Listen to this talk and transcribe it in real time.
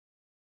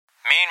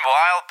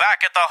Meanwhile,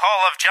 back at the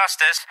Hall of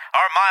Justice,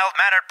 our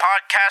mild-mannered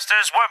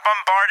podcasters were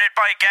bombarded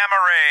by gamma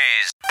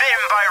rays,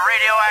 bitten by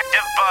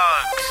radioactive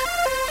bugs,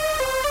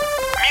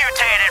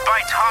 mutated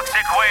by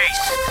toxic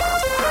waste,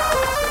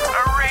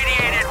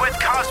 irradiated with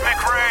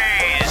cosmic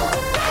rays,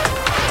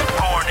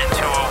 born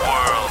into a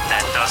world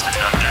that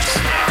doesn't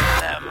understand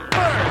them.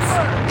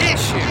 First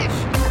issue.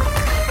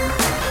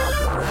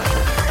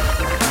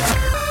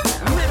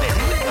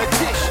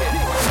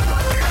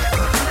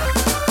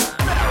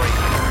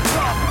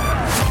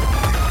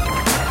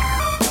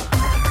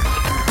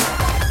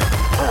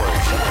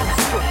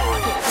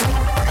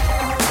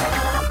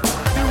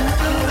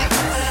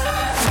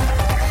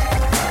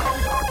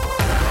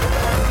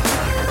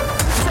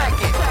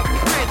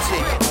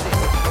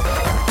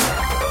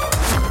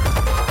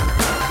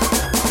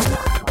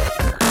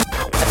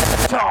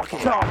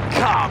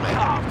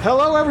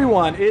 Hello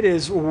everyone, it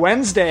is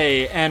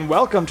Wednesday, and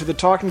welcome to the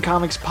Talking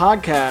Comics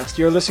podcast.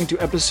 You're listening to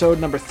episode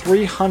number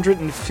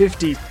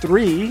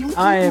 353.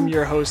 I am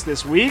your host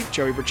this week,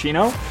 Joey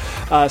Braccino.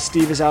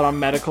 Steve is out on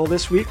medical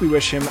this week. We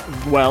wish him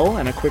well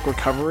and a quick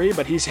recovery,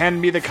 but he's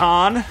handing me the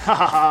con. Ha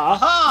ha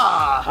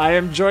ha. I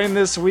am joined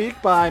this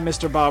week by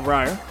Mr. Bob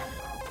Ryer.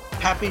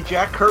 Happy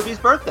Jack Kirby's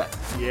birthday.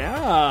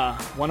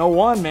 Yeah,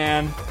 101,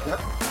 man.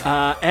 Yep.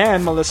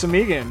 And Melissa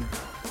Megan.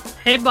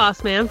 Hey,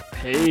 boss man.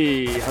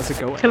 Hey, how's it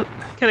going? Can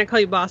I call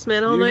you boss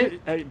man all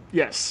night?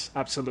 Yes,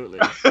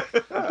 absolutely.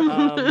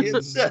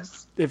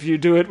 If you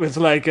do it with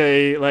like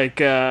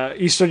a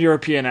Eastern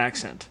European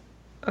accent.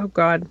 Oh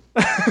God,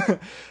 I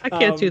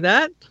can't do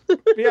that.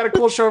 We had a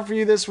cool show for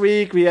you this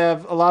week. We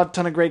have a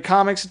ton of great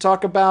comics to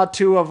talk about.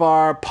 Two of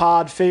our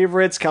pod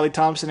favorites, Kelly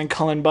Thompson and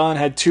Cullen Bunn,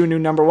 had two new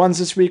number ones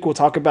this week. We'll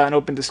talk about an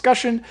open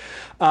discussion.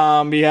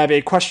 We have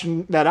a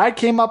question that I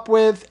came up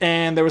with,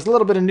 and there was a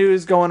little bit of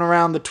news going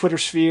around the Twitter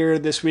sphere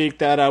this week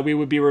that we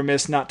would be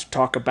remiss not to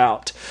talk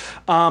about.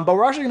 But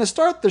we're actually going to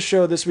start the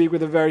show this week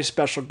with a very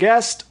special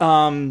guest.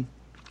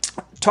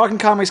 Talking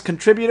Comics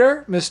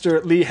contributor,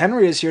 Mr. Lee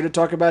Henry, is here to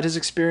talk about his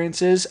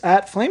experiences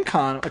at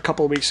FlameCon a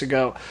couple of weeks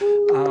ago.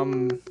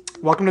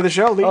 Welcome to the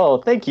show, Lee. Oh,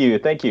 thank you.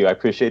 Thank you. I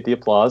appreciate the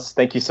applause.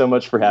 Thank you so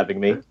much for having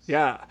me.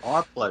 Yeah.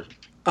 Our pleasure.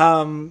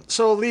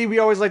 So, Lee, we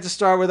always like to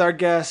start with our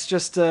guests,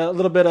 just a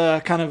little bit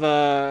of kind of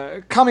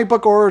a comic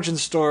book origin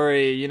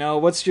story. You know,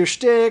 what's your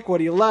shtick? What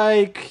do you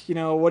like? You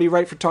know, what do you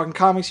write for Talking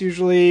Comics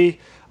usually?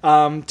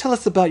 Tell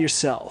us about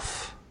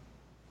yourself.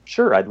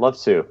 Sure, I'd love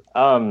to.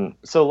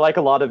 So like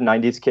a lot of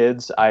 90s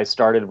kids, I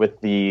started with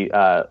the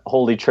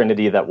holy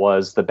trinity that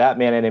was the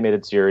Batman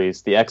animated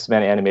series, the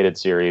X-Men animated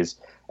series,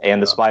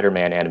 and the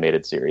Spider-Man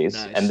animated series.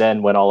 Nice. And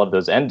then when all of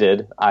those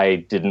ended, I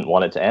didn't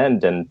want it to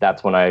end, and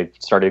that's when I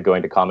started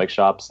going to comic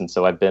shops. And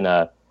so I've been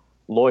a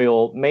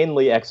loyal,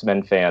 mainly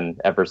X-Men fan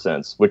ever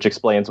since, which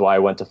explains why I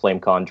went to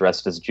FlameCon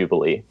dressed as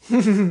Jubilee.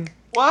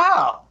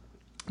 Wow.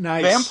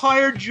 Nice.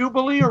 Vampire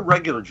Jubilee or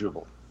regular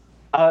Jubilee?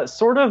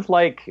 Sort of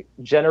like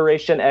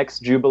Generation X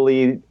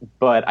Jubilee,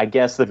 but I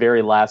guess the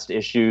very last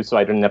issue, so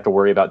I didn't have to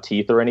worry about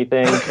teeth or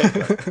anything.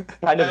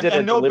 Kind of did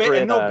a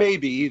deliberate... no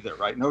baby either,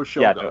 right? No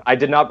Shogo. Yeah, no, I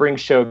did not bring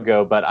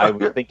Shogo, but I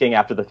was thinking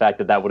after the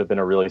fact that would have been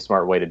a really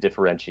smart way to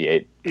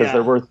differentiate. Because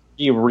there were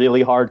 3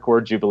 really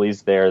hardcore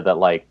Jubilees there that,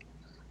 like,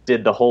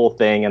 did the whole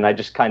thing, and I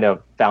just kind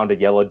of found a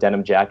yellow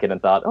denim jacket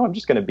and thought, oh, I'm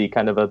just going to be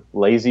kind of a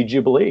lazy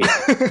Jubilee.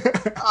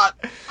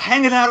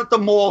 Hanging out at the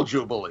mall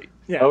Jubilee.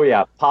 Yeah. Oh,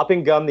 yeah.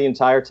 Popping gum the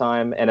entire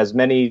time, and as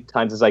many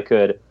times as I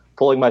could,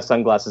 pulling my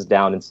sunglasses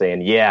down and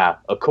saying, yeah,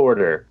 a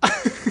quarter.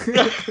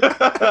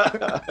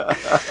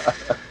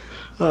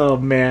 Oh,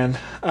 man.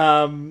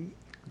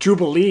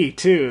 Jubilee,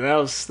 too.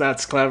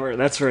 That's clever.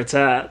 That's where it's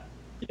at.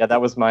 Yeah,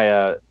 that was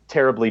my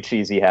terribly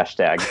cheesy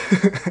hashtag.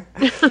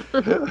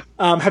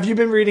 Have you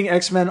been reading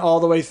X-Men all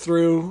the way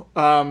through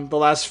the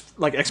last,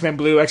 like, X-Men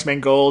Blue, X-Men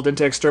Gold,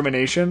 into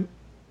Extermination?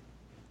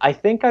 I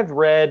think I've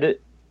read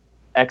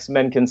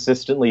X-Men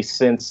consistently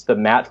since the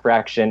Matt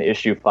Fraction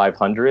issue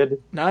 500.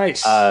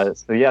 Nice. So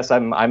yes,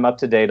 I'm up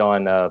to date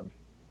on.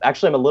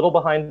 Actually, I'm a little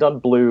behind on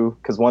Blue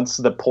because once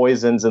the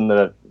Poisons and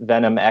the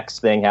Venom X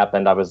thing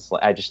happened, I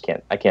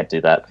can't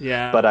do that.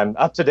 Yeah. But I'm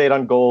up to date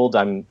on Gold.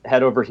 I'm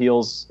head over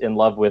heels in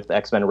love with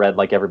X-Men Red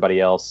like everybody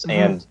else. Mm-hmm.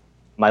 And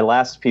my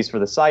last piece for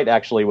the site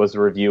actually was a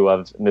review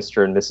of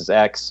Mr. and Mrs.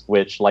 X,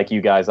 which, like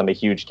you guys, I'm a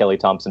huge Kelly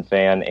Thompson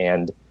fan,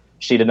 and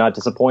she did not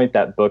disappoint.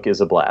 That book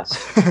is a blast.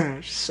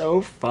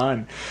 So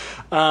fun.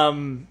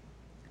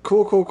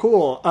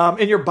 Cool.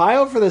 In your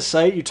bio for the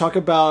site, you talk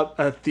about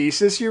a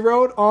thesis you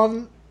wrote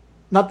on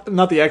not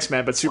the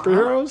X-Men, but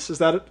superheroes. Wow. Is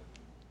that it?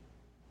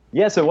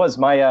 Yes, it was.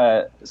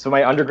 My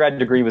undergrad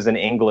degree was in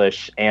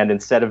English, and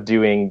instead of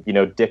doing,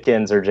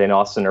 Dickens or Jane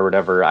Austen or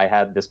whatever, I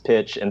had this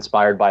pitch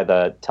inspired by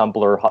the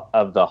Tumblr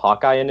of the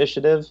Hawkeye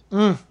Initiative.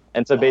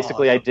 And so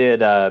basically I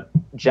did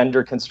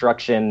gender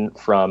construction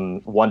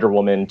from Wonder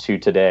Woman to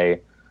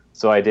today.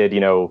 So I did,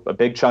 a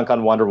big chunk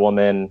on Wonder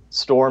Woman.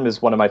 Storm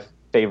is one of my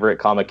favorite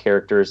comic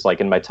characters, like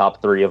in my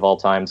top 3 of all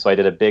time. So I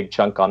did a big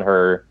chunk on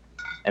her.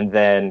 And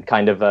then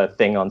kind of a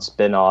thing on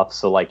spin-offs.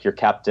 So like your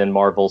Captain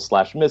Marvel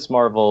 / Miss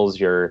Marvels,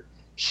 your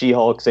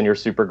She-Hulks and your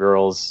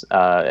Supergirls,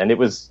 and it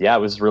was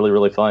really,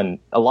 really fun.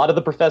 A lot of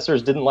the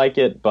professors didn't like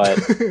it, but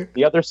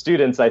the other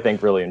students, I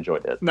think, really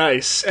enjoyed it.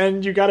 Nice.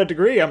 And you got a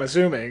degree, I'm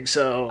assuming,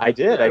 so... I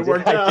did. It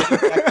worked out.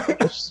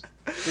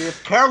 See,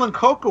 if Carolyn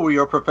Coker were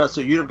your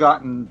professor, you'd have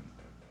gotten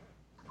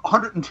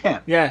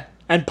 110. Yeah,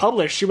 and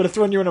published. She would have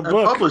thrown you in a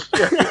book. Published,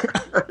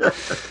 yeah.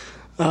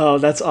 Oh,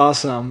 that's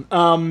awesome.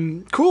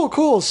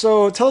 Cool.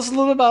 So tell us a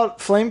little bit about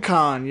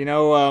FlameCon. You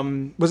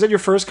know, was it your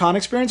first con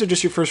experience or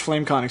just your first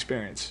FlameCon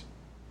experience?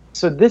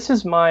 So this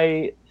is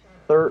my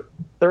third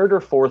or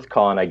fourth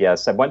con, I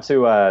guess. I went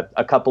to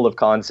a couple of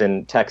cons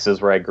in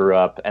Texas where I grew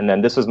up, and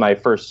then this was my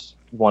first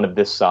one of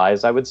this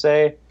size, I would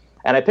say.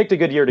 And I picked a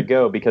good year to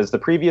go because the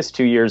previous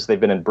 2 years they've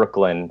been in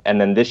Brooklyn,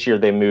 and then this year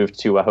they moved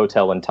to a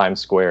hotel in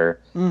Times Square.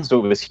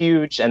 So it was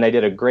huge, and they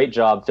did a great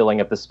job filling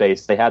up the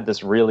space. They had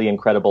this really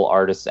incredible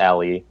artist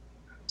alley.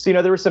 So, you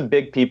know, there were some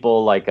big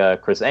people like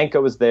Chris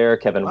Anka was there,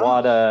 Kevin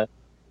Wada,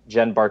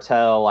 Jen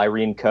Bartel,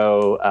 Irene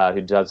Coe,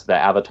 who does the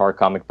Avatar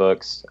comic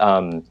books.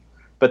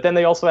 But then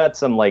they also had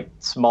some like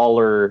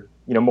smaller,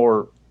 you know,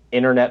 more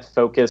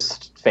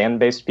internet-focused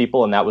fan-based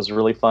people, and that was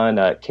really fun.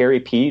 Carrie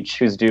Peach,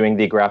 who's doing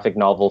the graphic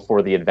novel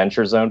for the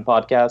Adventure Zone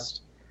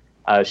podcast,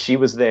 she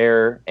was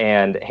there,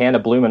 and Hannah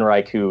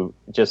Blumenreich, who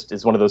just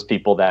is one of those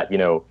people that, you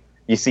know,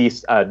 you see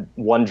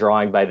one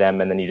drawing by them,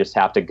 and then you just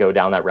have to go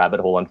down that rabbit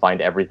hole and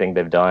find everything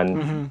they've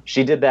done.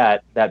 She did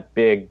that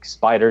big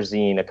spider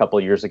zine a couple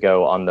of years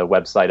ago on the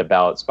website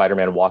about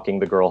Spider-Man walking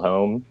the girl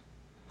home.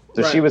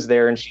 So she was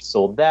there, and she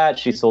sold that.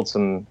 She sold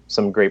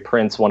some great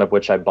prints, one of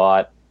which I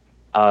bought.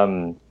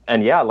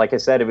 And yeah, like I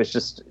said, it was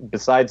just,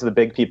 besides the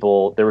big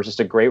people, there was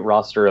just a great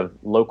roster of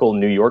local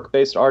New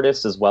York-based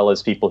artists as well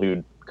as people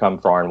who'd come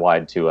far and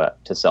wide to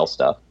sell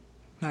stuff.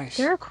 Nice.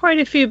 There are quite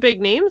a few big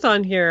names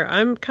on here.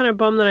 I'm kind of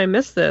bummed that I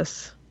missed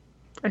this.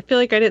 I feel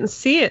like I didn't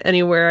see it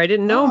anywhere. I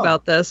didn't know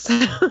about this.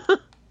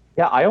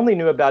 Yeah, I only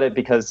knew about it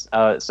because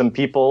some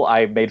people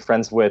I made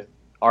friends with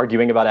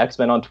arguing about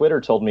X-Men on Twitter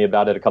told me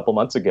about it a couple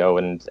months ago,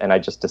 and I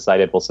just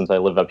decided, well, since I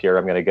live up here,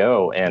 I'm going to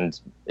go, and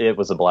it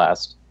was a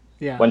blast.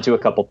 Yeah. Went to a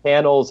couple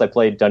panels. I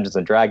played Dungeons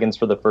and Dragons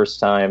for the first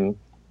time.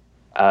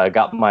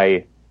 Got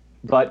my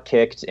butt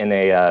kicked in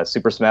a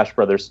Super Smash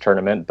Brothers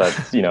tournament, but,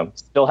 you know,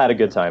 still had a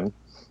good time.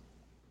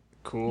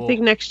 Cool. I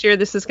think next year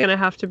this is going to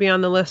have to be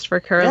on the list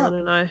for Carolyn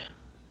and I.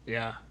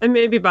 Yeah. And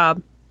maybe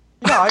Bob.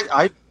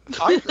 Yeah,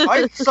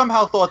 I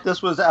somehow thought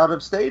this was out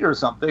of state or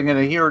something, and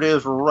here it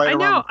is right I around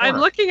know. the corner. I'm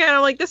looking at it.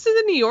 I'm like, this is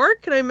in New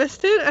York? And I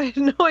missed it? I had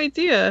no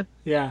idea.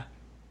 Yeah.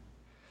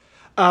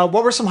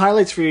 What were some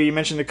highlights for you? You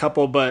mentioned a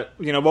couple, but,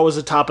 you know, what was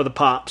the top of the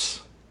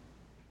pops?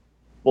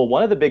 Well,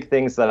 one of the big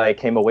things that I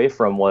came away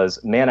from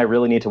was, man, I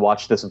really need to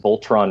watch this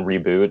Voltron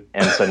reboot.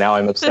 And so now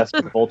I'm obsessed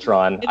with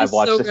Voltron. I've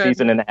watched a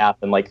season and a half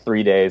in like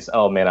 3 days.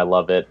 Oh, man, I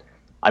love it.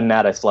 I'm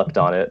mad I slept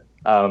on it.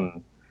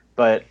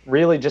 But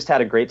really just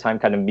had a great time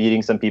kind of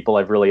meeting some people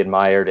I've really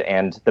admired.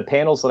 And the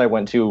panels that I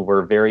went to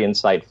were very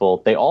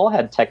insightful. They all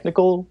had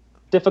technical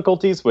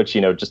difficulties, which, you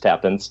know, just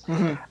happens.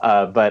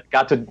 But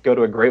got to go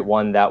to a great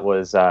one that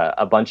was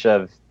a bunch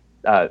of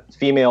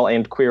female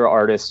and queer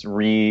artists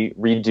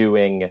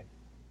redoing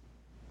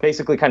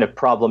basically kind of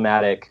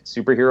problematic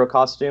superhero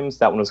costumes.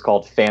 That one was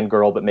called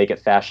Fangirl, but Make It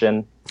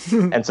Fashion.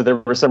 And so there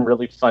were some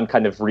really fun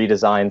kind of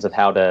redesigns of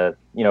how to,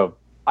 you know,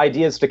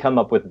 ideas to come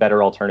up with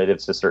better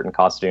alternatives to certain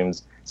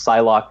costumes.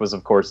 Psylocke was,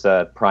 of course,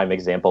 a prime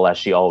example, as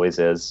she always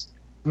is.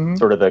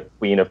 Sort of the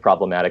queen of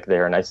problematic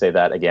there, and I say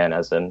that again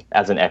as an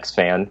X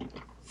fan.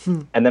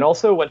 And then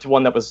also went to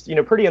one that was, you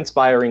know, pretty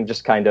inspiring.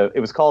 Just kind of,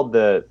 it was called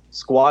the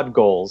Squad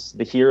Goals: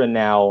 The Here and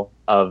Now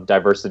of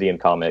Diversity in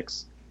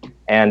Comics,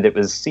 and it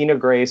was Sina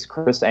Grace,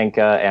 Chris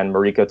Anka, and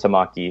Mariko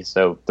Tamaki.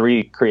 So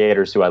 3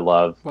 creators who I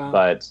love,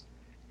 but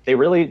they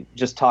really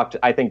just talked,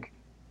 I think,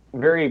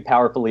 very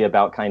powerfully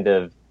about kind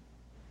of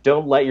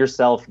don't let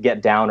yourself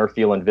get down or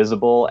feel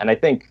invisible. And I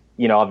think,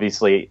 you know,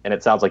 obviously, and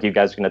it sounds like you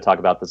guys are going to talk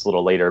about this a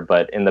little later,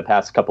 but in the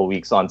past couple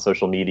weeks on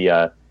social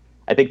media,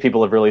 I think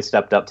people have really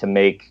stepped up to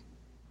make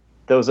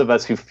those of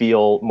us who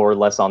feel more or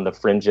less on the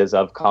fringes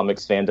of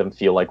comics fandom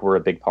feel like we're a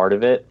big part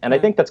of it. And I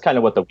think that's kind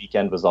of what the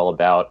weekend was all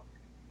about.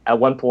 At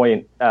one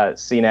point,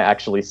 Cena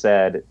actually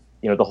said,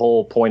 you know, the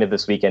whole point of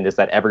this weekend is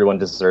that everyone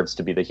deserves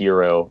to be the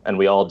hero, and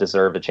we all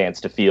deserve a chance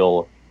to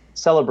feel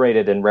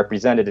celebrated and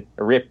represented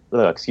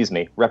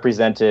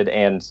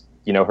and,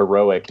 you know,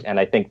 heroic. And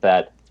I think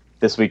that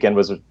that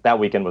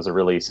weekend was a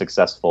really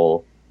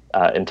successful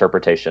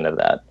interpretation of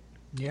that.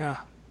 Yeah.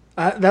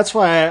 That's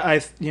why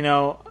I you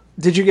know,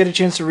 did you get a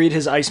chance to read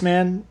his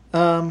Iceman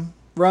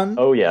run?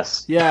 Oh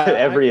yes. Yeah.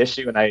 Every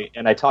issue.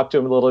 And I talked to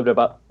him a little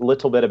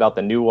bit about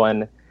the new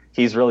one.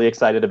 He's really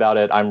excited about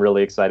it. I'm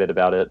really excited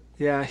about it.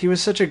 Yeah, he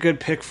was such a good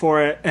pick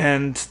for it,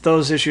 and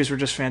those issues were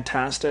just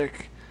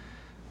fantastic.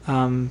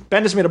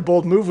 Bendis made a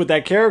bold move with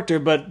that character,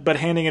 but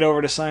handing it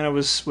over to Sina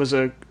was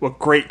a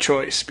great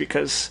choice,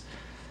 because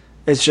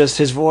it's just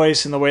his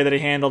voice and the way that he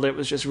handled it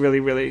was just really,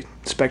 really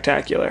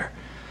spectacular.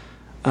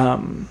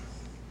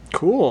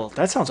 Cool.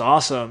 That sounds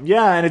awesome.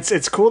 Yeah, and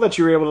it's cool that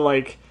you were able to,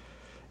 like,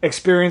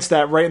 experience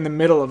that right in the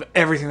middle of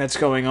everything that's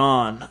going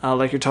on,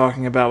 like you're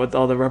talking about with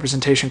all the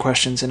representation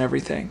questions and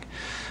everything.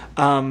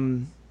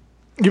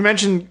 You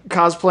mentioned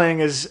cosplaying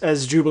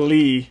as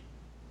Jubilee.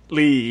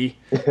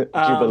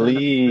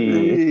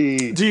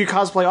 Jubilee. Do you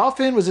cosplay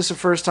often? Was this a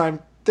first time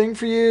thing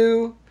for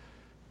you?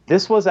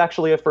 This was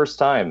actually a first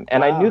time,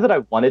 and I knew that I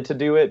wanted to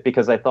do it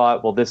because I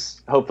thought, well,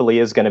 this hopefully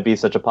is going to be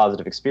such a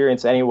positive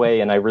experience anyway,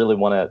 and I really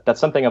want to, that's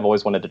something I've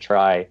always wanted to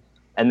try.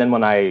 And then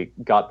when I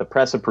got the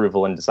press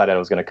approval and decided I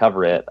was going to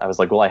cover it, I was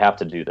like, well, I have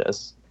to do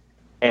this.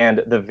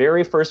 And the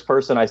very first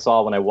person I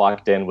saw when I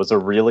walked in was a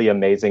really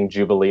amazing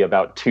Jubilee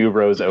about 2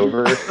 rows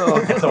over.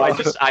 So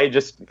I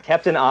just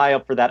kept an eye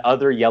up for that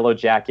other yellow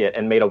jacket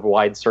and made a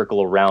wide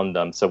circle around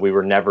them so we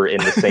were never in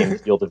the same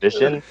field of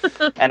vision.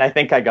 And I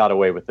think I got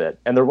away with it.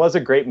 And there was a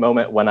great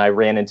moment when I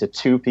ran into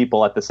 2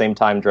 people at the same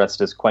time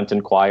dressed as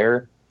Quentin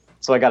Quire.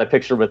 So I got a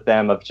picture with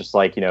them of just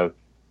like, you know,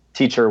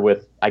 teacher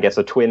with, I guess,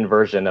 a twin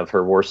version of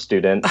her worst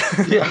student.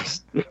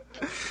 Yes.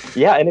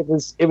 Yeah, and it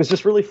was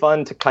just really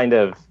fun to kind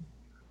of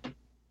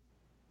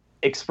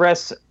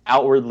express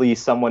outwardly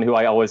someone who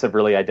I always have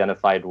really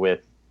identified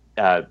with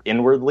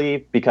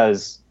inwardly,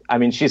 because, I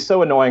mean, she's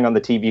so annoying on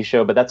the TV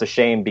show, but that's a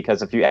shame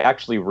because if you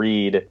actually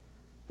read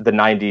the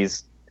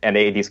 90s and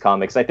 80s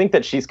comics, I think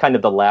that she's kind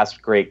of the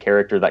last great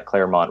character that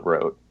Claremont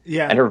wrote.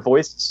 Yeah. And her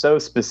voice is so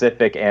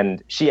specific,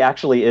 and she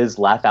actually is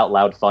laugh out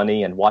loud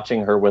funny, and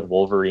watching her with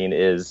Wolverine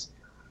is,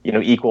 you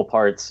know, equal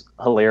parts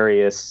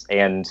hilarious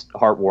and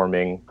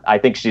heartwarming. I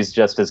think she's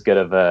just as good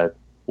of a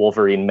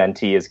Wolverine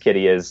mentee as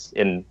Kitty is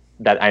in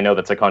that. I know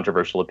that's a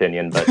controversial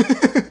opinion, but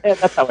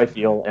that's how I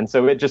feel. And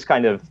so it just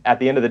kind of, at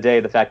the end of the day,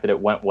 the fact that it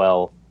went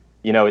well,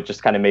 you know, it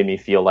just kind of made me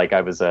feel like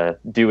I was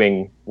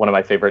doing one of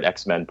my favorite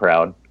X-Men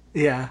proud.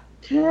 Yeah.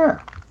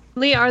 Yeah.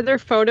 Lee, are there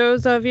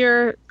photos of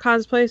your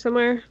cosplay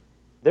somewhere?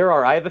 There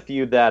are. I have a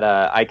few that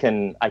I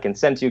can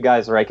send to you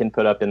guys, or I can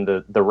put up in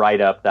the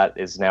write-up that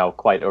is now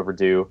quite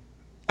overdue.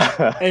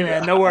 Hey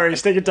man, no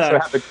worries. Take your time. So I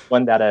have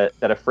one that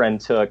a friend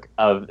took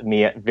of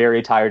me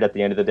very tired at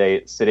the end of the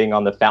day, sitting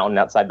on the fountain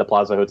outside the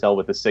Plaza Hotel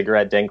with a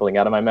cigarette dangling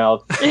out of my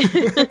mouth.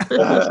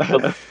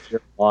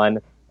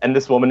 And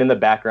this woman in the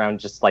background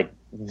just like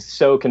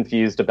so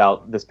confused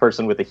about this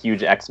person with a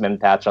huge X-Men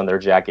patch on their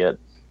jacket.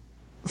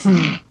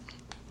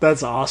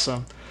 That's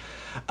awesome.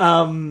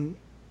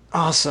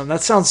 Awesome.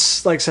 That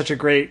sounds like such a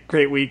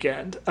great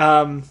weekend.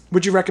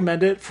 Would you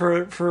recommend it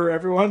for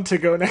everyone to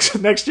go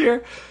next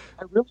year?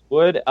 I really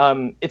would.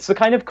 It's the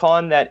kind of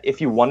con that if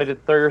you wanted to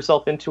throw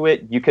yourself into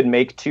it, you could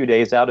make 2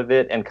 days out of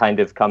it and kind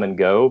of come and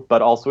go.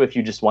 But also, if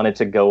you just wanted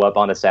to go up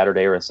on a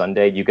Saturday or a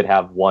Sunday, you could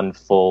have one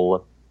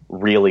full,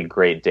 really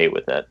great day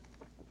with it.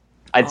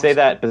 I'd say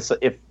that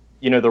if,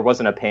 you know, there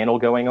wasn't a panel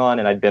going on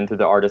and I'd been through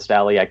the artist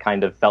alley, I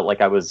kind of felt like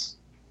I was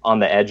on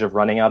the edge of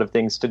running out of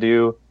things to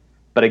do.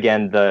 But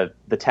again, the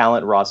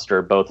talent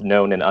roster, both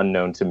known and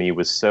unknown to me,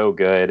 was so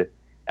good.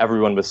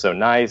 Everyone was so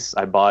nice.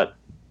 I bought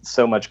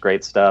so much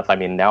great stuff. I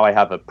mean, now I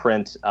have a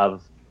print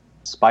of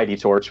Spidey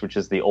Torch, which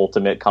is the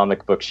ultimate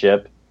comic book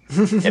ship,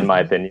 in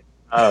my opinion,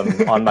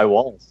 on my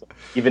wall. So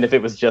even if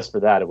it was just for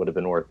that, it would have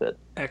been worth it.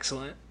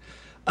 Excellent.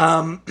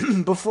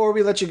 Before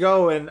we let you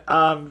go, and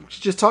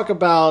just talk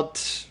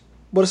about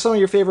what are some of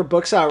your favorite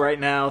books out right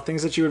now,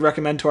 things that you would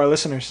recommend to our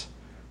listeners.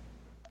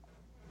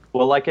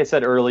 Well, like I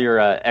said earlier,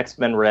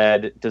 X-Men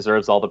Red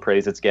deserves all the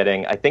praise it's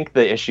getting. I think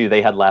the issue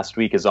they had last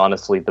week is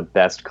honestly the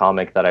best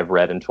comic that I've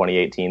read in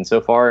 2018 so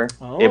far.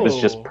 Oh. It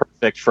was just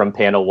perfect from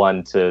panel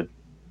 1 to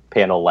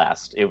panel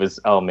last. It was,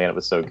 oh man, it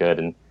was so good.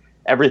 And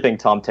everything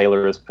Tom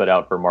Taylor has put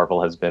out for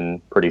Marvel has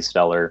been pretty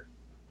stellar.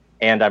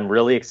 And I'm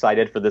really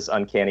excited for this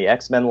Uncanny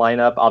X-Men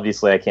lineup.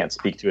 Obviously, I can't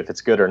speak to if it's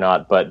good or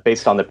not, but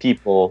based on the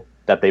people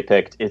that they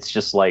picked, it's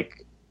just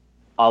like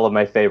all of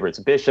my favorites.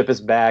 Bishop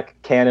is back,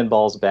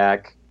 Cannonball's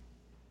back.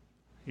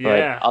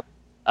 Yeah.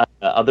 But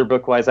other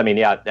book-wise, I mean,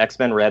 yeah,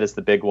 X-Men Red is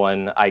the big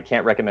one. I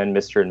can't recommend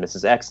Mr. and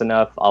Mrs. X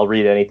enough. I'll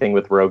read anything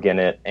with Rogue in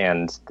it,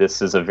 and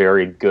this is a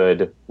very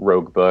good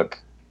Rogue book.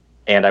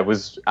 And I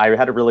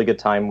had a really good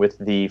time with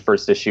the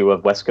first issue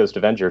of West Coast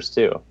Avengers,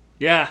 too.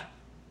 Yeah.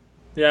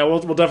 Yeah, we'll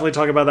definitely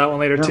talk about that one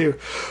later, too.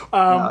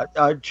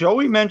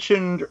 Joey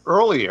mentioned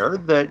earlier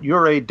that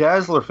you're a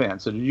Dazzler fan,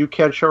 so did you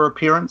catch her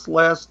appearance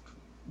was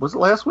it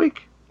last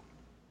week?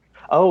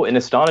 Oh, and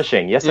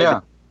Astonishing. Yes, yeah. I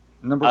did.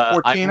 Number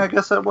 14, I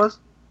guess that was?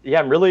 Yeah,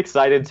 I'm really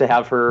excited to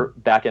have her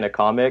back in a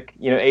comic.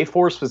 You know,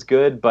 A-Force was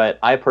good, but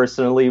I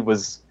personally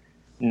was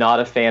not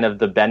a fan of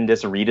the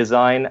Bendis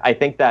redesign. I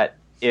think that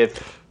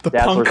if the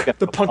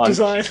punk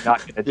design, she's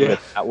not going to do it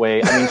that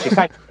way. I mean, she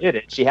kind of did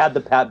it. She had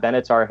the Pat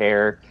Benatar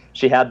hair.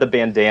 She had the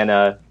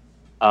bandana.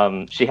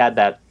 She had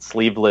that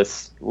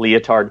sleeveless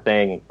leotard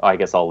thing. Oh, I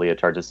guess all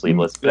leotards are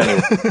sleeveless. But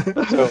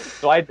anyway,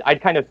 so I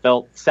kind of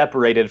felt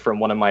separated from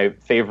one of my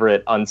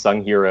favorite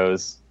unsung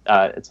heroes.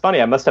 It's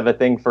funny, I must have a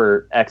thing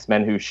for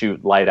X-Men who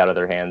shoot light out of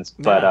their hands,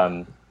 but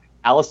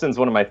Allison's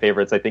one of my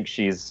favorites. I think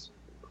she's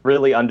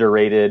really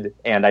underrated,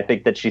 and I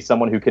think that she's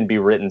someone who can be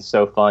written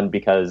so fun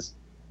because,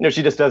 you know,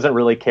 she just doesn't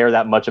really care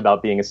that much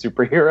about being a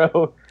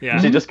superhero. Yeah.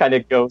 She just kind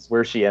of goes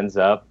where she ends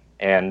up,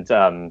 and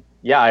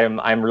yeah,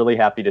 I'm really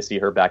happy to see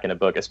her back in a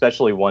book,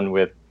 especially one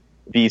with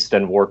Beast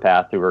and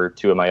Warpath, who are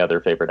two of my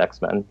other favorite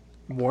X-Men.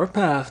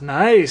 Warpath,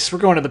 nice. We're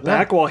going to the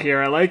back wall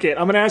here. I like it.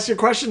 I'm going to ask you a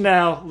question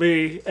now,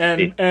 Lee,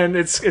 and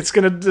it's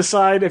going to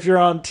decide if you're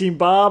on Team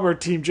Bob or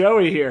Team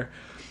Joey here.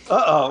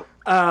 Uh-oh.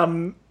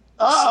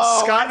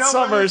 Scott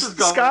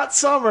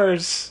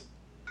Summers.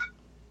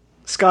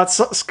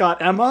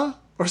 Scott Emma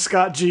or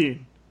Scott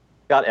Jean?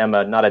 Scott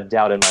Emma, not a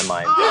doubt in my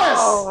mind. Yes!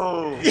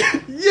 Oh.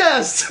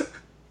 Yes!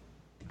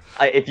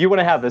 If you want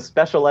to have a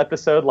special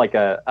episode, like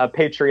a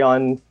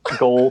Patreon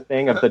goal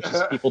thing of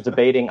just people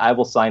debating, I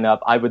will sign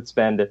up. I would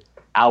spend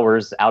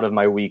hours out of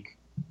my week,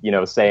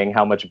 saying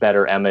how much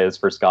better Emma is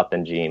for Scott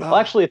than Jean. Well,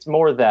 actually, it's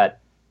more that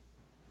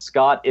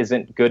Scott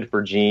isn't good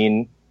for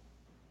Jean.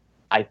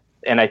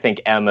 I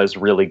think Emma's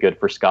really good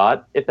for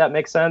Scott, if that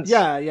makes sense.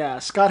 Yeah.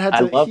 Scott had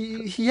to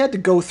he had to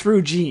go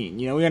through Jean.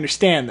 We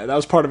understand that. That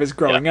was part of his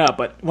growing up.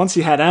 But once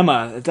he had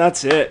Emma,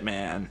 that's it,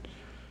 man.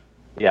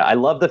 Yeah, I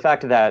love the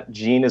fact that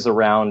Jean is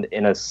around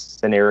in a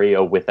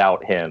scenario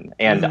without him.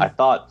 And I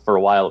thought for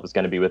a while it was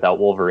going to be without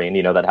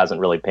Wolverine. That hasn't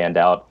really panned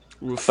out.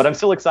 Oof. But I'm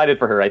still excited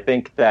for her. I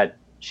think that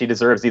she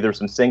deserves either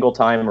some single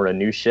time or a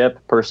new ship.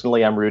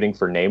 Personally, I'm rooting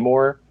for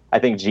Namor. I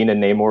think Jean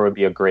and Namor would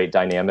be a great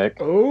dynamic.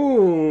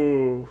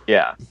 Oh.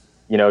 Yeah.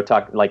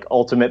 Talk like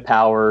ultimate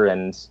power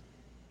and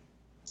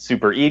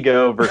super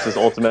ego versus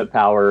ultimate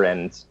power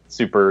and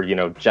super,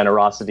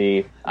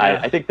 generosity. Yeah.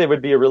 I think they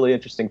would be a really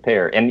interesting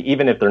pair. And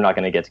even if they're not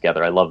going to get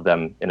together, I love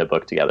them in a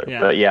book together. Yeah.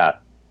 But yeah,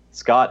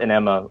 Scott and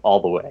Emma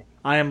all the way.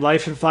 I am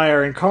Life and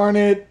Fire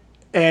Incarnate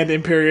and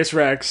Imperious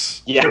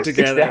Rex put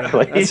together.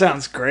 Exactly. That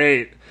sounds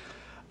great.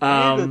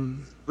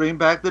 Bring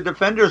back the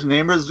Defenders.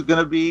 Namer's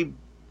going to be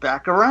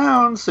back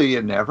around, so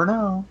you never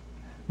know.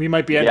 We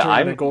might be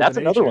entering the golden age. That's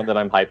another one that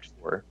I'm hyped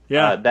for.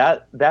 Yeah.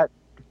 That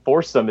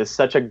foursome is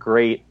such a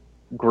great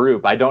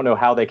group. I don't know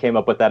how they came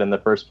up with that in the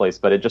first place,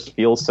 but it just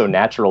feels so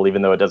natural,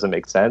 even though it doesn't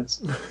make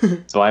sense.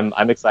 So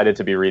I'm excited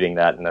to be reading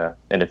that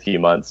in a few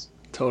months.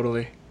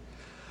 Totally.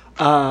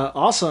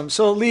 Awesome.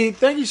 So Lee,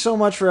 thank you so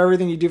much for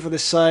everything you do for the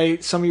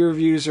site. Some of your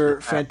reviews are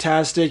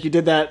fantastic. You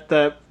did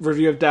that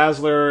review of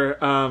Dazzler,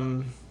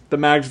 the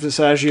Mags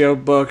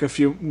Visaggio book a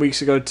few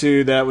weeks ago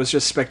too. That was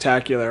just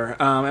spectacular.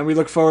 And we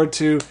look forward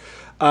to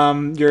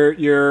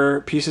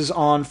your pieces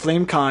on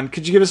FlameCon.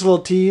 Could you give us a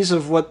little tease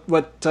of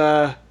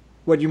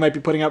what you might be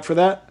putting up for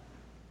that?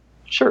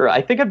 Sure.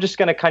 I think I'm just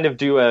going to kind of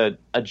do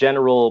a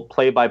general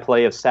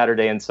play-by-play of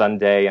Saturday and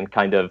Sunday and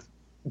kind of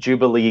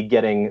Jubilee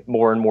getting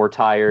more and more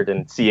tired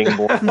and seeing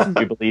more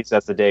Jubilees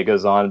as the day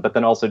goes on, but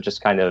then also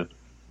just kind of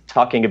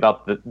talking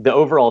about the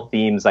overall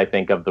themes, I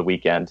think, of the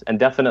weekend, and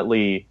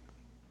definitely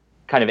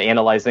kind of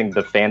analyzing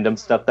the fandom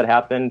stuff that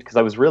happened, because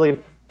I was really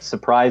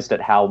surprised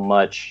at how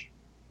much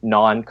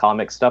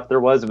non-comic stuff there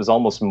was. It was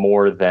almost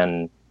more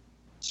than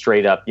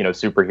straight up,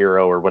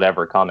 superhero or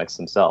whatever comics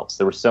themselves.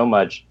 There was so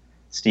much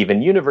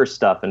Steven Universe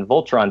stuff and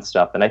Voltron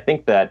stuff, and I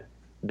think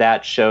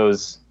that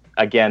shows,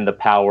 again, the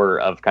power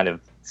of kind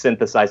of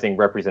synthesizing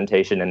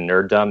representation and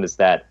nerddom, is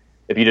that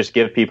if you just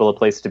give people a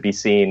place to be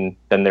seen,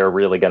 then they're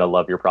really going to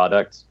love your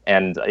product.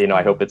 And,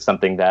 I hope it's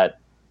something that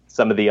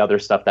some of the other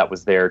stuff that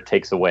was there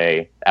takes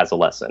away as a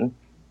lesson.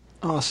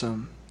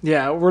 Awesome.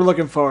 Yeah, we're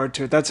looking forward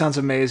to it. That sounds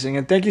amazing.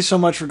 And thank you so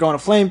much for going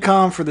to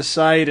FlameCon, for the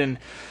site, and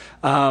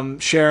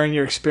sharing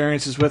your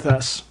experiences with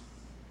us.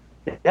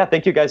 Yeah,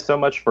 thank you guys so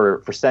much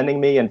for sending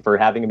me and for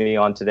having me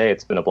on today.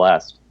 It's been a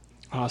blast.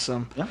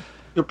 Awesome. Yeah.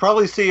 You'll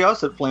probably see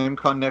us at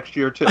FlameCon next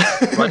year, too.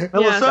 Right,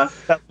 Melissa?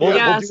 We'll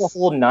do a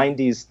whole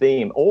 90s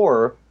theme,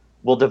 or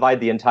we'll divide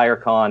the entire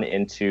con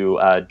into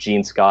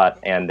Gene Scott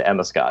and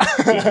Emma Scott.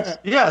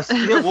 Yes.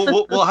 Yeah,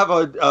 we'll have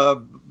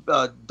a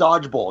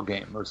dodgeball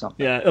game or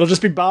something. Yeah, it'll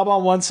just be Bob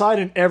on one side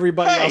and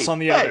everybody else on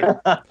the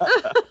other.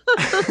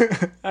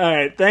 All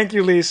right. Thank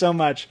you, Lee, so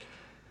much.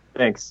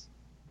 Thanks.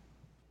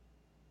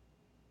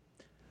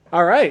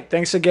 All right.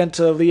 Thanks again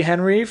to Lee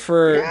Henry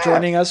for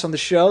joining us on the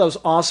show. That was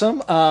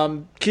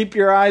awesome. Keep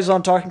your eyes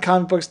on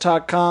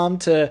TalkingComicBooks.com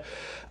to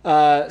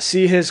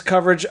see his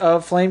coverage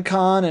of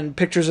FlameCon and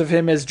pictures of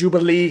him as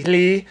Jubilee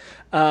Lee.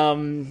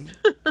 I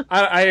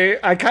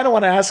kind of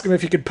want to ask him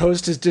if he could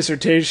post his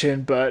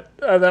dissertation, but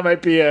that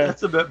might be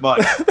that's a bit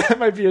much. That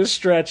might be a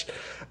stretch.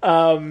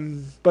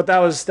 But that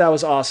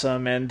was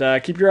awesome,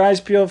 and keep your eyes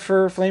peeled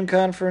for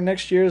FlameCon for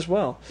next year as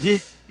well.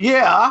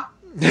 Yeah.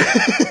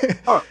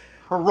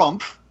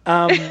 Harumph.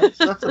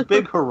 That's a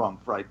big harumph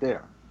right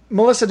there.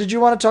 Melissa, did you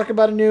want to talk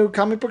about a new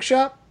comic book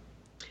shop?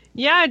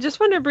 Yeah, I just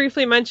want to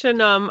briefly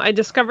mention, I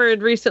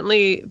discovered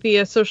recently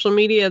via social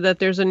media that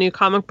there's a new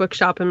comic book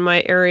shop in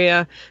my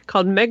area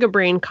called Mega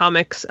Brain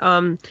Comics.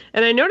 And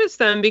I noticed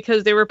them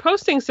because they were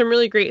posting some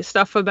really great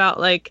stuff about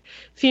like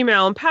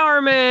female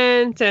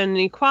empowerment and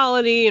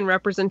equality and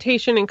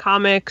representation in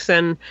comics.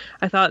 And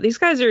I thought these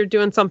guys are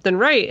doing something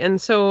right.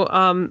 And so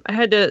I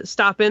had to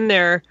stop in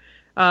there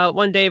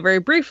one day very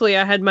briefly.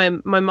 I had my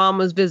mom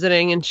was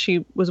visiting and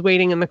she was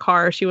waiting in the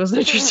car. She wasn't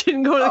interested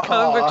in going to the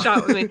comic book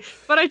shop with me,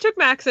 but I took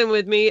Max in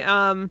with me.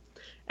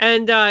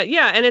 And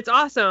and it's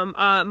awesome.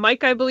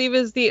 Mike, I believe,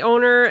 is the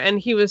owner, and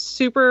he was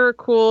super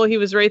cool. He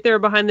was right there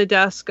behind the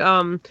desk,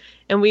 and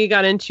we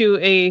got into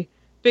a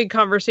big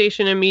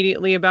conversation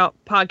immediately about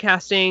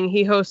podcasting.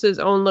 He hosts his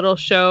own little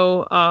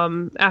show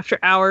after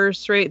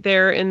hours right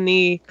there in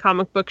the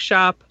comic book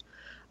shop.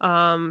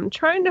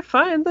 Trying to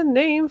find the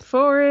name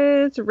for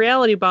it.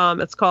 Reality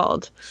Bomb, it's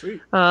called.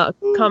 Sweet.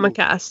 Comic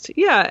Cast.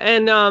 Yeah,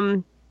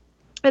 and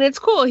it's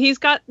cool. He's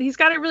got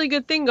a really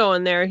good thing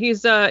going there.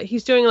 He's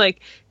doing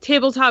like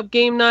tabletop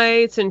game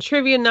nights and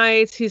trivia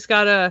nights. He's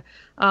got a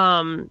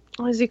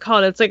what does he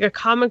call it? It's like a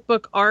comic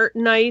book art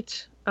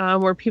night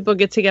where people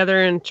get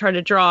together and try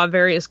to draw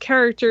various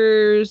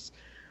characters.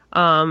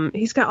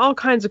 He's got all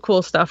kinds of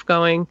cool stuff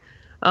going.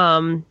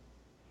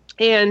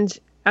 And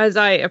as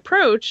I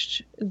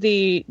approached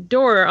the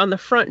door, on the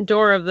front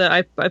door of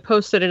I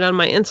posted it on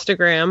my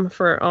Instagram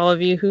for all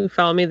of you who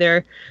follow me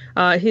there.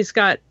 He's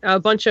got a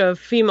bunch of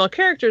female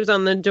characters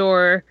on the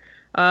door,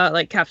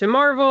 like Captain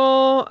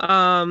Marvel,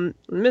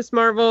 Miss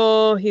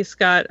Marvel. He's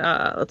got,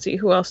 let's see,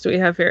 who else do we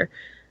have here?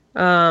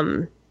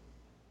 Devil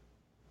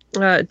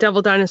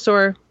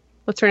Dinosaur.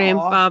 What's her name?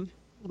 Bob.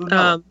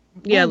 Lunella.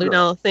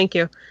 Lunella. Thank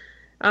you.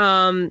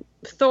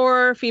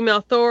 Thor,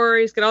 female Thor.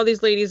 He's got all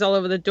these ladies all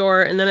over the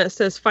door, and then it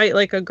says "Fight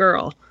like a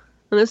girl,"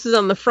 and this is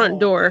on the front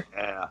door.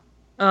 Yeah.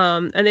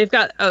 And they've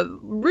got a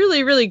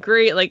really, really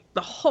great, like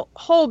the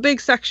whole big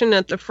section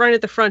at the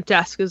front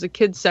desk is a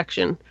kids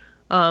section,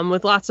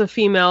 with lots of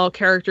female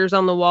characters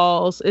on the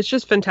walls. It's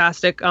just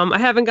fantastic. I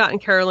haven't gotten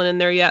Carolyn in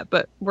there yet,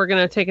 but we're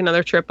gonna take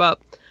another trip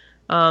up.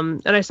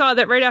 And I saw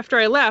that right after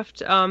I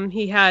left,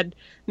 he had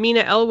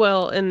Mina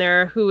Elwell in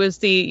there, who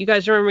is you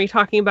guys remember me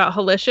talking about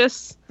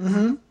Halicious?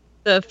 Mm-hmm.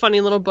 The funny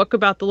little book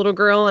about the little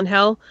girl in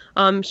hell.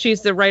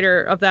 She's the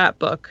writer of that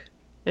book,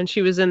 and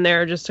she was in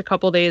there just a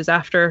couple days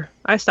after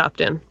I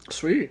stopped in.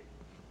 Sweet.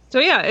 So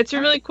yeah, it's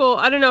really cool.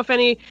 I don't know if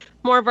any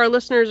more of our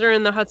listeners are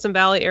in the Hudson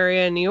Valley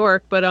area in New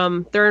York, but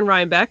they're in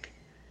Rhinebeck,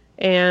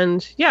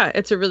 and yeah,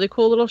 it's a really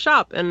cool little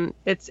shop, and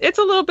it's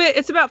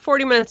about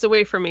 40 minutes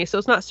away from me, so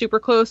it's not super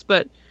close,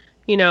 but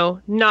you know,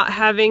 not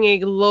having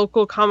a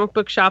local comic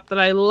book shop that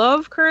I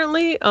love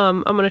currently,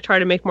 I'm going to try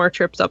to make more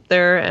trips up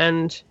there,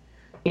 and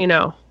you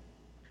know,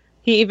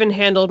 he even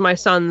handled my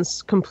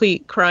son's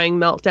complete crying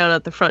meltdown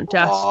at the front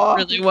desk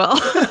really well.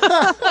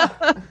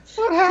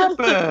 What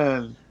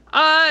happened?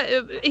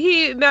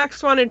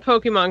 Max wanted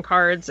Pokemon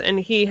cards, and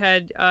he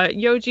had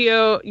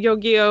Yu-Gi-Oh,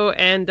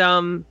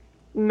 and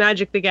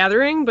Magic the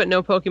Gathering, but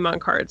no Pokemon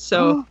cards.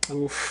 So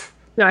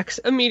Max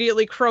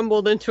immediately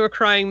crumbled into a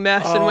crying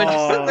mess and went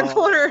to sit in the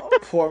corner.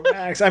 Poor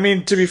Max. I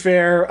mean, to be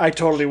fair, I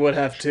totally would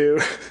have too.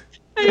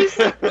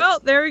 Well,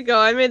 there we go.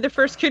 I made the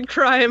first kid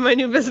cry in my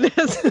new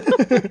business.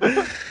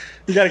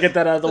 You got to get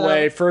that out of the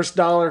way. First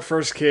dollar,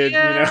 first kid.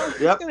 Yeah,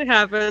 You know? It's gonna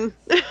happen.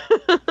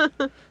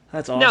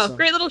 That's awesome. No,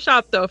 great little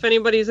shop though. If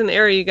anybody's in the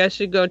area, you guys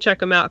should go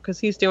check him out because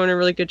he's doing a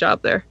really good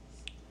job there.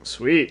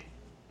 Sweet.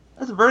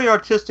 That's a very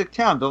artistic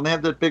town. Don't they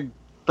have that big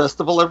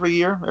festival every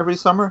year, every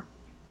summer?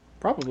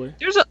 Probably.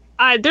 There's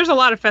a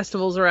lot of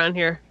festivals around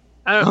here.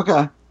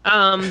 Okay.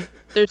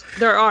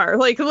 There are,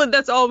 like,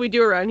 that's all we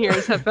do around here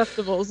is have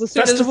festivals. As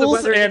soon Festivals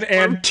as the weather and gets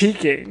warm.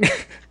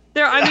 antiquing.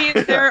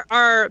 There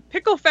are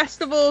pickle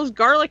festivals,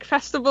 garlic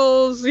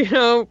festivals, you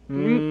know,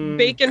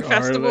 bacon garlic.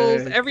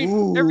 festivals, every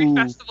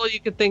festival you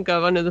could think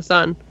of under the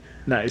sun.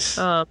 Nice.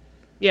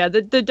 Yeah,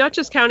 the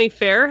Dutchess County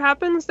Fair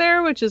happens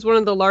there, which is one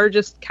of the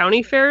largest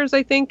county fairs,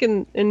 I think,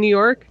 in New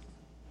York.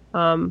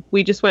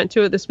 We just went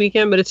to it this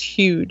weekend, but it's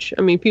huge.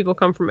 I mean, people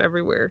come from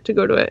everywhere to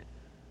go to it.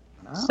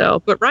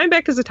 So, but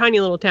Rhinebeck is a tiny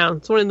little town.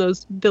 It's one of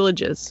those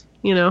villages,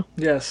 you know.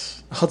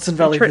 Yes, Hudson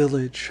Valley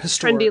Village.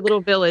 Historic. Trendy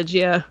little village,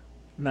 yeah.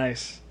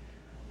 Nice.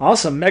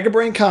 Awesome. Mega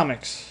Brain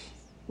Comics.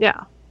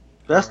 Yeah.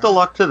 Best of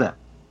luck to them.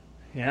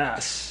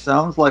 Yes.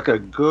 Sounds like a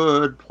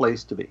good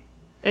place to be.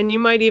 And you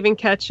might even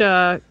catch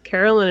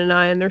Carolyn and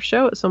I in their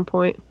show at some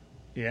point.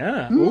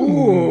 Yeah.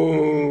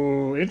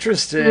 Ooh,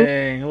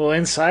 interesting. A little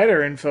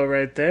insider info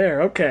right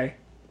there. Okay.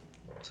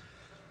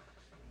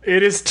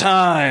 It is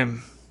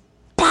time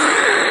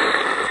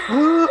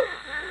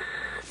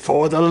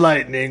for the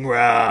lightning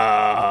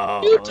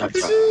round.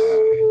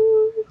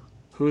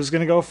 Who's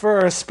going to go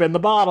first? Spin the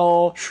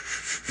bottle.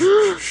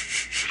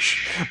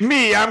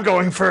 Me, I'm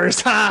going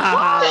first. All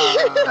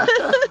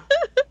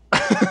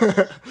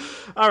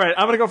right,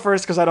 I'm going to go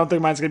first because I don't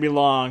think mine's going to be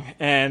long.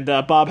 And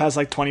Bob has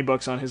like 20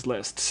 books on his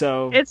list.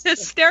 So it's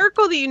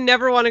hysterical that you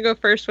never want to go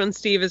first when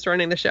Steve is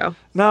running the show.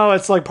 No,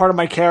 it's like part of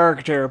my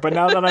character. But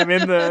now that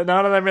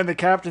I'm in the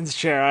captain's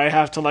chair, I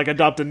have to like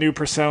adopt a new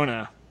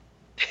persona.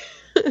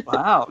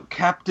 Wow,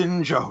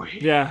 Captain Joey.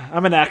 Yeah,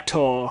 I'm an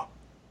actor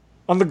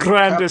on the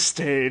grandest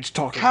stage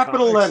talking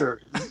Capital comics.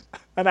 letters.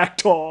 An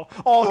actor.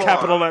 All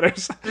capital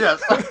letters. Yes.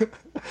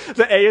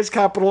 The A is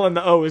capital and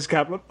the O is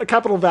capital.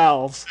 Capital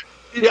vowels.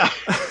 Yeah.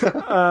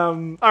 All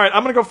right,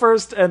 I'm gonna go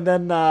first, and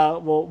then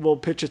we'll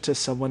pitch it to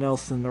someone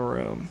else in the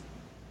room.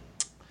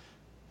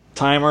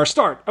 Timer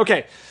start.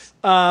 Okay.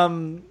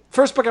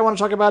 First book I want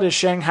to talk about is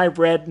Shanghai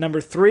Red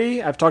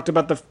 #3. I've talked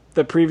about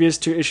the previous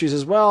 2 issues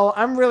as well.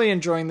 I'm really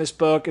enjoying this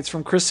book. It's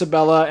from Chris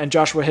Sabella and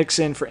Joshua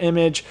Hickson for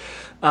Image.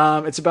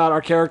 It's about our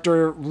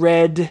character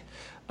Red,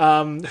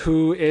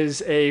 who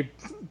is a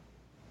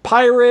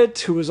pirate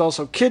who was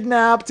also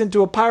kidnapped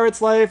into a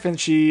pirate's life, and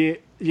she,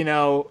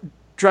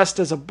 dressed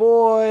as a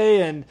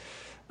boy,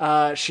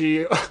 and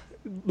she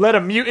led a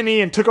mutiny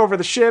and took over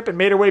the ship and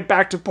made her way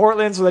back to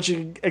Portland so that she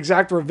could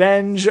exact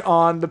revenge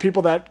on the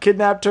people that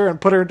kidnapped her and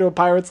put her into a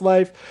pirate's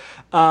life.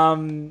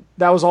 That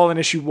was all in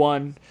issue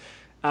 1.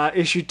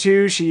 Issue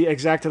 2, she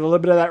exacted a little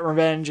bit of that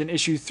revenge. In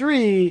issue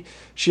 3,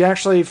 she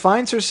actually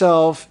finds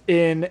herself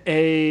in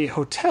a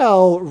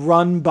hotel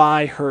run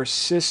by her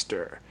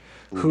sister,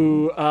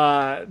 who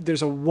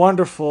there's a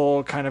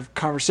wonderful kind of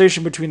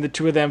conversation between the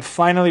two of them,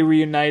 finally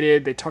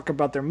reunited. They talk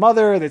about their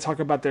mother. They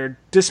talk about their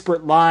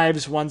disparate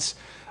lives once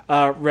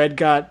Red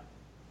got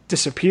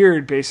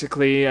disappeared,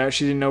 basically.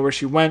 She didn't know where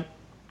she went.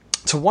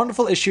 It's a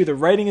wonderful issue. The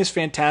writing is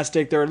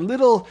fantastic. There are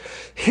little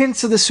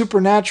hints of the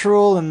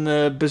supernatural and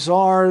the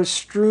bizarre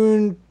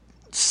strewn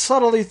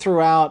subtly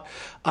throughout.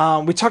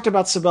 We talked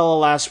about Sabella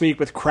last week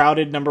with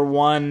Crowded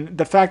 #1.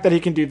 The fact that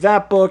he can do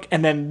that book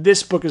and then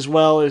this book as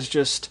well is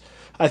just,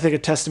 I think, a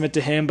testament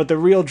to him. But the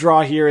real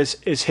draw here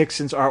is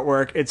Hickson's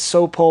artwork. It's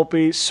so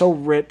pulpy, so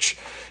rich.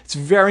 It's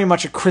very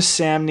much a Chris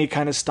Samney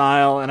kind of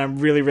style, and I'm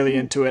really, really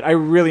into it. I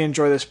really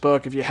enjoy this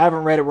book. If you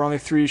haven't read it, we're only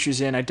 3 issues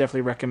in. I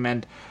definitely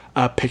recommend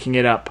picking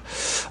it up.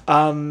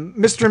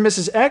 Mr. and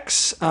Mrs.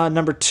 X,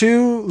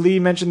 #2. Lee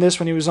mentioned this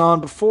when he was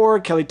on before.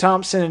 Kelly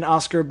Thompson and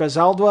Oscar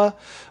Bazaldua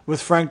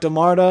with Frank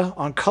DeMarta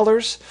on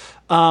colors.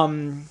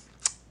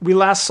 We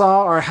last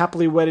saw our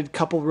happily wedded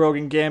couple Rogue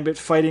and Gambit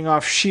fighting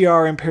off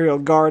Shi'ar Imperial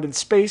Guard in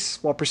space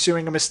while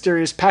pursuing a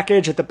mysterious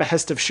package at the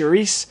behest of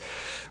Charisse.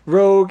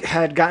 Rogue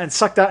had gotten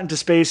sucked out into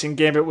space and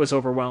Gambit was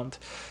overwhelmed.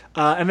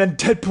 And then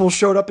Deadpool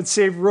showed up and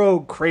saved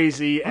Rogue.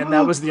 Crazy. And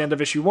that was the end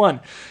of issue 1.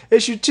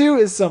 Issue 2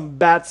 is some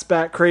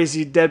bat-spat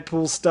crazy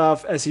Deadpool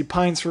stuff as he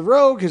pines for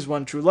Rogue, his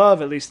one true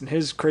love, at least in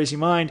his crazy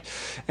mind.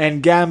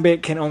 And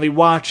Gambit can only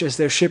watch as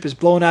their ship is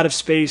blown out of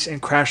space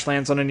and crash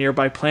lands on a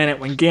nearby planet.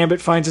 When Gambit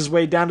finds his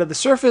way down to the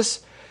surface,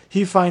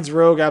 he finds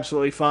Rogue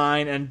absolutely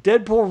fine. And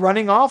Deadpool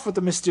running off with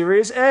a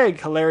mysterious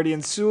egg. Hilarity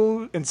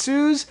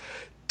ensues.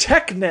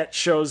 TechNet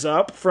shows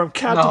up from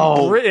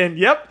Captain Britain.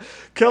 Yep.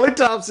 Kelly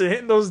Thompson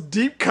hitting those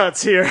deep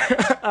cuts here.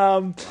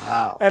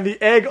 Wow. And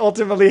the egg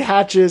ultimately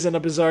hatches in a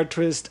bizarre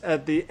twist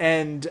at the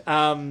end.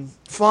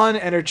 Fun,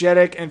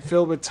 energetic, and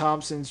filled with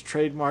Thompson's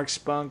trademark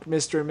spunk.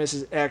 Mr. and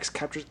Mrs. X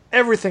captures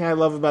everything I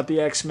love about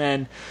the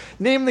X-Men,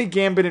 namely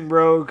Gambit and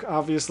Rogue,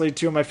 obviously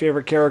 2 of my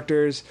favorite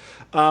characters.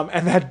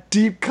 And that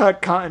deep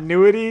cut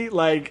continuity.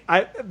 Like,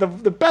 the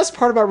best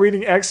part about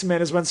reading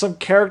X-Men is when some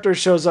character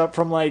shows up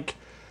from, like,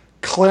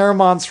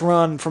 Claremont's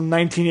run from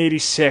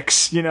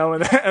 1986, and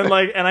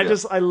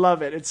I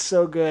love it. It's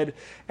so good.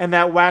 And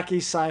that wacky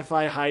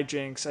sci-fi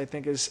hijinks, I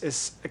think,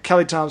 is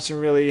Kelly Thompson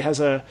really has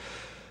a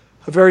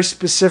very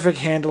specific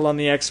handle on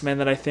the X-Men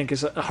that I think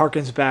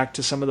harkens back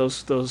to some of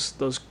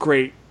those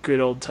great good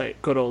old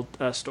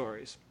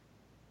stories.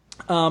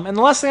 And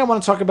the last thing I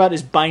want to talk about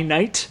is By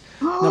Night,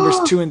 numbers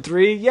 2 and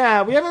 3.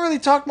 Yeah, we haven't really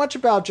talked much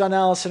about John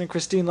Allison and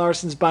Christine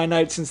Larson's By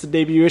Night since the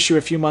debut issue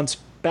a few months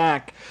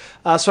back.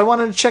 So I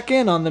wanted to check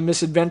in on the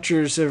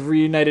misadventures of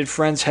reunited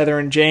friends Heather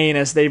and Jane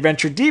as they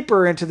venture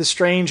deeper into the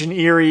strange and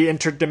eerie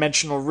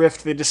interdimensional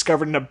rift they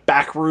discovered in a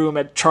back room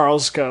at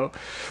Charlesco.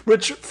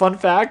 Which, fun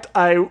fact,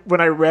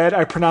 when I read,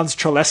 I pronounced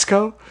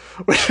Charlesco,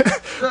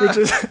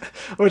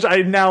 which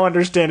I now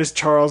understand is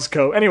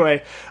Charlesco.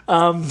 Anyway,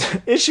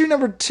 issue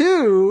number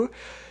 2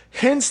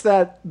 hints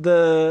that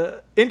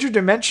the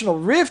interdimensional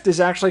rift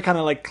is actually kind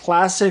of like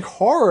classic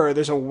horror.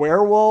 There's a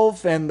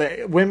werewolf, and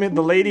the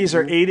ladies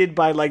are aided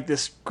by like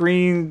this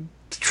green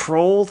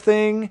troll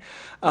thing.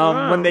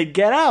 When they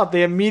get out,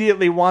 they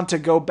immediately want to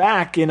go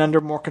back in under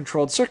more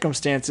controlled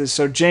circumstances.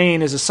 So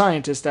Jane is a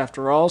scientist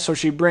after all, so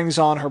she brings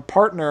on her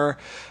partner,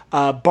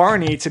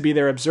 Barney, to be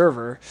their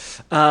observer.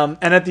 And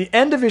at the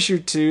end of issue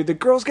 2, the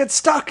girls get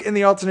stuck in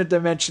the alternate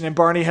dimension, and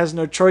Barney has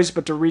no choice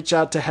but to reach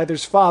out to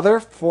Heather's father,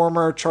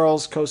 former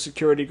Charlesco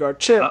security guard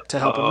Chip, to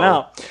help him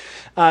out.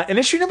 And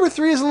issue number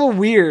 3 is a little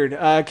weird.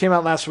 Came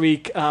out last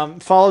week.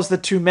 Follows the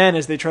 2 men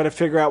as they try to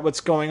figure out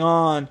what's going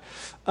on.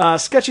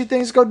 Sketchy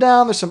things go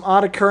down. There's some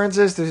odd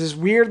occurrences. There's this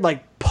weird,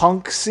 like,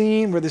 punk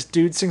scene where this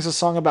dude sings a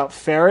song about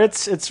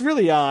ferrets. It's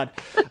really odd.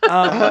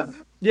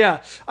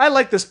 Yeah, I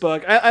like this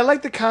book. I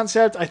like the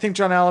concept. I think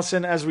John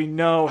Allison, as we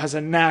know, has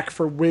a knack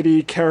for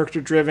witty,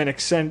 character-driven,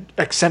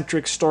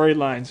 eccentric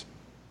storylines.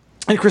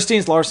 And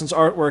Christine Larson's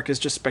artwork is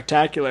just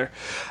spectacular.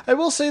 I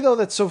will say, though,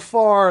 that so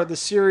far the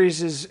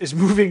series is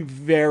moving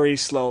very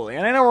slowly.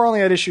 And I know we're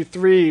only at issue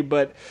 3,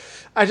 but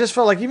I just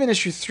felt like even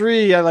issue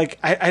 3,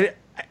 I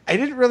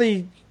didn't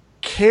really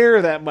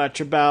care that much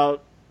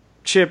about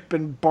Chip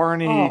and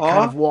Barney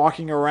kind of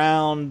walking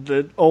around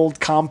the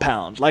old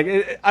compound.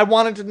 Like, I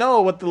wanted to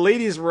know what the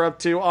ladies were up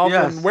to off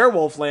in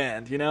Werewolf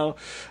Land,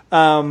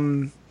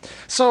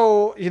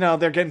 So,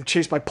 they're getting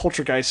chased by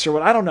poltergeists or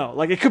what, I don't know.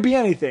 Like, it could be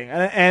anything.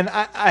 And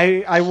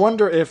I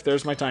wonder if,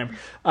 there's my time,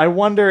 I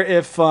wonder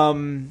if,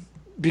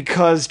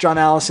 because John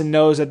Allison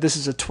knows that this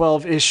is a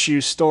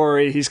 12-issue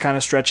story, he's kind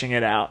of stretching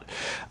it out.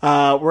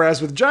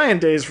 Whereas with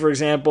Giant Days, for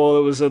example,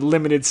 it was a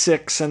limited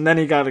 6, and then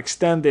he got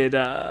extended.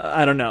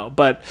 I don't know.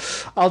 But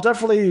I'll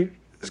definitely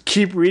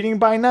keep reading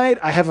by night.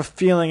 I have a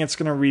feeling it's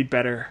going to read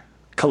better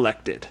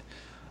collected.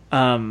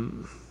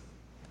 And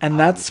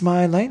that's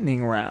my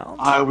lightning round.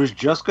 I was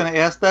just going to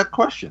ask that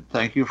question.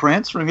 Thank you for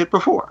answering it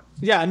before.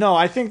 Yeah, no,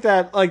 I think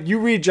that, like, you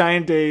read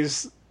Giant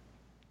Days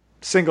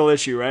single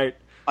issue, right?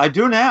 I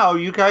do now.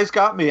 You guys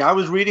got me. I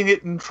was reading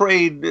it in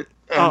trade,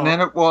 and then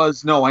it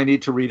was, no, I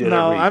need to read it every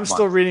month. I'm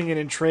still reading it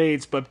in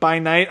trades, but by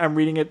night I'm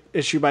reading it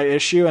issue by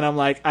issue, and I'm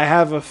like, I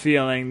have a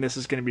feeling this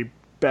is going to be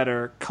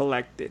better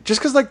collected.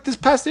 Just because, like, this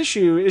past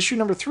issue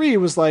number 3,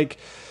 was like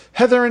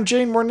Heather and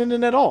Jane weren't in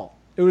it at all.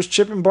 It was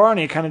Chip and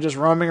Barney kind of just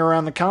roaming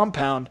around the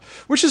compound,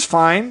 which is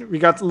fine. We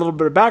got a little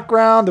bit of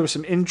background. There was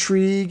some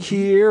intrigue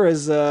here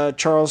as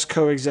Charles'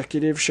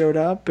 co-executive showed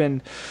up,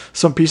 and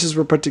some pieces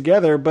were put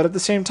together. But at the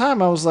same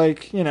time, I was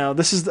like,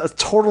 this is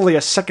totally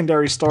a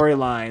secondary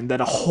storyline that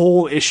a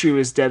whole issue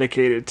is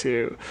dedicated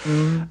to.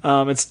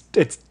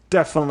 It's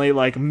definitely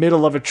like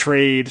middle of a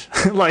trade,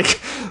 like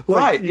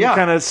right, you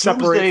kind of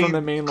separate Doomsday from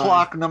the main line.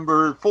 Clock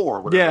number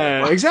 4.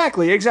 Yeah,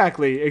 exactly.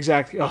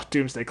 Oh,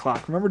 Doomsday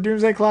Clock! Remember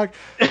Doomsday Clock?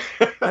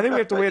 I think we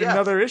have to wait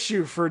another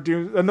issue for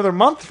another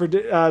month for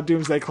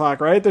Doomsday Clock,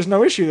 right? There's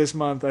no issue this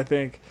month, I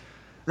think.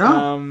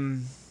 No.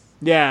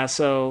 Yeah.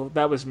 So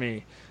that was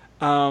me.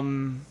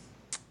 Bob,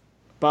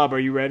 are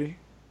you ready?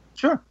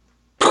 Sure.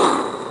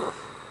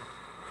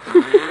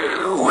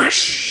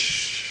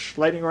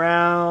 Lightning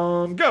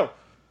round, go.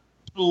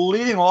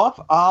 Leading off,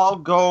 I'll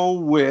go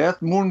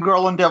with Moon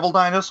Girl and Devil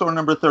Dinosaur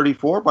number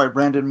 34 by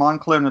Brandon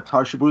Moncler,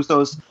 Natasha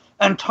Bustos,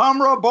 and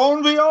Tamra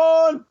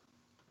Bonvillain.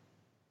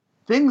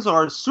 Things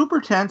are super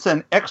tense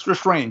and extra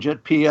strange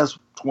at PS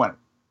 20.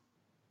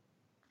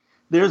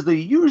 There's the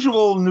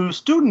usual new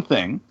student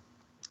thing,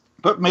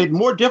 but made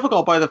more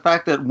difficult by the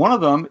fact that one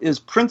of them is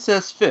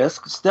Princess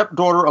Fisk,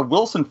 stepdaughter of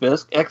Wilson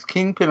Fisk,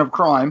 ex-kingpin of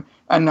crime,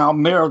 and now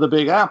mayor of the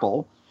Big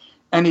Apple.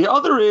 And the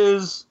other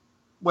is...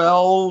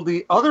 well,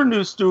 the other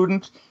new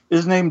student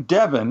is named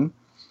Devin,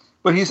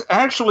 but he's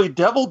actually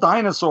Devil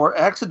Dinosaur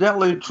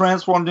accidentally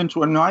transformed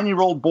into a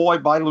 9-year-old boy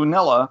by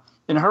Lunella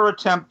in her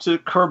attempt to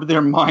curb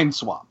their mind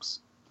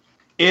swaps.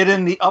 And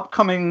in the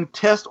upcoming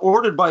test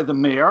ordered by the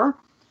mayor,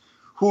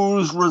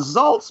 whose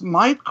results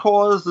might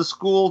cause the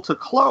school to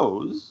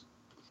close,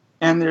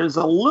 and there's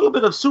a little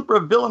bit of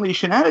super-villainy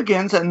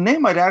shenanigans, and they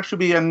might actually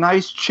be a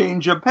nice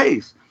change of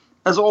pace.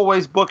 As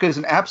always, book is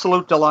an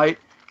absolute delight.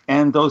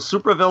 And those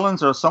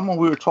supervillains are someone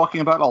we were talking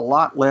about a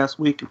lot last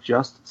week,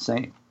 just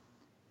saying.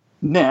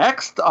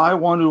 Next, I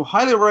want to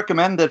highly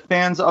recommend that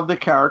fans of the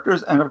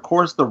characters, and of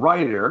course the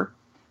writer,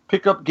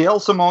 pick up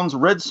Gail Simone's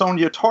Red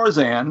Sonja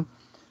Tarzan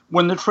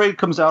when the trade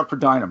comes out for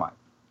Dynamite.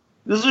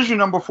 This issue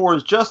number 4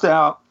 is just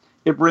out.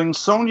 It brings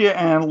Sonja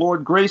and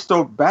Lord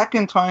Greystoke back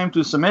in time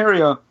to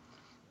Samaria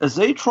as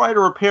they try to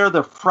repair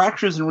the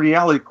fractures in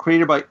reality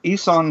created by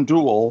Isan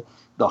Duel,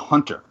 the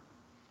Hunter.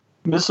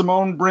 Miss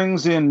Simone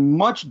brings in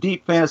much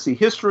deep fantasy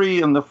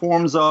history in the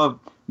forms of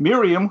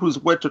Miriam, who's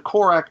wed to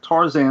Korak,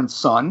 Tarzan's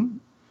son,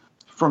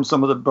 from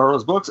some of the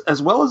Burroughs books, as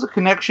well as a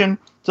connection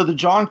to the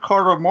John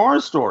Carter of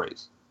Mars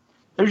stories.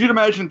 As you'd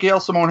imagine,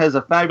 Gail Simone has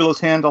a fabulous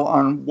handle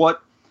on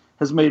what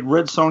has made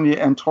Red Sonja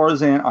and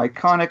Tarzan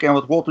iconic, and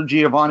with Walter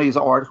Giovanni's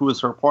art, who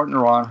is her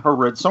partner on her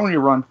Red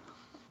Sonja run,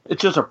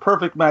 it's just a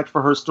perfect match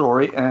for her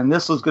story, and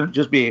this is going to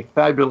just be a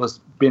fabulous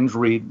binge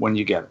read when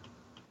you get it.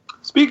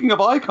 Speaking of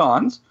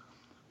icons,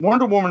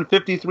 Wonder Woman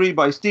 53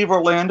 by Steve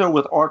Orlando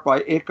with art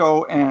by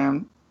Eiko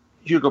and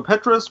Hugo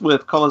Petrus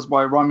with colors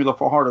by Romulo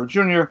Fajardo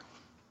Jr.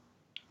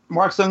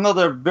 marks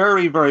another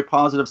very, very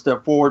positive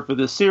step forward for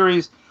this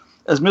series,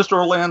 as Mr.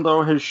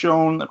 Orlando has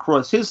shown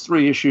across his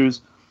 3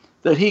 issues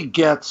that he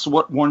gets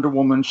what Wonder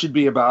Woman should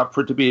be about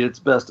for it to be at its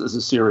best as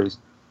a series.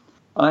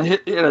 In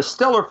a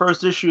stellar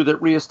first issue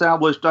that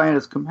reestablished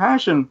Diana's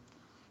compassion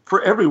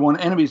for everyone,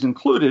 enemies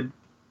included,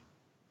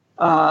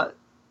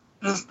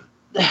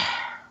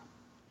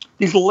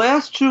 these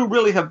last 2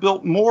 really have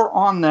built more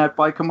on that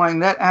by combining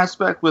that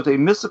aspect with a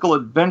mystical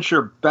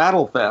adventure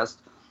battle fest,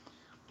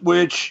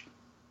 which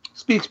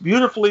speaks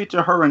beautifully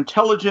to her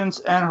intelligence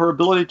and her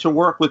ability to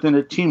work within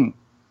a team.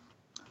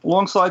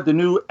 Alongside the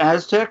new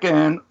Aztec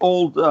and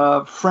old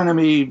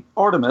frenemy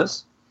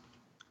Artemis,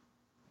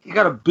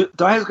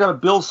 Diana's got to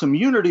build some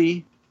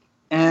unity,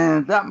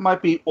 and that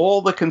might be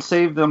all that can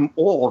save them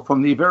all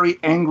from the very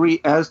angry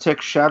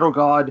Aztec shadow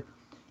god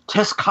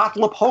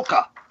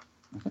Tezcatlipoca.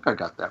 I think I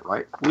got that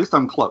right. At least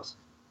I'm close.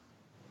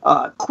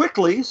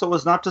 Quickly, so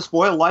as not to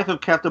spoil, Life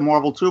of Captain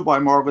Marvel 2 by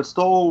Margaret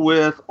Stoll,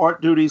 with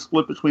art duties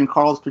split between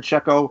Carlos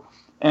Pacheco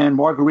and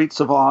Marguerite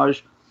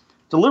Sauvage,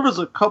 delivers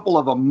a couple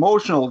of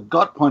emotional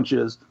gut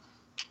punches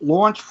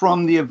launched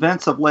from the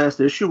events of last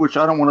issue, which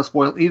I don't want to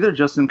spoil either,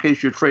 just in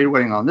case you're trade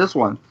waiting on this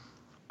one,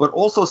 but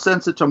also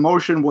sends it to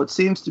motion what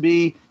seems to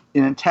be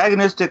an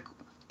antagonistic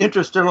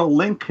interstellar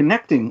link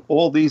connecting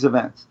all these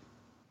events.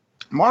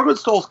 Margaret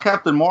Stohl's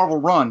Captain Marvel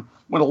run,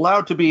 when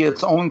allowed to be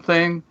its own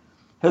thing,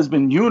 has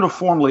been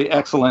uniformly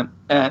excellent,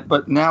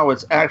 but now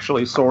it's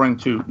actually soaring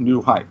to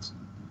new heights.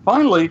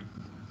 Finally,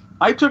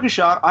 I took a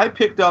shot. I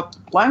picked up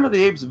Planet of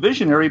the Apes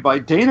Visionary by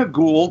Dana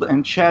Gould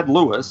and Chad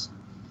Lewis,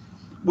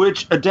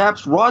 which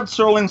adapts Rod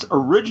Serling's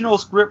original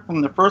script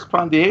from the first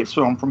Planet of the Apes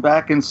film from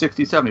back in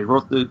 '67. He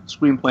wrote the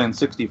screenplay in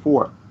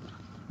 '64.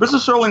 Mr.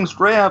 Serling's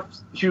draft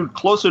hewed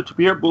closer to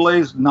Pierre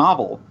Boulez's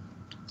novel.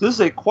 This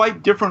is a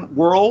quite different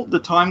world the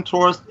time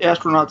tourist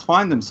astronauts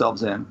find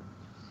themselves in,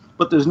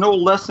 but there's no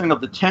lessening of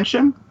the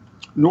tension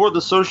nor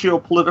the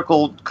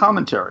socio-political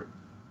commentary.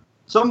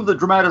 Some of the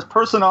dramatis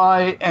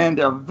personae and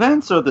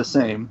events are the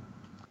same,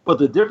 but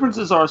the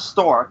differences are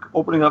stark,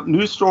 opening up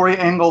new story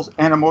angles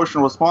and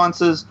emotional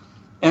responses,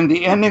 and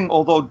the ending,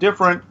 although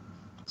different,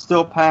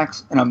 still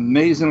packs an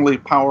amazingly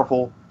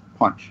powerful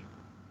punch.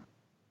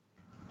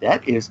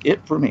 That is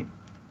it for me.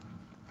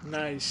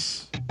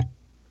 Nice.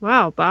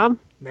 Wow, Bob.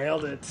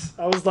 Nailed it.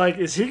 I was like,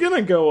 is he going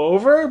to go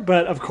over?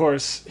 But of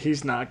course,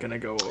 he's not going to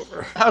go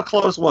over. How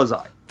close was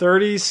I?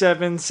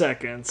 37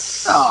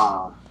 seconds.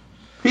 Ah,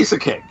 piece of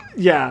cake.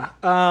 Yeah.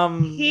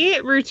 He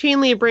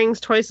routinely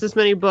brings twice as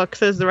many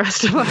books as the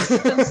rest of us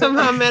and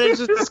somehow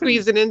manages to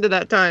squeeze it into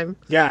that time.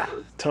 Yeah,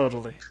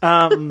 totally.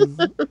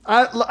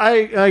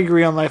 I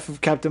agree on Life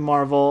of Captain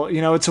Marvel.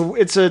 You know,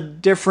 it's a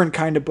different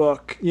kind of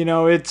book. You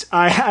know,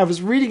 I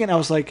was reading it and I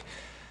was like,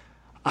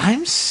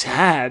 I'm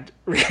sad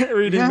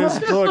reading this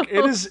book.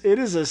 It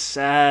is a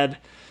sad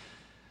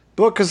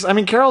book because, I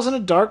mean, Carol's in a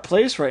dark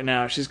place right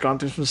now. She's gone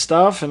through some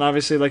stuff, and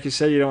obviously, like you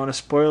said, you don't want to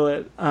spoil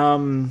it.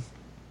 I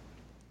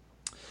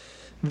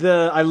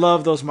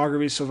love those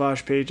Marguerite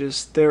Sauvage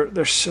pages.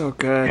 They're so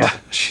good. Yeah.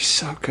 She's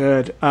so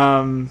good.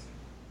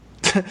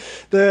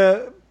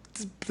 The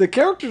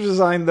character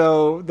design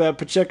though that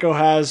Pacheco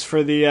has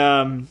for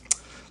the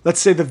let's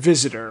say the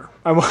Visitor.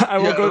 I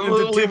won't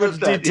go into too much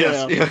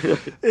detail. Yes. Yeah.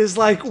 Is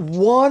like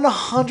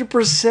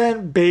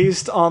 100%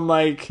 based on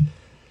like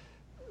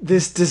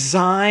this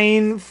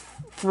design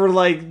for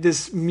like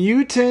this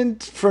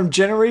mutant from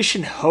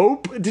Generation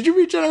Hope. Did you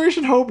read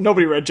Generation Hope?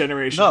 Nobody read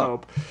Generation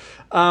Hope.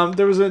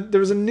 There was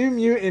a new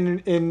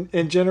mutant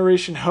in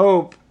Generation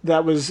Hope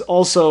that was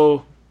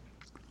also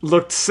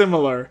looked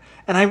similar,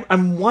 and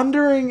I'm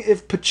wondering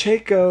if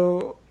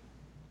Pacheco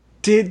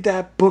did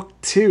that book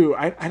too.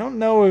 I don't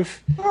know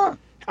if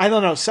I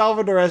don't know.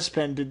 Salvador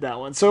Espen did that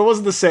one, so it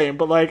wasn't the same.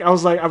 But like I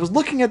was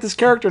looking at this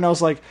character and I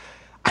was like,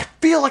 I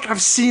feel like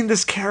I've seen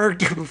this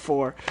character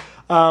before,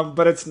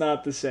 but it's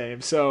not the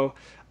same. So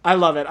I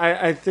love it.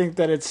 I think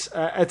that it's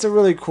a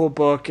really cool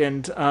book,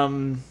 and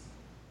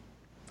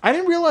I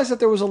didn't realize that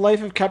there was a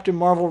Life of Captain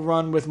Marvel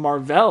run with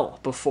Marvel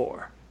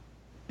before.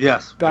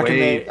 Yes,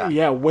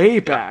 way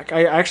back.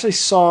 I actually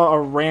saw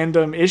a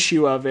random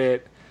issue of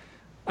it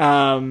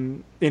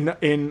in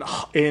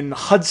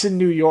Hudson,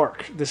 New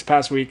York this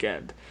past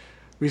weekend.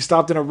 We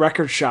stopped in a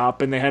record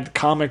shop and they had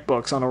comic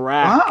books on a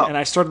rack. Wow. And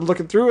I started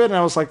looking through it and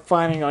I was like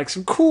finding like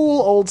some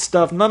cool old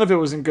stuff. None of it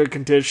was in good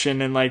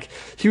condition, and like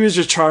he was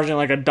just charging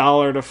like $1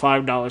 to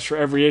 $5 for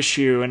every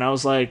issue, and I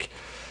was like,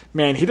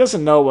 man, he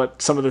doesn't know what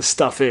some of this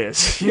stuff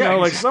is. You know,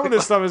 like some of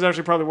this stuff is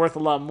actually probably worth a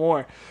lot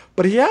more.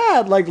 But he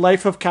had like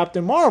Life of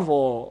Captain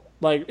Marvel,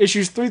 like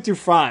issues 3 through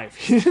 5.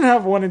 He didn't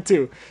have 1 and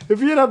 2. If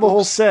he had the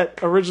whole set,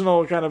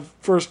 original kind of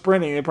first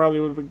printing, it probably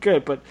would have been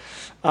good. But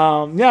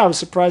yeah, I was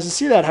surprised to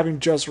see that, having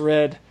just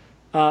read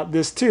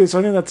this too. So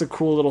I think that's a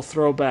cool little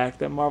throwback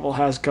that Marvel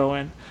has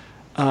going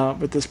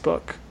with this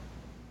book.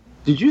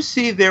 Did you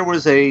see there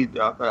was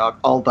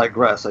I'll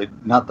digress.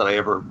 Not that I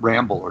ever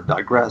ramble or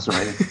digress or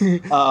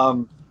anything.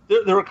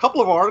 There were a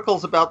couple of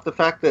articles about the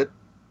fact that,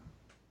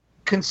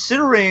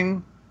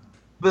 considering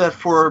that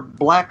for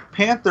Black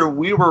Panther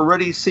we were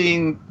already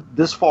seeing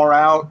this far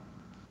out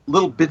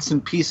little bits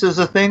and pieces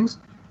of things,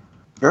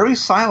 very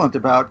silent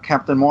about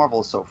Captain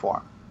Marvel so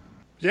far.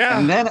 Yeah.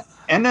 And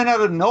then out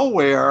of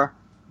nowhere,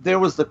 there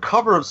was the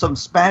cover of some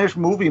Spanish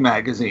movie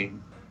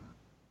magazine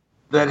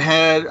that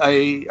had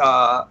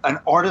an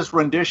artist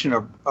rendition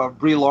of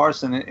Brie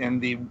Larson in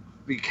the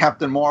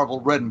Captain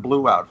Marvel red and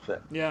blue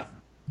outfit. Yeah.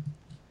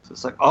 So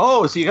it's like,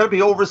 oh, so you got to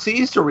be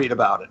overseas to read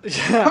about it.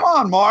 Yeah. Come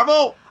on,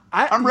 Marvel.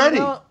 I'm ready.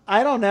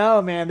 I don't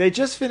know, man. They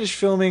just finished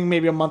filming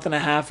maybe a month and a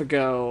half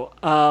ago.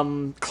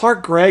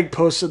 Clark Gregg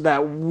posted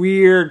that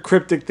weird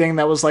cryptic thing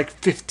that was like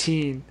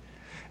 15.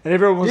 And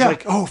everyone was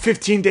like, oh,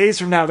 15 days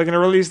from now, they're going to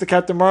release the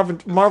Captain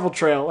Marvel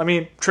trailer. I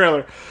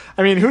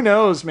mean, who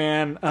knows,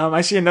 man?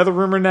 I see another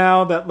rumor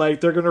now that like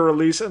they're going to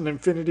release an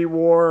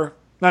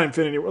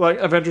like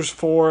Avengers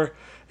 4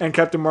 and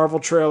Captain Marvel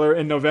trailer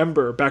in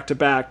November, back to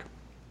back.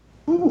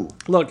 Ooh,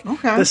 look,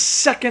 okay. The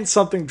second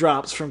something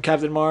drops from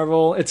Captain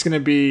Marvel, it's gonna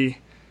be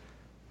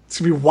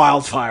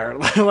wildfire.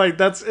 Like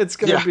it's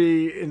gonna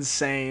be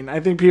insane. I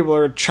think people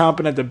are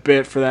chomping at the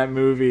bit for that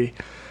movie.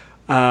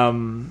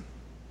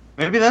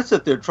 Maybe that's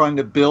it. They're trying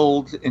to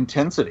build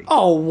intensity.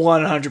 Oh,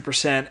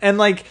 100%. And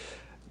like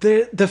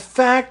the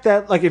fact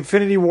that like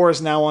Infinity War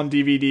is now on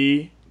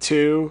DVD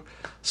too,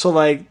 so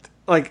like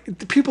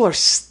like people are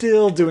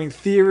still doing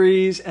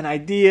theories and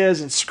ideas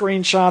and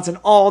screenshots and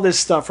all this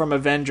stuff from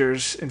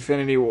Avengers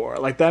Infinity War.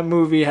 Like that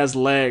movie has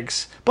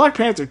legs. Black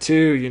Panther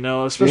too, you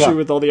know, especially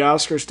with all the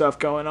Oscar stuff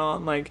going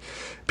on. Like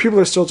people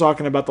are still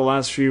talking about the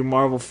last few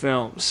Marvel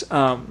films.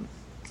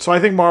 So I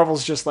think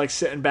Marvel's just like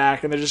sitting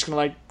back and they're just gonna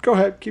like, go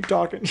ahead, keep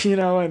talking, you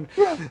know, and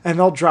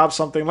they'll drop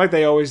something like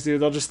they always do.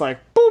 They'll just like,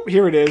 boop,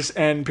 here it is,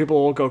 and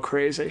people will go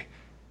crazy.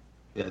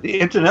 Yeah, the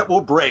internet will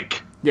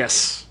break.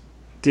 Yes.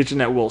 The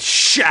internet will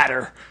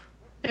shatter.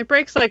 It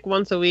breaks like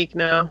once a week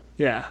now.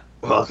 Yeah.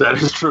 Well,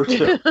 that is true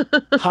too.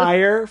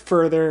 Higher,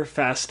 further,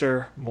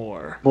 faster,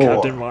 more.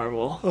 Captain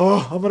Marvel.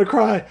 Oh, I'm gonna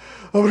cry.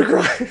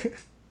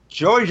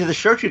 George, the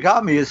shirt you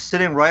got me is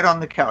sitting right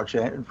on the couch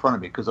in front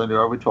of me because I knew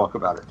I would talk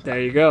about it.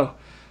 There you go.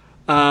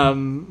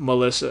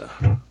 Melissa.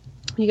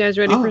 You guys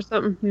ready for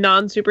some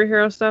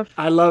non-superhero stuff?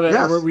 I love it.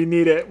 Yes. We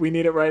need it. We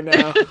need it right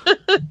now.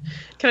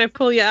 Can I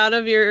pull you out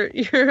of your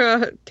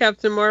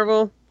Captain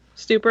Marvel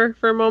stupor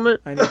for a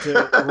moment? I need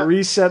to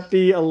reset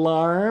the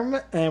alarm,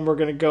 and we're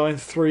gonna go in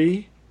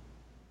 3,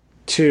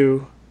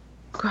 2,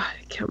 God,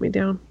 count me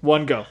down.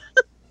 1, go.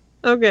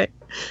 Okay.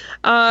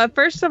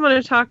 First, I'm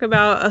going to talk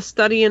about A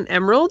Study in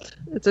Emerald.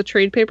 It's a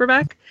trade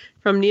paperback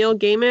from Neil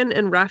Gaiman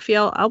and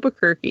Raphael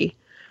Albuquerque.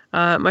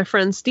 My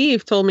friend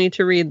Steve told me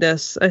to read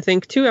this, I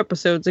think, 2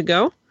 episodes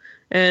ago,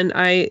 and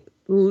I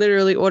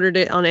literally ordered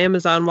it on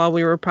Amazon while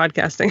we were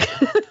podcasting.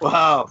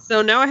 Wow.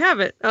 So now I have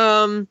it.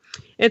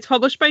 It's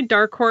published by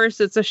Dark Horse.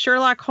 It's a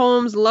Sherlock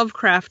Holmes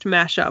Lovecraft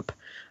mashup.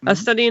 A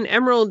Study in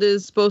Emerald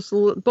is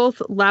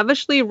both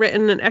lavishly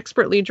written and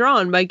expertly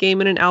drawn by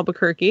Gaiman and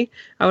Albuquerque.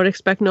 I would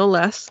expect no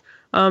less.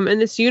 In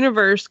this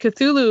universe,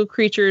 Cthulhu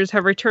creatures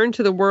have returned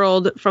to the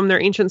world from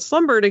their ancient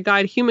slumber to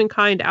guide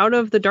humankind out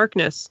of the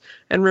darkness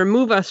and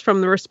remove us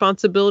from the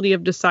responsibility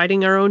of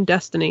deciding our own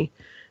destiny.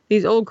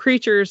 These old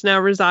creatures now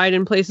reside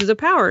in places of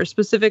power,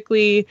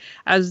 specifically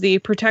as the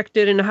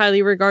protected and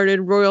highly regarded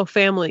royal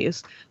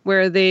families,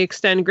 where they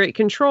extend great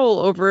control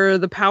over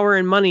the power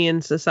and money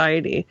in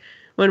society.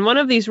 When one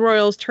of these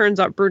royals turns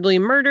up brutally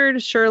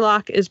murdered,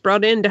 Sherlock is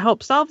brought in to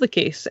help solve the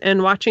case,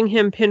 and watching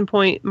him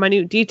pinpoint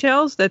minute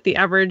details that the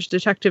average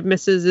detective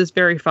misses is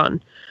very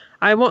fun.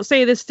 I won't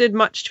say this did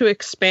much to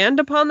expand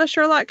upon the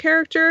Sherlock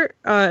character.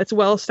 It's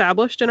well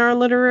established in our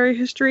literary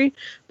history,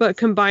 but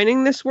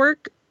combining this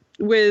work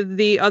with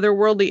the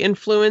otherworldly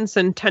influence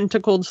and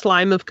tentacled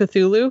slime of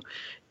Cthulhu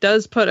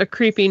does put a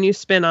creepy new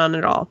spin on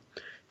it all.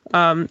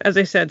 As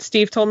I said,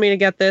 Steve told me to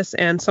get this,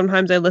 and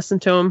sometimes I listen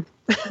to him.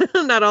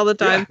 Not all the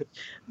time,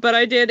 but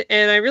I did,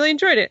 and I really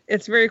enjoyed it.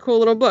 It's a very cool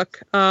little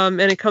book, and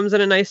it comes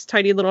in a nice,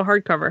 tidy little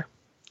hardcover.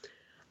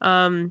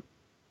 The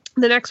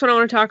next one I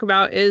want to talk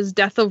about is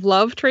Death of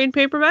Love trade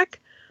paperback.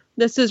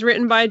 This is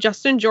written by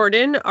Justin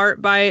Jordan,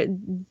 art by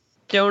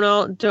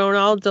Donald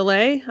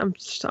DeLay.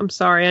 I'm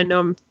sorry, I know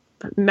I'm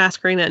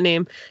massacring that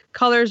name.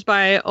 Colors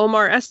by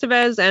Omar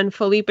Estevez and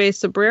Felipe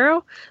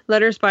Sobrero.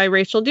 Letters by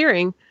Rachel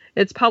Deering.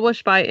 It's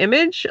published by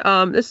Image.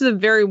 This is a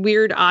very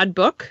weird, odd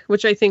book,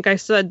 which I think I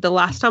said the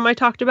last time I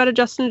talked about a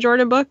Justin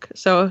Jordan book.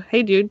 So,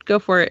 hey, dude, go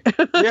for it.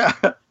 Yeah.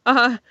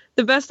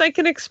 The best I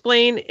can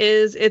explain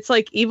is it's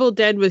like Evil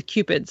Dead with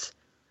Cupids.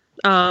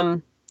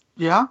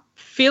 Yeah.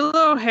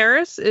 Philo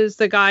Harris is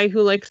the guy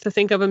who likes to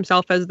think of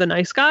himself as the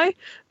nice guy,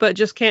 but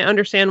just can't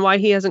understand why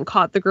he hasn't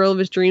caught the girl of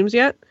his dreams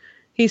yet.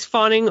 He's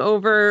fawning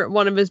over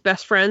one of his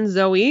best friends,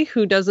 Zoe,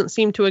 who doesn't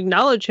seem to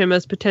acknowledge him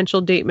as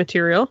potential date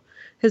material.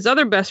 His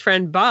other best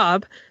friend,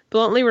 Bob,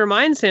 bluntly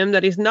reminds him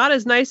that he's not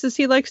as nice as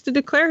he likes to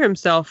declare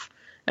himself,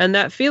 and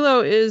that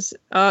Philo is,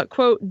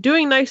 quote,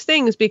 doing nice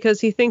things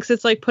because he thinks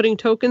it's like putting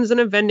tokens in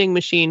a vending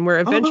machine where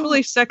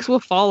eventually sex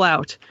will fall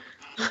out.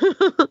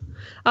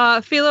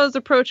 Philo is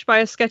approached by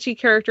a sketchy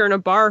character in a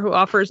bar who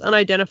offers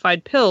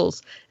unidentified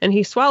pills, and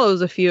he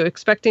swallows a few,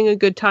 expecting a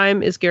good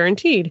time is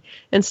guaranteed.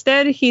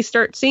 Instead, he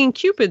starts seeing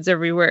cupids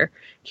everywhere.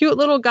 Cute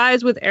little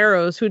guys with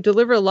arrows who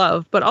deliver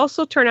love, but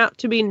also turn out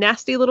to be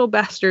nasty little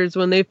bastards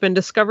when they've been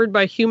discovered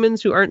by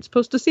humans who aren't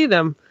supposed to see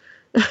them.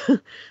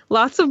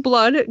 Lots of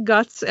blood,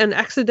 guts, and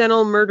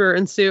accidental murder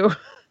ensue,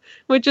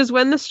 which is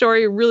when the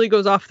story really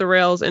goes off the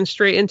rails and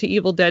straight into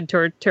Evil Dead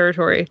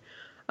territory.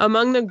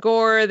 Among the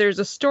gore, there's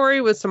a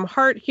story with some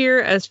heart here,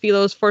 as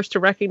Philo is forced to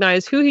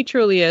recognize who he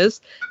truly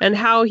is and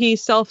how he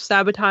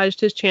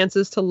self-sabotaged his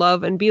chances to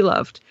love and be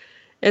loved.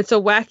 It's a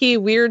wacky,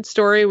 weird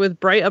story with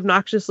bright,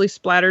 obnoxiously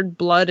splattered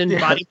blood and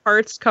body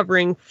parts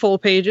covering full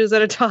pages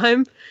at a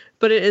time,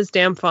 but it is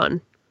damn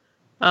fun.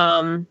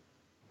 And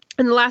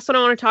the last one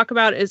I want to talk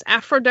about is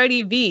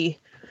Aphrodite V.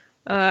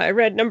 I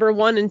read number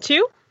 1 and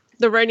 2.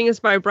 The writing is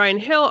by Brian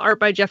Hill, art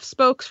by Jeff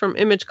Spokes from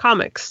Image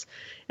Comics.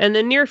 In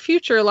the near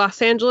future,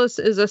 Los Angeles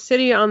is a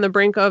city on the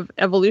brink of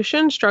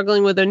evolution,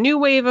 struggling with a new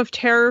wave of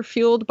terror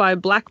fueled by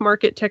black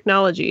market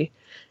technology.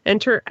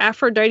 Enter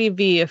Aphrodite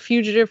V, a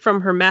fugitive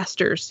from her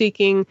master,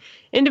 seeking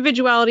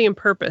individuality and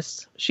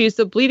purpose. She's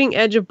the bleeding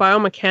edge of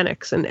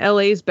biomechanics and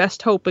LA's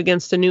best hope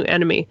against a new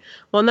enemy,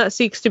 one that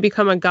seeks to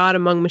become a god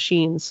among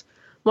machines.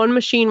 One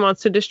machine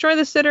wants to destroy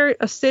the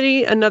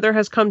city, another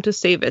has come to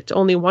save it.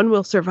 Only one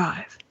will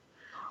survive.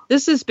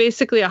 This is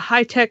basically a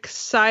high-tech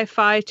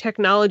sci-fi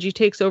technology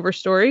takes over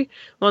story,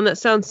 one that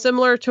sounds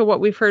similar to what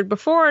we've heard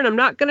before, and I'm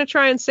not going to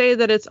try and say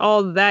that it's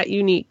all that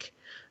unique.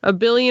 A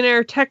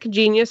billionaire tech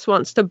genius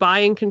wants to buy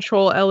and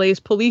control LA's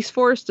police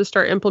force to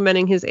start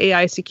implementing his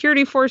AI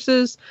security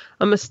forces.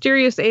 A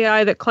mysterious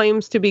AI that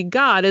claims to be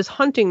God is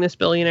hunting this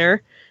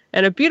billionaire,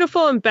 and a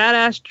beautiful and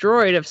badass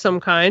droid of some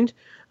kind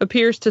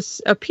appears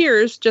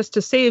just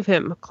to save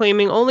him,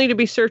 claiming only to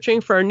be searching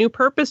for a new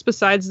purpose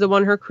besides the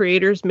one her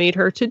creators made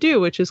her to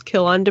do, which is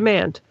kill on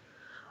demand.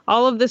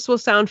 All of this will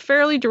sound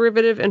fairly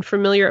derivative and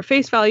familiar at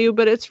face value,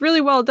 but it's really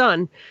well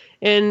done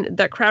in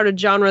that crowded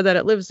genre that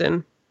it lives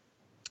in.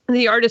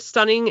 The art is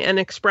stunning and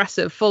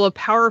expressive, full of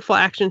powerful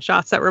action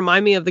shots that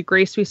remind me of the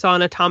grace we saw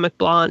in Atomic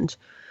Blonde.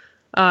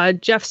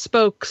 Jeff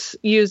Spokes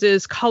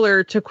uses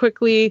color to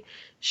quickly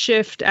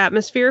shift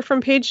atmosphere from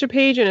page to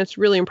page, and it's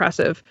really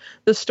impressive.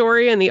 The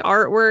story and the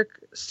artwork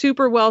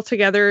super well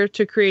together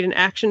to create an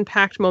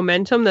action-packed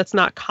momentum that's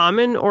not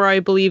common or, I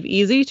believe,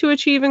 easy to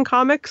achieve in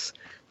comics.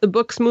 The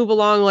books move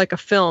along like a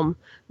film,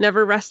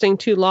 never resting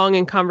too long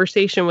in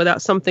conversation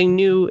without something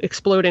new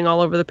exploding all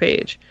over the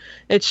page.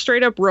 It's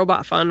straight up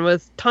robot fun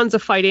with tons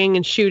of fighting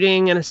and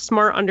shooting and a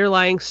smart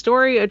underlying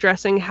story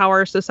addressing how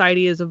our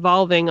society is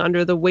evolving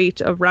under the weight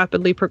of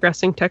rapidly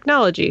progressing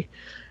technology.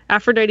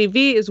 Aphrodite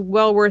V is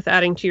well worth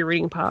adding to your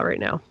reading pile right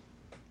now.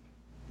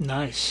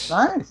 Nice.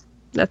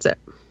 That's it.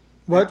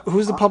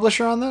 Who's the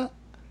publisher on that?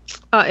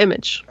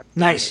 Image.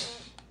 Nice.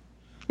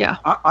 Yeah.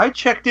 I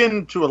checked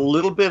into a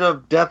little bit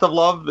of Death of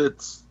Love.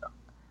 It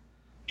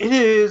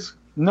is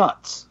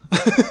nuts.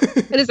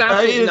 It is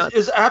absolutely nuts. It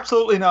is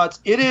absolutely nuts.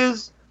 It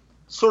is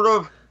sort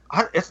of,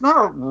 it's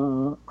not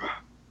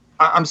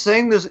I'm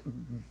saying this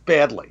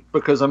badly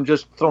because I'm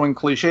just throwing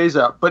cliches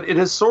out, but it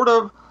is sort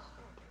of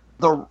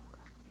the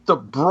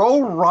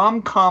bro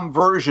rom-com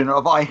version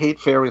of I Hate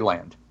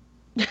Fairyland.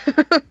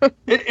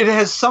 It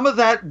has some of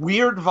that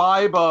weird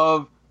vibe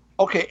of,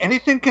 okay,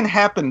 anything can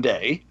happen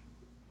day.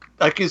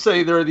 Like you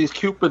say, there are these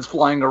cupids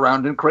flying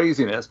around in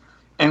craziness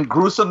and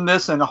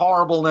gruesomeness and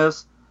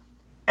horribleness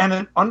and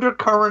an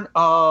undercurrent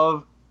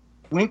of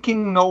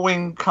winking,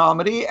 knowing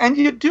comedy. And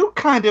you do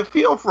kind of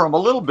feel for him a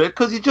little bit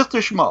because he's just a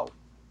schmo.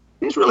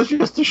 He's really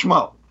just a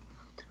schmo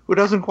who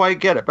doesn't quite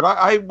get it.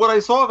 But what I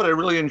saw of it, I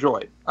really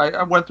enjoyed.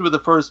 I went through the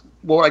first,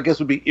 I guess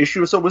would be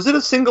issue. So was it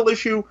a single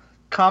issue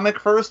comic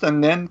first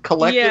and then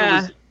collected?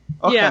 Yeah.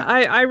 Okay. Yeah,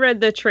 I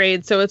read the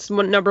trade, so it's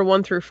number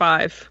 1 through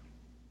 5.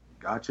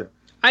 Gotcha.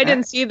 I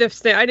didn't see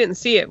I didn't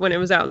see it when it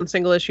was out in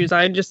single issues.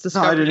 I just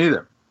discovered. No, I didn't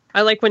either.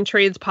 I like when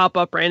trades pop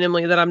up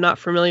randomly that I'm not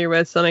familiar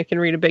with, so then I can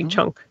read a big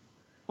chunk.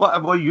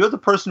 Well, you're the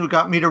person who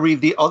got me to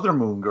read the other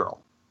Moon Girl,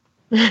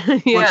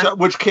 Yeah.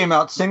 which came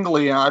out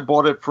singly, and I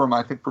bought it from,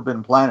 I think,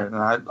 Forbidden Planet,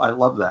 and I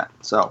love that.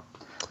 So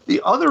the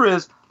other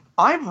is,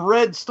 I've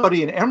read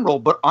Study in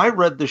Emerald, but I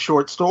read the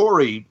short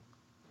story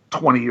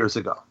 20 years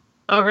ago.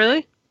 Oh,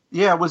 really?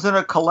 Yeah, it was in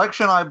a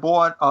collection I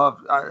bought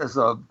as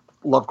a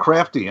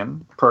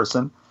Lovecraftian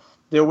person.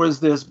 There was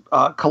this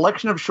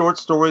collection of short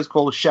stories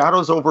called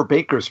Shadows Over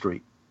Baker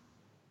Street,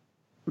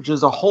 which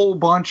is a whole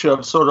bunch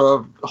of sort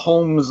of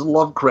Holmes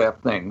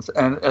Lovecraft things.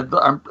 And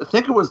I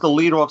think it was the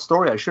lead-off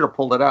story. I should have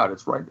pulled it out.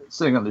 It's right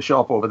sitting on the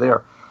shelf over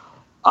there.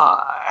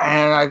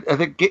 And I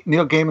think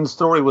Neil Gaiman's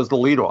story was the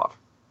lead-off.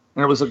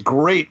 And it was a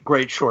great,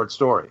 great short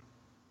story.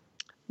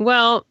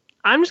 Well,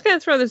 I'm just going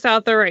to throw this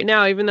out there right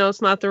now, even though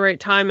it's not the right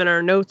time in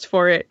our notes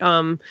for it.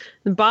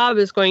 Bob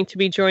is going to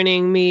be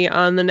joining me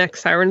on the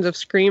next Sirens of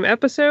Scream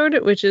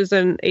episode, which is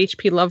an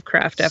H.P.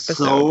 Lovecraft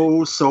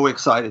episode. So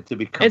excited to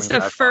be coming. It's the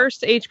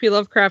first H.P.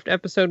 Lovecraft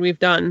episode we've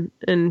done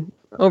in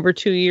over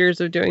 2 years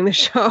of doing the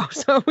show,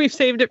 so we've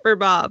saved it for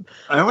Bob.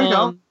 There we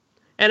go.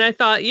 And I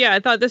thought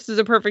this is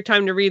a perfect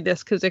time to read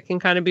this because it can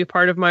kind of be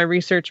part of my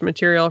research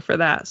material for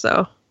that.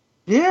 So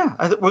yeah,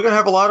 we're going to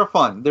have a lot of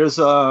fun. There's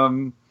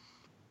a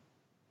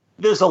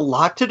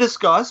lot to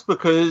discuss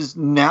because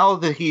now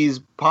that he's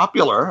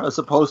popular, as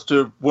opposed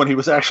to when he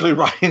was actually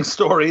writing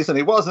stories and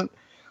he wasn't,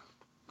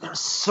 there's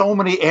so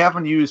many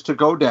avenues to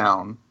go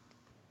down,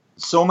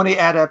 so many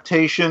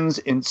adaptations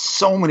in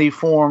so many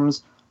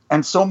forms,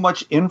 and so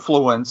much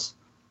influence.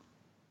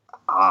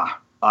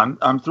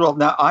 I'm thrilled.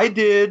 Now, I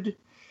did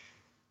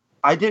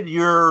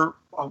your,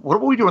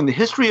 what were we doing? The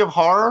history of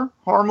horror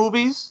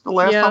movies the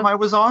last time I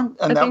was on?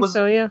 And I think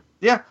so, yeah.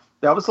 Yeah.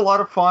 That was a lot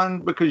of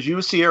fun because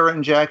you, Sierra,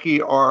 and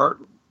Jackie are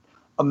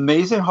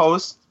amazing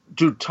hosts,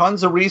 do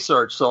tons of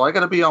research, so I got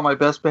to be on my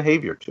best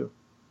behavior, too.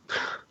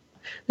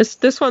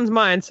 This one's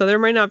mine, so there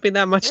might not be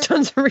that much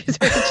tons of research.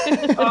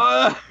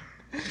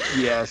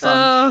 Yes,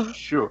 I'm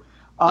sure.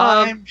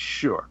 I'm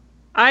sure.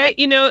 I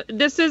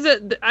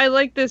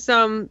like this,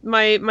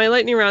 my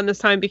lightning round this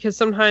time because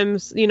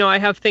sometimes, I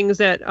have things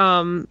that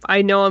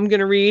I know I'm going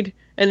to read,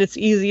 and it's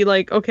easy,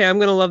 like, okay, I'm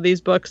going to love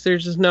these books.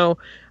 There's just no...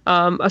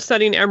 A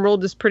Study in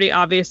Emerald is pretty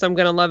obvious. I'm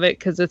going to love it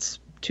because it's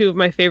two of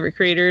my favorite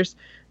creators.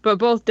 But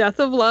both Death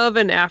of Love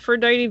and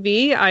Aphrodite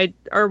V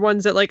are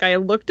ones that, like, I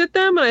looked at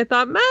them and I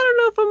thought, I don't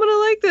know if I'm going to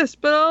like this,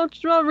 but I'll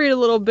read a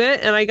little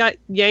bit. And I got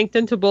yanked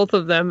into both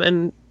of them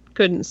and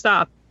couldn't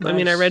stop. I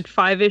mean, I Nice. read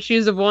 5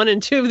 issues of one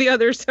and 2 of the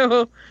other,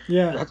 so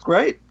Yeah. That's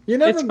great. You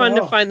never it's fun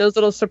know. to find those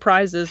little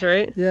surprises,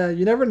 right? Yeah,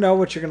 you never know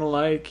what you're going to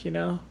like, you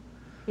know?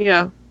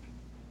 Yeah.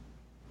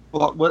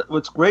 Well,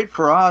 what's great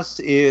for us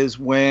is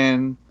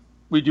when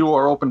we do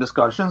our open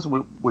discussions,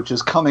 which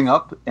is coming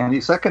up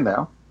any second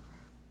now.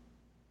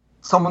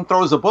 Someone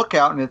throws a book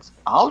out and it's,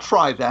 I'll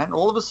try that, and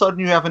all of a sudden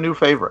you have a new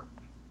favorite.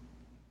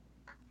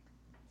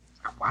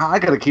 Wow, I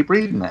got to keep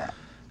reading that.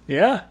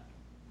 Yeah.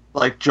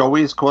 Like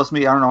Joey's cost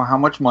me I don't know how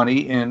much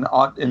money in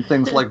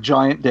things like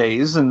Giant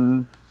Days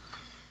and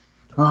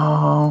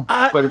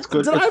but it's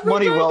good. Did I It's bring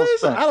money Giant well Days?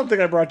 spent. I don't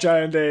think I brought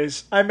Giant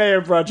Days. I may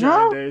have brought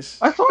Giant No, Days.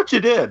 I thought you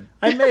did.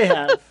 I may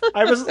have.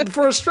 I was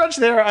for a stretch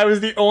there. I was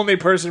the only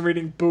person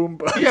reading Boom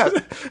books. Yes,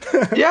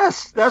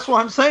 yes, that's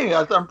what I'm saying.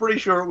 I'm pretty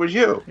sure it was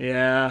you.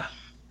 Yeah.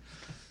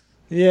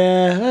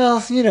 Yeah.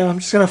 Well, you know, I'm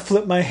just gonna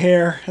flip my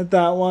hair at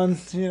that one.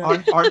 You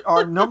know,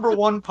 Our number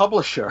one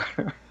publisher.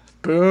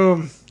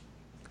 Boom.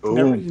 Ooh.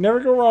 You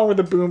never go wrong with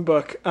a Boom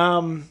book.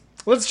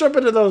 Let's jump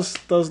into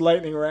those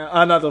lightning rounds.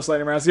 Not those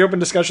lightning rounds. The open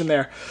discussion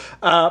there.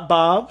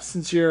 Bob,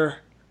 since you're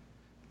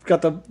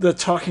got the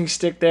talking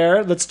stick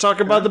there, let's talk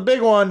about the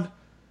big one.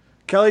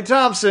 Kelly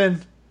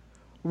Thompson,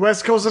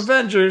 West Coast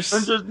Avengers.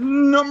 And just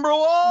number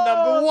one.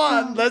 Number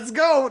 1. Let's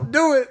go.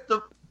 Do it.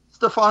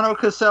 Stefano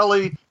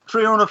Caselli,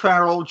 Triona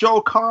Farrell,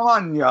 Joe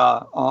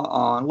Caramagna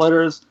on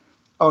letters.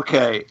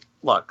 Okay,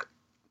 look.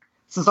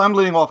 Since I'm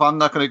leading off, I'm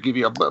not going to give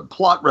you a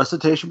plot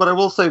recitation, but I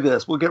will say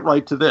this. We'll get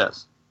right to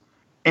this.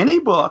 Any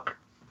book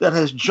that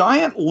has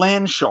giant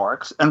land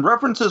sharks and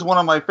references one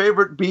of my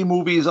favorite B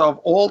movies of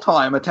all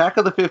time, Attack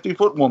of the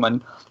 50-Foot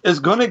Woman, is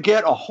going to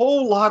get a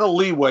whole lot of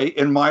leeway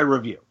in my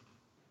review.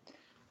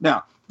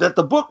 Now, that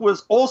the book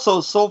was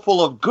also so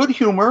full of good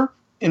humor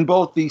in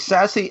both the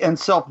sassy and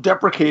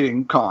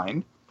self-deprecating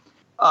kind,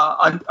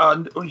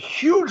 a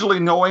hugely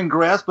knowing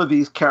grasp of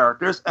these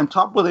characters, and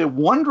topped with a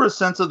wondrous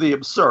sense of the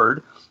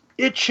absurd,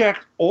 it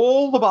checked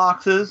all the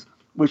boxes,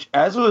 which,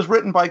 as it was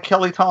written by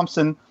Kelly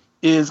Thompson,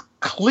 is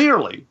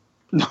clearly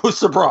no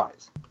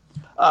surprise.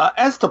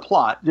 As to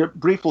plot,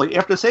 briefly,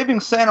 after saving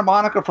Santa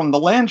Monica from the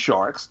land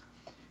sharks,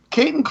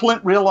 Kate and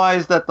Clint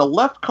realize that the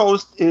left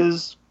coast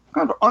is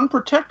kind of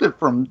unprotected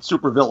from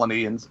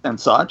supervillainy and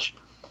such,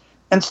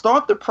 and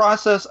start the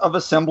process of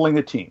assembling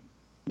a team.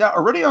 Now,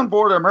 already on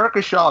board are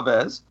America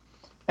Chavez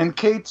and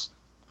Kate's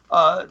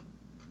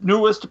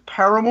newest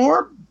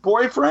paramour,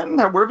 boyfriend,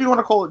 whatever you want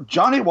to call it,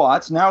 Johnny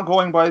Watts, now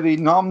going by the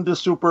nom de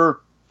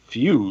super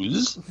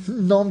Fuse.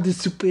 Nom de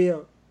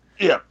super.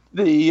 Yeah.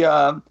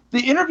 The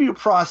interview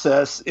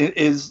process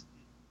is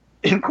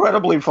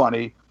incredibly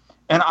funny,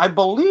 and I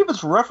believe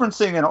it's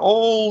referencing an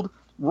old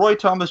Roy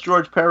Thomas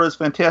George Perez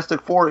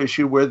Fantastic Four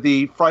issue where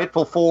the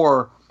Frightful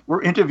Four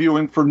were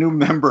interviewing for new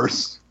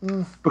members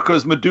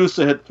because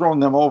Medusa had thrown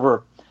them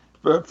over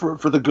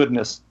for the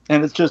goodness,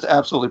 and it's just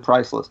absolutely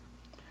priceless.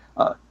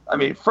 I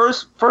mean,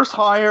 first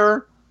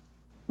hire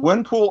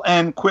Wenpool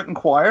and Quentin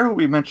Quire, who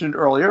we mentioned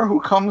earlier,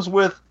 who comes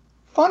with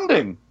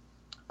funding,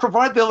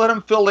 provided they let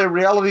him fill a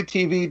reality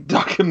TV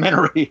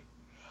documentary.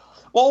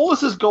 While all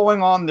this is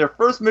going on, their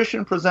first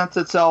mission presents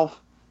itself,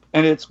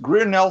 and it's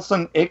Greer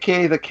Nelson,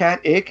 a.k.a. the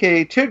cat,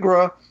 a.k.a.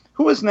 Tigra,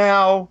 who is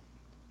now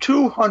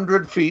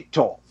 200 feet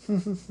tall.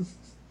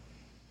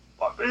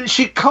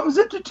 She comes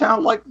into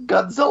town like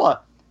Godzilla.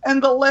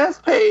 And the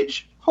last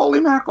page, holy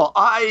mackerel,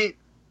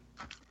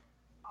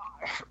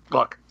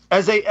 look,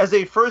 as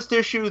a first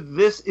issue,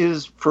 this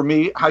is, for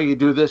me, how you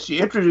do this.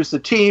 You introduce the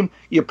team,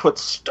 you put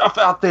stuff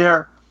out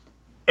there.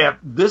 If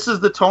this is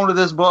the tone of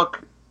this book,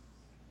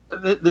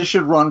 this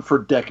should run for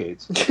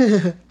decades.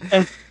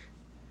 And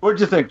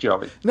what'd you think,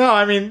 Joey? No,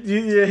 I mean,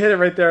 you hit it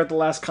right there at the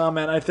last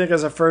comment. I think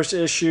as a first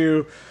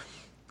issue,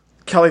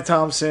 Kelly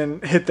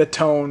Thompson hit the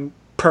tone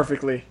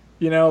perfectly.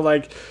 You know,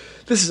 like,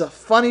 this is a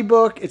funny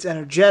book. It's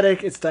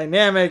energetic. It's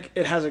dynamic.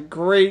 It has a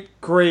great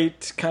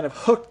kind of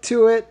hook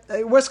to it.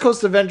 West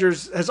Coast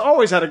Avengers has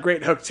always had a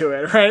great hook to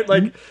it, right?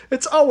 Like,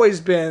 it's always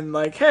been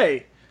like,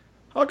 hey,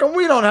 how come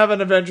we don't have an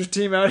Avengers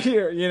team out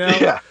here, you know?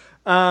 Yeah.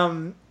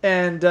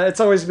 And it's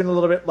always been a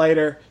little bit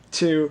lighter,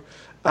 too.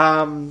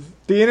 The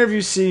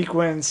interview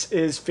sequence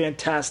is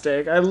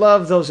fantastic. I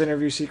love those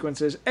interview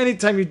sequences.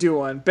 Anytime you do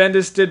one.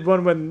 Bendis did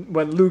one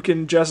when Luke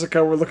and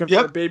Jessica were looking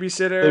for a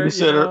babysitter.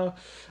 You know?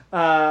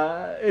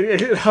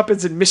 It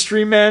happens in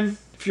Mystery Men,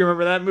 if you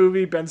remember that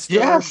movie. Ben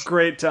Stiller, yes.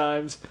 Great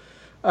times.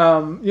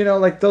 You know,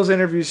 like those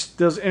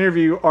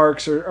interview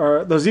arcs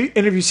are those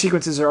interview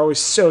sequences are always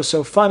so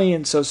funny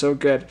and so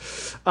good.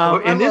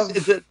 And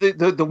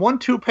the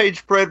 1-2 page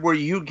spread where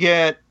you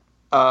get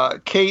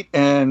Kate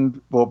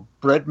and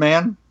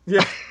Breadman.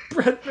 Yeah,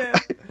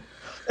 Breadman.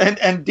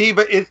 and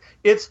Diva,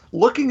 it's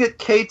looking at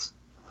Kate's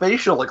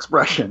facial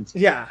expressions.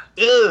 Yeah.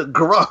 Ugh,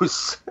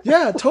 gross.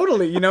 Yeah,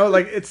 totally. You know,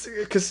 like it's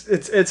because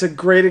it's a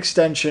great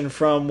extension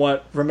from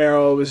what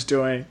Romero was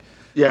doing.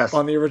 Yes.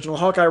 On the original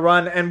Hawkeye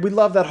run, and we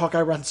love that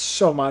Hawkeye run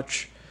so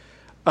much.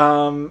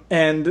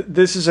 And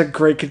this is a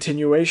great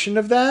continuation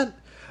of that.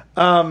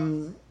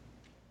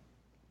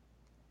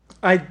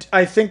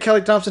 I think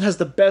Kelly Thompson has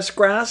the best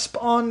grasp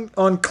on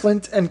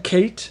Clint and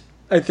Kate.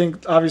 I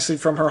think, obviously,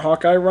 from her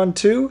Hawkeye run,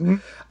 too. Mm-hmm.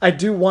 I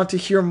do want to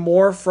hear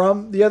more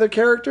from the other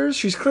characters.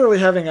 She's clearly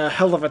having a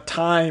hell of a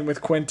time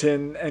with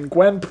Quentin and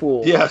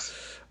Gwenpool.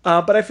 Yes.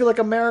 But I feel like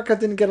America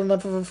didn't get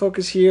enough of a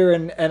focus here.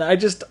 And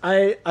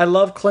I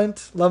love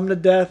Clint, love him to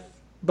death.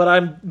 But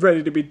I'm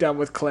ready to be done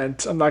with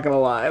Clint. I'm not going to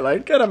lie.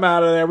 Like, get him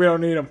out of there. We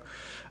don't need him.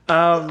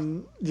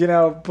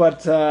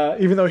 But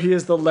even though he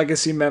is the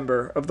legacy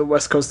member of the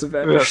West Coast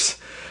Avengers.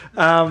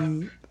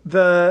 Yes.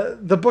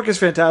 The book is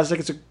fantastic.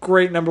 It's a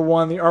great number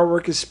one. The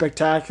artwork is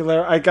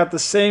spectacular. I got the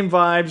same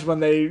vibes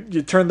when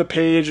you turn the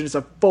page and it's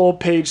a full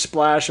page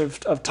splash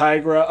of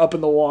Tigra up in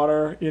the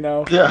water,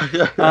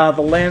 Yeah.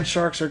 The land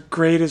sharks are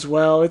great as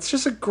well. It's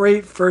just a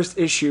great first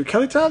issue.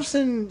 Kelly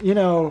Thompson,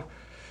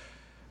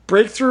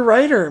 breakthrough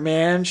writer,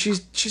 man.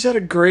 She's had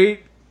a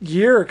great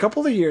year, a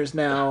couple of years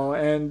now,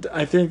 and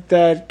I think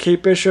that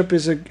Kate Bishop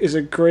is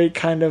a great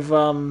kind of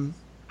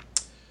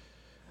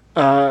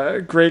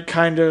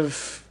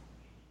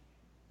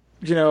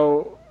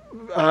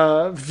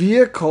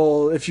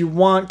vehicle. If you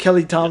want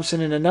Kelly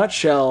Thompson in a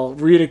nutshell,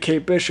 read a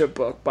Kate Bishop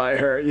book by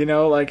her.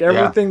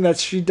 Everything that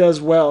she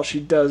does well, she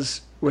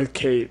does with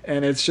Kate,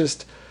 and it's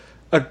just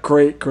a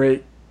great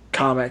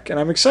comic, and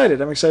I'm excited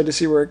to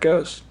see where it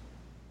goes.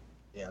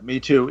 Yeah, me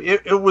too.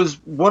 It was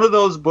one of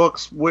those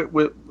books with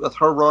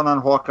her run on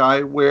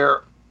Hawkeye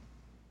where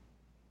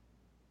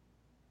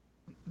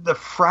the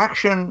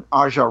Fraction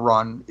Aja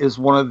run is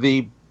one of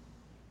the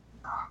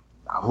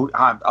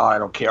I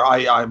don't care.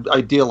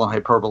 I deal in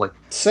hyperbole.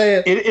 Say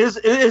it. It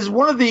is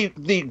one of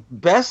the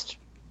best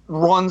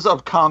runs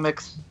of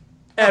comics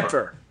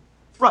ever.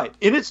 Right.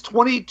 In its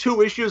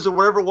 22 issues or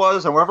whatever it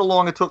was, and however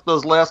long it took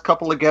those last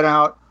couple to get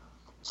out,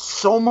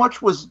 so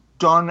much was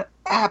done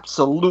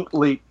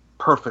absolutely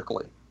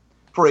perfectly.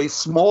 For a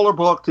smaller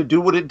book to do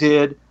what it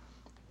did,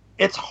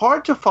 it's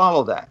hard to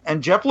follow that.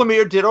 And Jeff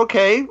Lemire did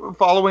okay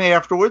following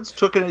afterwards,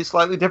 took it in a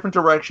slightly different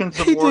direction.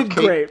 He did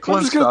great. I'm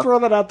just going to throw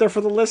that out there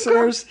for the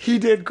listeners. He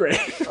did great.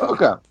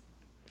 Okay.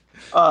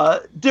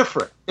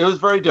 Different. It was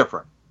very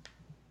different.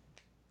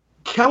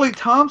 Kelly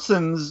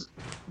Thompson's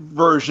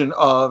version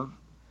of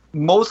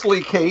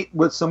mostly Kate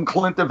with some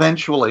Clint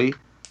eventually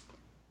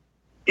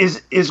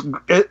is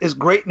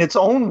great in its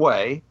own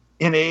way,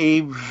 in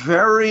a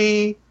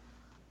very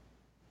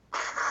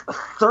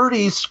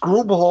 30s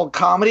screwball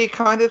comedy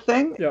kind of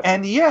thing. Yep.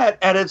 And yet,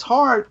 at its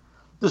heart,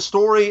 the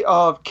story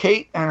of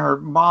Kate and her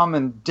mom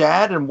and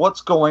dad and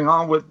what's going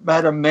on with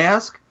Madame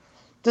Mask,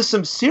 there's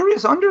some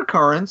serious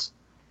undercurrents.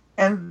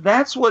 And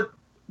that's what,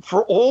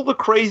 for all the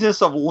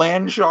craziness of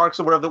land sharks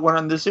or whatever that went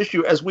on this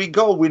issue, as we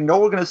go, we know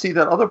we're going to see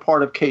that other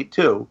part of Kate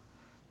too.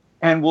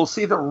 And we'll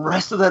see the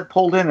rest of that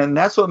pulled in. And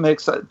that's what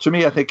makes, to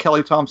me, I think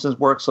Kelly Thompson's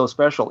work so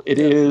special. It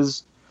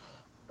is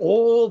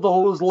all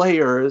those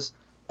layers,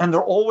 and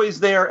they're always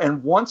there.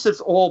 And once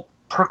it's all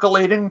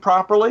percolating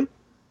properly,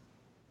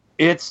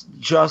 it's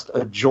just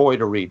a joy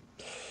to read.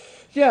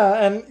 Yeah,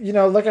 and,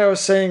 like I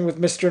was saying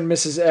with Mr. and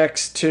Mrs.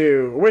 X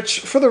too,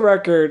 which, for the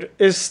record,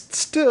 is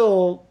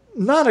still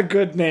not a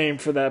good name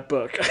for that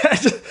book. I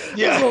just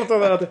won't throw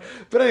that out there.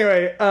 But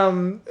anyway,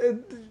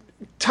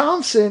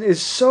 Thompson is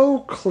so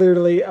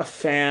clearly a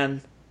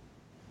fan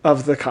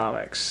of the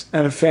comics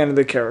and a fan of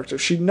the character.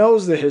 She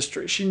knows the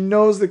history. She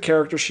knows the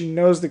character. She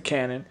knows the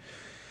canon.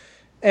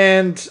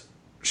 And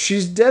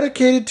she's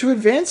dedicated to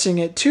advancing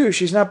it, too.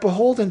 She's not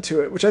beholden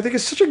to it, which I think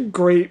is such a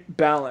great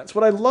balance.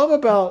 What I love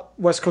about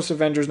West Coast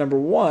Avengers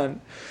 #1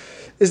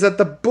 is that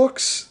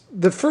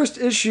the first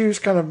issue's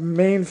kind of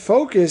main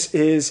focus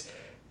is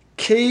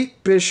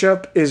Kate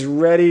Bishop is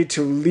ready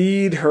to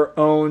lead her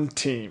own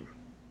team.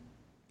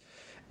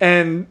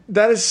 And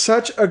that is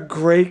such a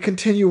great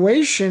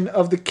continuation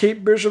of the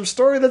Kate Bishop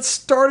story that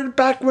started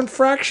back when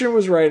Fraction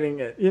was writing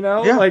it,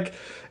 Yeah.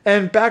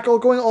 And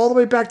going all the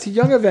way back to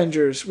Young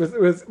Avengers with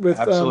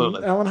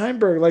Alan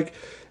Heinberg,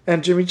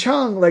 and Jimmy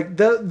Chung.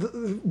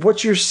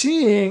 What you're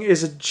seeing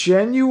is a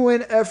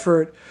genuine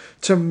effort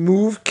to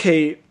move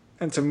Kate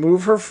and to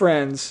move her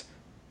friends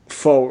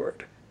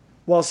forward,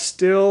 while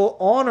still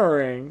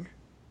honoring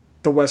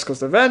the West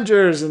Coast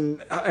Avengers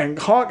and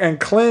Hawk and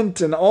Clint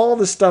and all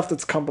the stuff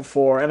that's come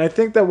before. And I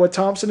think that what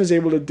Thompson is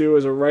able to do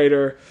as a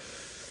writer,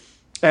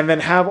 and then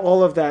have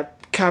all of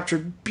that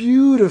captured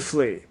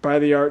beautifully by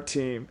the art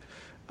team,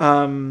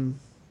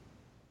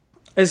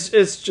 it's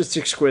just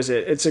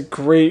exquisite. It's a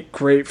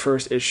great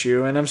first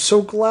issue, and I'm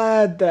so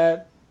glad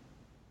that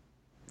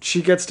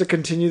she gets to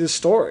continue the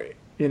story.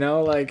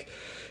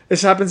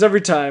 This happens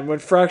every time. When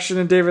Fraction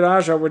and David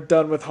Aja were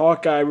done with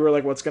Hawkeye, we were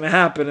like, what's going to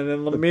happen? And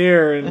then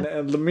Lemire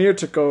and Lemire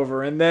took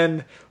over. And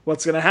then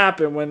what's going to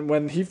happen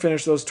when he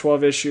finished those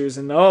 12 issues?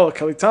 And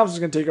Kelly Thompson's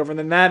going to take over. And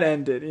then that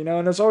ended,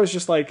 And it's always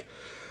just like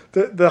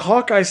the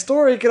Hawkeye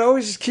story could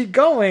always just keep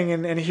going.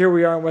 And here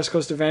we are in West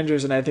Coast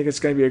Avengers. And I think it's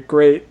going to be a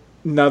great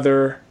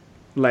another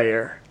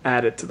layer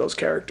added to those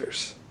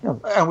characters. Yeah.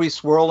 And we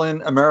swirl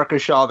in America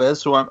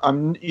Chavez, who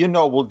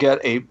we'll get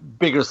a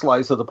bigger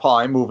slice of the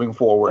pie moving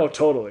forward. Oh,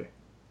 totally.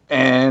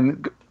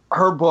 And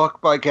her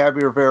book by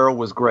Gabby Rivera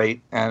was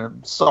great, and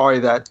I'm sorry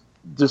that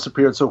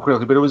disappeared so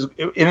quickly. But it was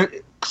in a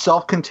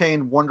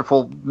self-contained,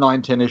 wonderful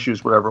 9-10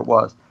 issues, whatever it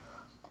was.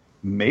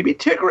 Maybe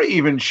Tigra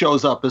even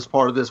shows up as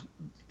part of this.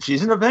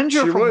 She's an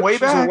Avenger from way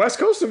back. She's a West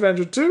Coast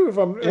Avenger too, if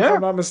I'm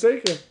not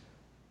mistaken.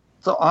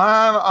 So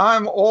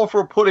I'm all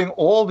for putting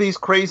all these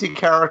crazy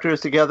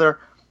characters together.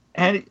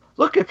 And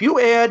look, if you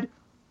add,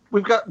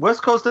 we've got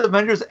West Coast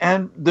Avengers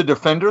and the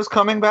Defenders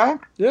coming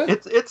back. Yeah,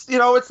 it's it's the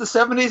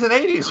 70s and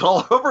 80s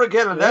all over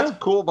again, and that's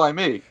cool by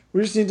me.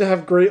 We just need to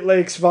have Great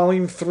Lakes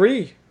Volume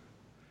 3.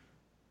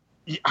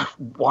 Yeah,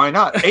 why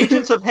not?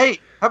 Agents of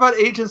Hate. How about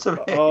Agents of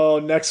Hate? Oh,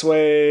 Next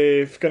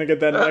Wave. Gonna get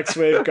that Next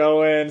Wave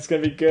going. It's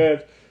gonna be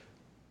good.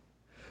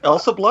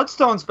 Elsa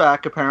Bloodstone's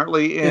back,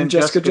 apparently, in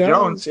Jessica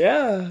Jones.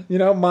 Yeah.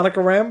 Monica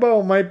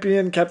Rambeau might be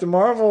in Captain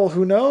Marvel.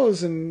 Who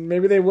knows? And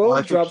maybe they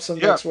will drop some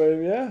Next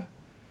Wave. Yeah.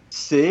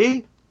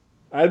 See?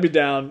 I'd be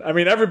down. I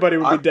mean, everybody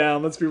would be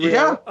down. Let's be real.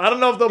 Yeah. I don't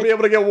know if they'll be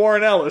able to get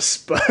Warren Ellis,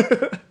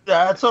 but...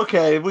 That's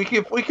okay. We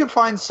can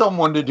find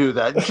someone to do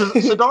that.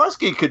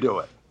 Zdarsky could do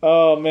it.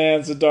 Oh,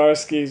 man,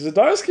 Zdarsky.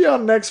 Zdarsky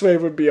on Next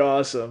Wave would be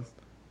awesome.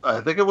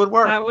 I think it would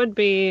work. That would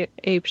be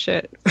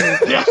apeshit.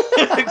 Yeah,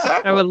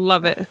 exactly. I would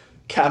love it.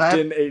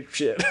 Captain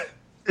Apeshit.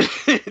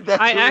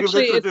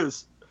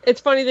 That's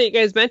it's funny that you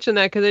guys mentioned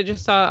that because I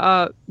just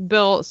saw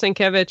Bill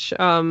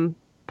Sienkiewicz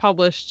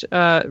published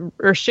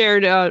or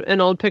shared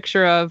an old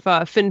picture of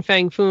Fin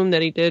Fang Foom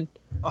that he did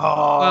a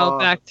while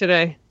back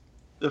today.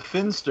 The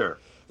Finster.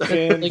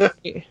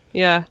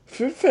 Yeah.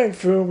 Fin Fang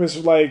Foom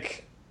is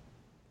like...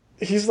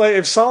 He's like,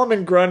 if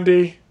Solomon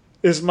Grundy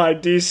is my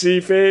DC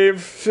fave,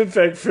 Fin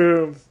Fang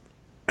Foom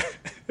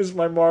is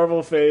my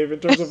Marvel fave in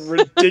terms of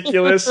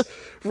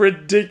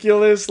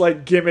ridiculous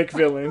like gimmick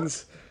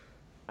villains.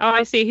 Oh,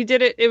 I see. He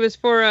did it. It was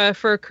for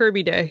a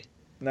Kirby Day.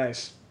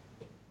 Nice.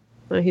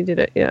 He did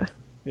it. Yeah.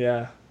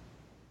 Yeah.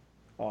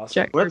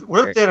 Awesome.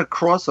 What if they had a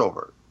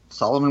crossover?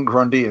 Solomon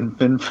Grundy and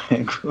Fin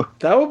Fang Foom.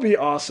 That would be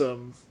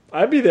awesome.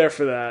 I'd be there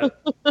for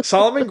that.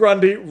 Solomon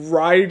Grundy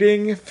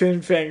riding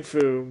Fin Fang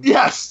Foom.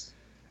 Yes.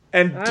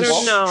 And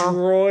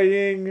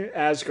destroying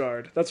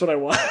Asgard. That's what I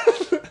want.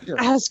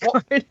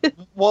 Asgard.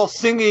 While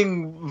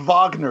singing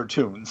Wagner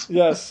tunes.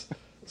 Yes.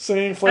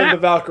 Singing Flame the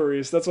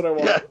Valkyries. That's what I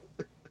want. Yeah.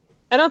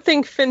 I don't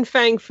think Fin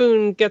Fang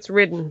Foom gets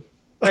ridden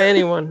by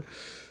anyone.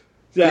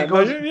 Yeah, no,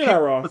 you're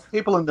not wrong. With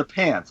people in the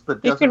pants, but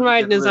he can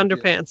ride in his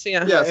underpants.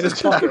 Yeah. Yes, in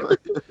his pocket.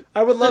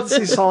 I would love to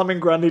see Solomon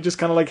Grundy just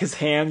kind of like his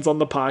hands on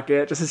the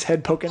pocket, just his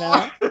head poking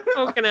out.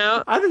 Poking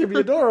out. I think it'd be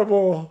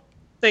adorable.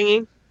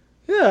 Singing.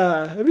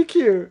 Yeah, it'd be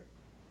cute.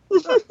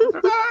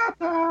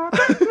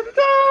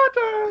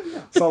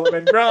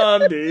 Solomon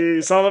Grundy.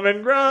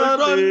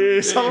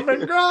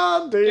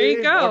 There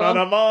you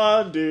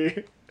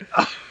go.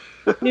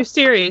 New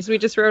series. We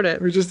just wrote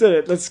it. We just did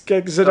it. Let's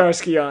get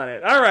Zdarsky on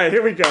it. All right,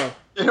 here we go.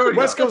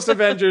 West Coast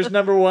Avengers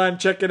 #1.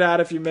 Check it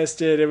out if you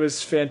missed it. It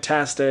was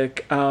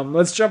fantastic.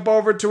 Let's jump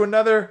over to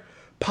another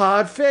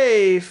pod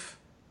fave,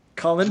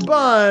 Cullen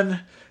Bunn.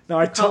 Now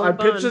I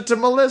pitched it to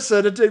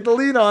Melissa to take the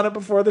lead on it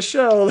before the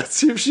show. Let's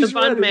see if she's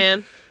ready. The Bun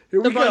Man.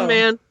 Here we go. Bun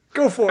Man.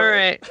 Go for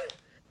it.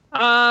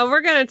 All right.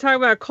 We're going to talk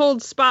about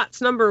Cold Spots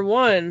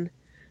 #1.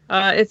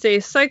 It's a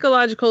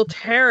psychological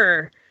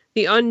terror.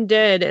 The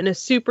undead and a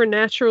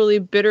supernaturally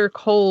bitter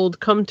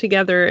cold come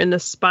together in the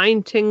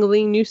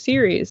spine-tingling new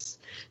series.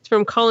 It's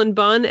from Cullen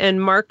Bunn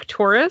and Mark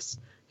Torres,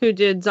 who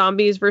did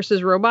Zombies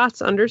vs. Robots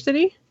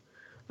Undercity.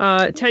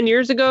 10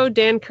 years ago,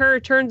 Dan Kerr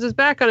turns his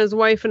back on his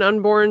wife and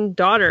unborn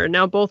daughter.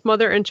 Now both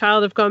mother and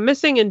child have gone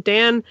missing, and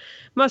Dan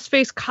must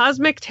face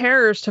cosmic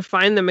terrors to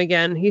find them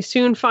again. He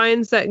soon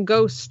finds that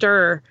ghosts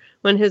stir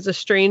when his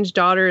estranged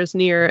daughter is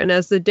near, and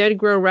as the dead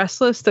grow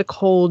restless, the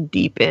cold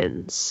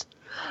deepens.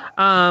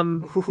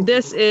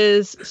 This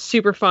is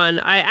super fun.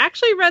 I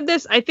actually read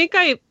this. I think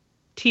I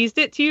teased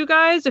it to you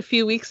guys a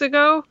few weeks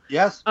ago.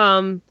 Yes.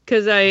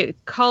 Because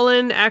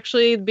Cullen,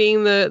 actually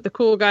being the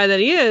cool guy that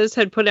he is,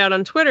 had put out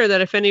on Twitter that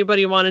if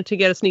anybody wanted to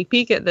get a sneak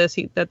peek at this,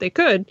 that they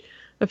could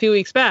a few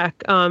weeks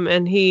back.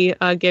 And he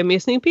gave me a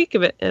sneak peek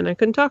of it, and I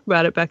couldn't talk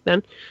about it back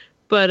then.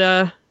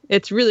 But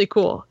it's really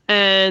cool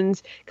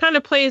and kind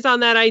of plays on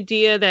that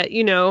idea that,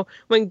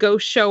 when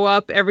ghosts show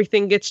up,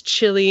 everything gets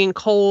chilly and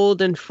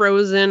cold and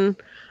frozen.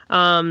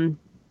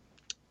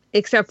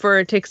 Except for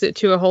it takes it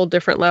to a whole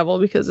different level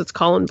because it's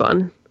Cullen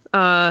Bunn.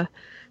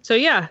 So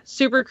yeah,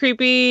 super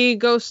creepy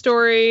ghost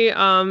story.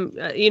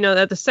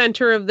 At the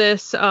center of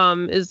this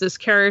is this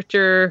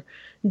character,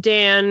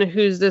 Dan,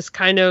 who's this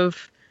kind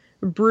of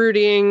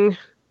brooding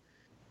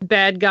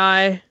bad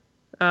guy.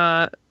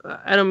 I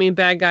don't mean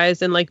bad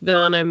guys in like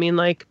villain. I mean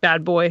like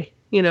bad boy,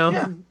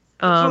 Yeah.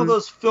 It's one of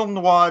those film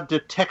noir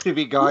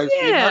detective-y guys.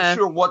 Yeah. You're not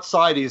sure what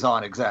side he's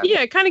on exactly. Yeah,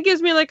 it kind of gives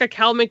me like a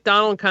Cal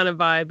McDonald kind of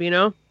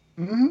vibe,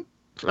 Mm-hmm.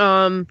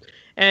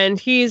 And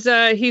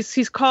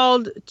he's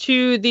called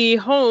to the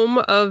home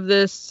of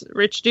this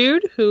rich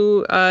dude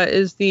who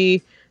is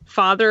the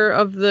father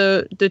of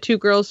the two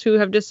girls who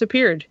have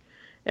disappeared.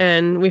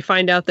 And we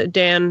find out that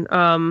Dan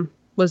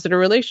was in a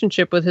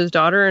relationship with his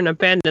daughter and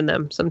abandoned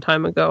them some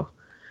time ago.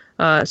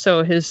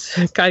 So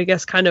his, I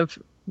guess, kind of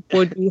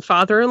would-be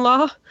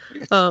father-in-law.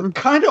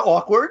 Kind of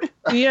awkward.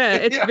 Yeah,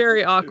 it's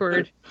very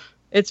awkward.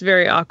 It's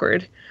very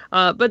awkward.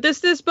 But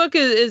this book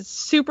is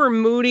super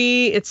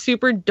moody. It's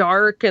super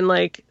dark, and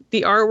like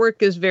the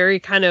artwork is very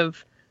kind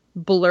of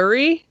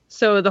blurry.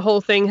 So the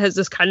whole thing has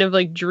this kind of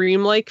like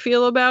dreamlike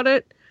feel about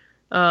it.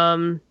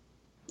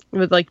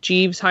 With like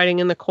Jeeves hiding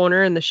in the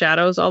corner in the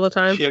shadows all the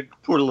time. Yeah,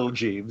 poor little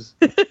Jeeves.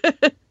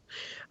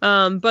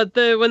 But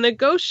when the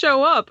ghosts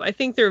show up, I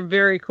think they're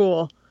very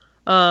cool.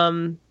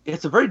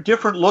 It's a very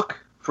different look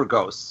for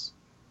ghosts.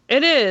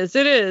 It is.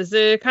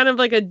 They're kind of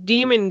like a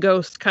demon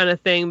ghost kind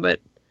of thing, but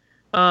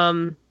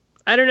I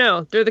don't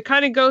know. They're the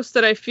kind of ghosts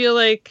that I feel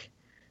like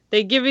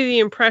they give you the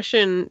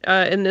impression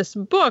in this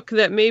book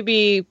that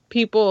maybe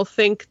people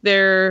think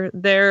they're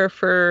there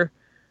for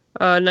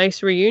a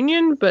nice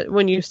reunion, but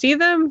when you see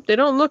them, they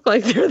don't look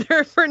like they're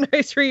there for a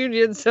nice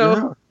reunion.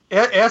 So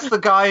ask the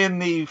guy in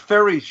the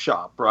ferry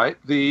shop, right?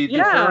 The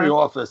ferry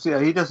office.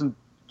 Yeah, he doesn't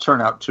turn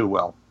out too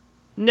well.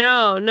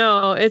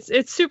 No,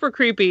 it's super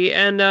creepy,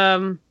 and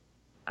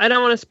I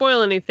don't want to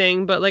spoil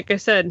anything, but like I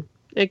said,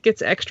 it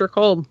gets extra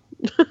cold.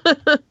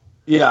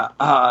 Yeah,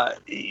 I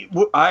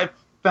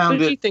found it. What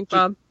did you think,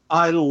 Bob?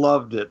 I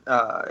loved it.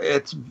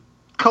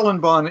 Cullen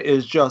Bunn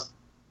is just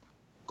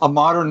a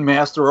modern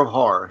master of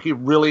horror. He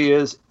really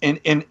is.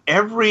 In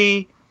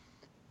every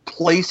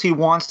place he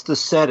wants to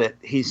set it,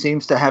 he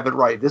seems to have it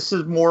right. This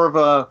is more of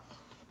a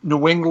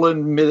New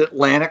England,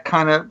 mid-Atlantic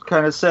kind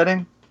of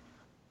setting.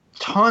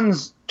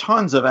 Tons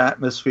of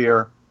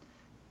atmosphere.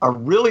 A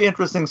really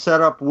interesting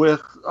setup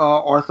with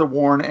Arthur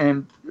Warren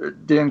and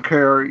Dan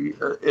Carey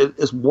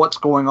is what's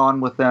going on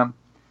with them.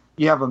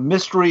 You have a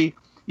mystery.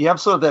 You have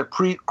sort of that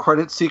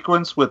pre-credit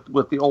sequence with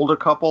the older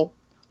couple.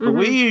 Mm-hmm.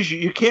 Louise,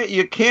 you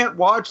can't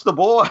watch the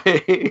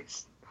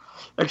boys.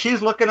 And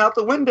she's looking out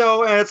the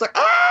window, and it's like,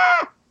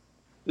 ah!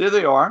 There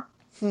they are.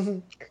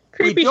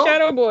 Creepy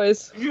shadow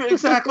boys.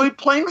 Exactly.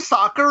 Playing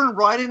soccer and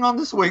riding on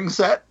the swing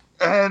set.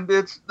 And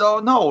it's,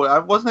 no, I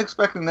wasn't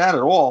expecting that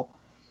at all.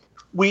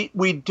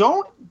 We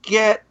don't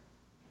get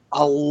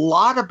a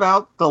lot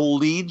about the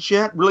leads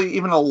yet, really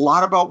even a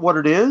lot about what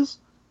it is.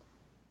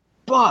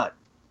 But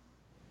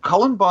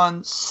Cullen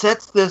Bunn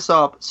sets this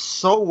up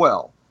so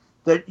well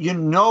that you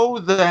know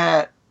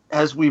that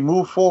as we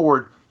move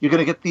forward, you're going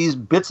to get these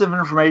bits of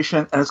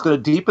information, and it's going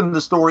to deepen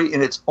the story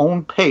in its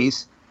own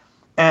pace.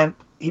 And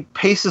he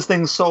paces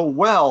things so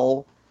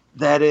well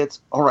that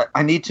it's, all right,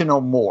 I need to know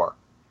more.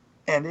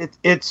 And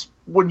it's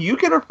when you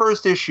get a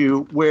first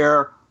issue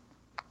where,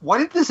 why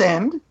did this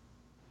end?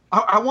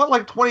 I want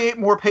like 28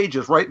 more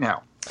pages right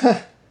now.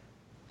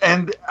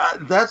 And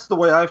that's the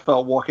way I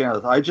felt walking out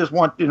of it. I just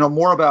want to know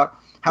more about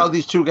how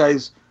these two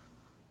guys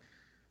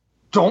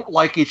don't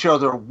like each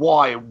other.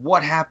 Why?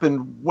 What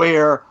happened?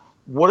 Where?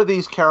 What are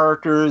these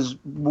characters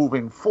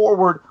moving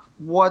forward?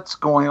 What's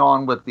going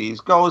on with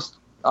these ghosts?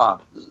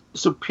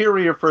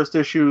 Superior first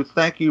issue.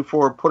 Thank you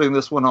for putting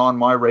this one on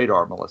my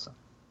radar, Melissa.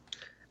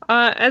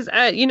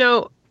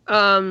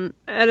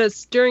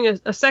 During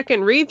a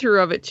second read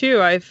through of it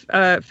too,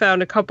 I've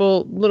found a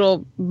couple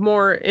little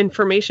more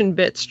information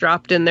bits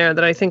dropped in there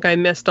that I think I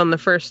missed on the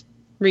first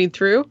read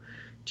through,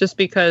 just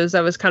because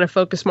I was kind of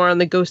focused more on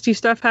the ghosty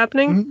stuff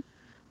happening.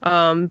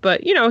 Mm-hmm.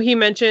 But he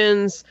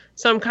mentions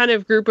some kind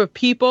of group of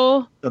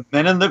people, the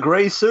men in the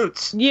gray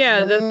suits.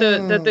 Yeah,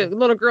 that the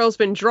little girl's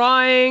been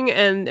drawing,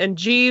 and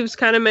Jeeves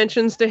kind of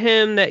mentions to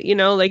him that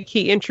like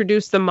he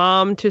introduced the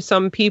mom to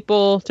some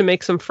people to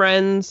make some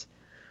friends.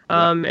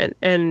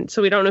 And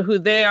so we don't know who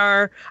they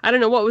are. I don't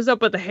know what was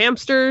up with the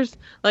hamsters.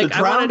 Like the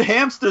drowned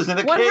hamsters in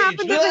a cage. What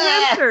happened to the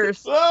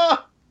hamsters?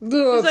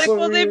 He's like,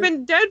 well, they've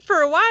been dead for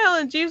a while.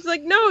 And Jeeves is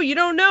like, no, you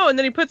don't know. And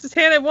then he puts his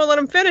hand and won't let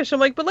him finish. I'm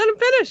like, but let him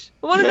finish.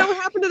 I want to know what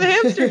happened to the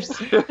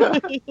hamsters.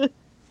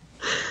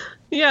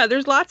 Yeah,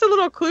 there's lots of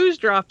little clues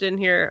dropped in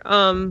here.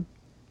 And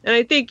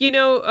I think,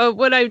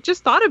 what I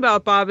just thought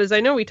about, Bob, is I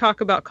know we talk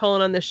about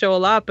Cullen on this show a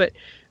lot, but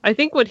I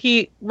think what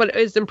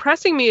is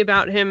impressing me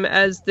about him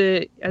as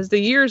the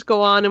years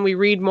go on and we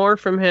read more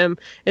from him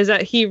is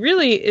that he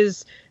really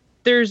is.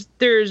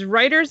 There's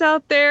writers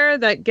out there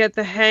that get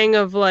the hang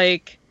of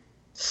like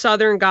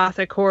Southern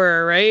Gothic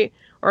horror, right?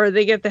 Or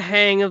they get the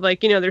hang of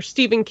like there's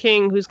Stephen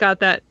King, who's got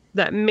that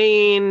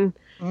main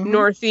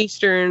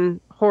Northeastern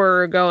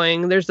horror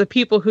going. There's the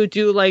people who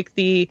do like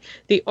the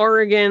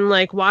Oregon,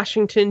 like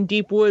Washington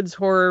deep woods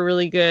horror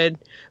really good.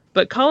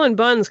 But Cullen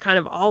Bunn's kind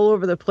of all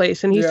over the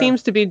place, and he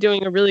seems to be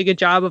doing a really good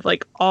job of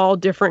like all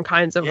different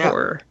kinds of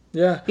horror.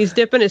 Yeah. He's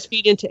dipping his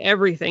feet into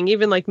everything,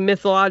 even like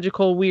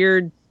mythological,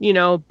 weird,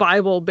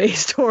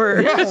 Bible-based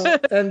horror. Yeah.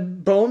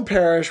 And Bone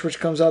Parish, which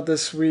comes out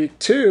this week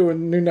too,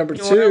 and new number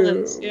 2,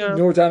 Orleans,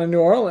 down in New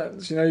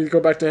Orleans. You go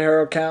back to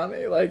Harrow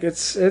County, like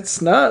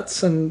it's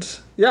nuts. And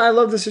yeah, I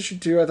love this issue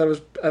too.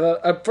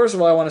 First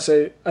of all, I want to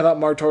say I thought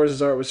Mark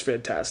Torres' art was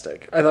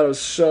fantastic. I thought it was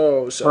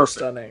so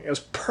stunning. It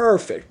was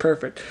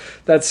perfect.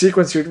 That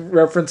sequence you're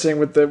referencing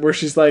with where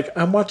she's like,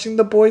 "I'm watching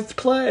the boys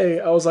play."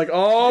 I was like,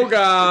 "Oh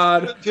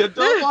God,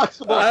 don't watch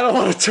the boys. I don't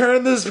want to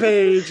turn this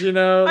page."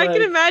 I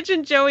can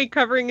imagine Joey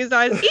covering covering his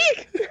eyes.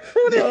 Eek!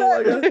 What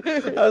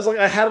is that? I was like,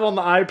 I had it on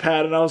the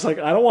iPad, and I was like,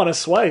 I don't want to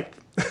swipe.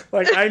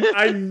 Like,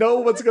 I know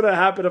what's going to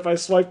happen if I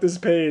swipe this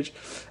page.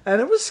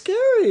 And it was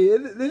scary.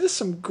 There's just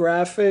some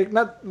graphic,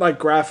 not like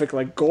graphic,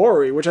 like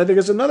gory, which I think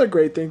is another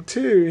great thing,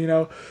 too. You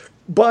know,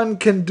 Bunn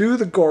can do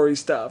the gory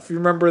stuff. You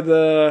remember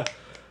the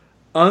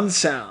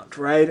Unsound,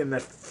 right? And the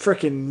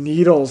freaking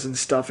needles and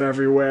stuff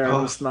everywhere. It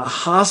was in the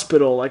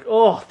hospital. Like,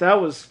 oh,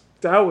 that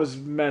was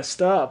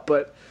messed up.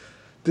 But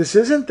this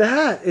isn't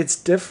that. It's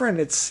different.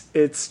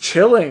 It's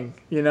chilling,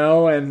 you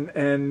know,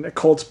 and a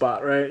cold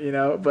spot, right? You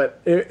know,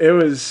 but it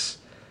was,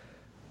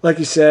 like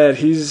you said,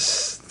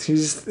 he's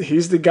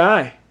the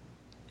guy.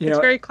 It's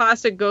very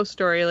classic ghost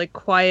story, like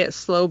quiet,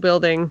 slow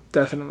building.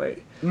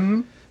 Definitely.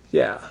 Mm-hmm.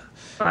 Yeah.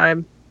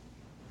 Vibe.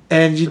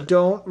 And you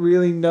don't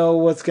really know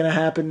what's going to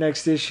happen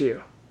next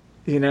issue,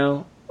 you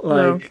know.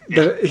 Like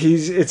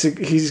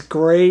he's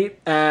great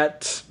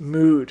at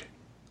mood.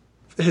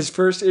 His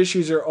first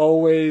issues are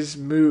always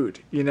mood,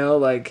 you know.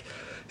 Like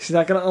he's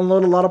not going to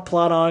unload a lot of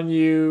plot on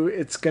you.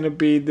 It's going to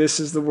be this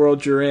is the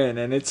world you're in,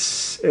 and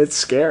it's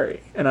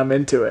scary, and I'm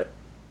into it.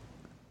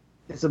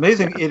 It's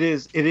amazing. It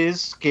is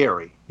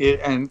scary.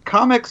 And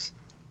comics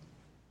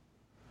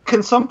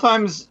can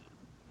sometimes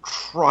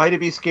try to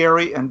be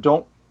scary and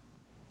don't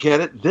get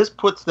it. This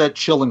puts that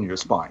chill in your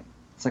spine.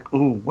 It's like,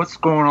 ooh, what's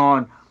going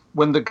on?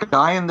 When the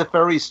guy in the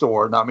ferry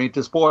store, not mean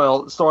to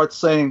spoil, starts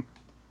saying,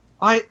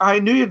 I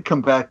knew you'd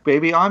come back,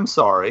 baby. I'm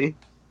sorry.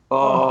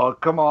 Oh,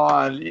 come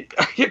on.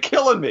 You're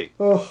killing me.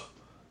 Oh.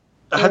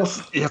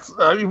 Yes,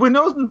 we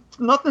know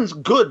nothing's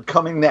good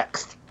coming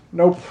next.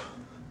 Nope.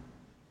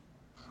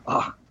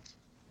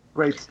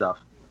 Great stuff.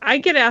 I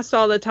get asked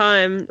all the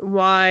time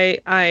why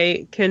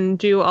I can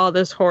do all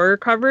this horror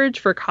coverage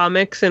for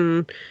comics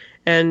and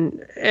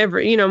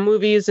every, you know,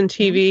 movies and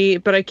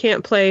TV, but I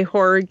can't play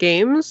horror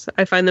games.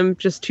 I find them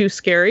just too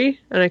scary,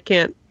 and I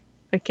can't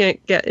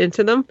get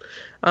into them.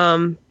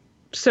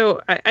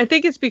 So I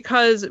think it's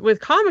because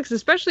with comics,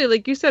 especially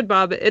like you said,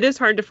 Bob, it is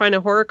hard to find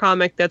a horror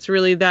comic that's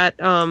really that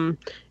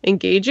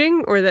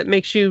engaging, or that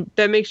makes you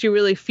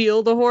really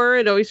feel the horror.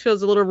 It always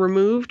feels a little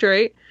removed,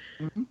 right?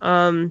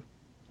 Mm-hmm.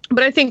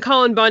 But I think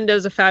Cullen Bunn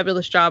does a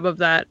fabulous job of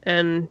that,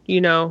 and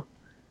you know,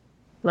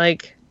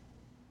 like.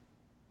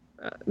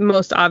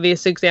 Most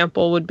obvious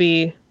example would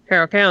be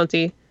Harrow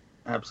County.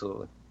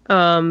 Absolutely.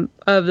 Of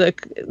the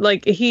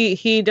like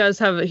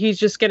he's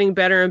just getting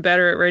better and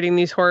better at writing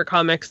these horror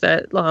comics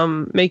that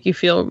make you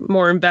feel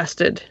more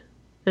invested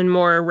and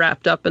more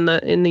wrapped up in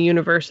the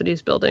university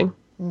he's building.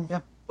 Yeah,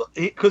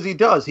 because he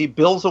does. He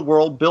builds a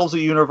world, builds a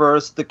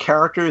universe. The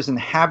characters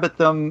inhabit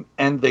them,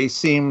 and they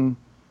seem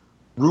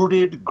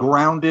rooted,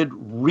 grounded,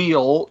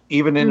 real,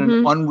 even in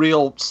an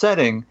unreal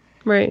setting.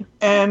 Right.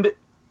 And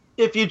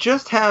if you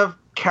just have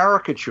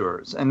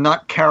caricatures and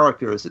not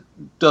characters, it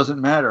doesn't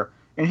matter.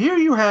 And here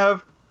you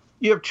have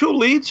two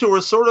leads who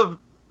are sort of,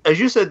 as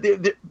you said,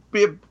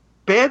 they're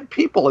bad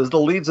people as the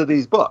leads of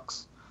these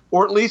books,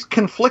 or at least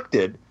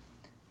conflicted.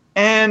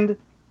 And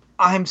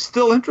I'm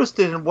still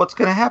interested in what's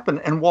going to happen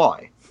and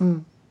why.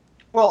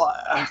 Well,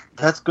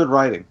 that's good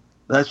writing.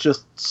 That's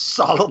just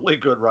solidly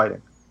good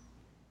writing.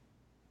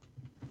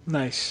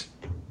 Nice.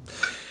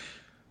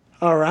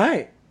 All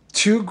right.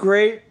 2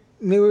 great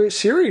new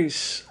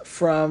series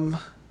from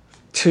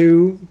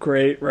 2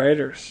 great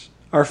writers.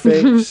 Our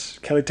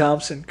faves, Kelly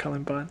Thompson,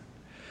 Cullen Bunn.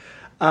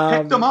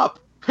 Pick them up.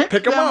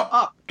 Pick them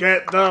up.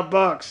 Get the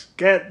books.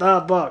 Get the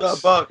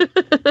books. The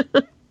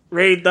book.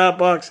 Read the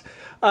books.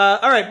 All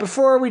right,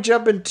 before we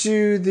jump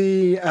into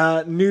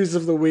the news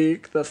of the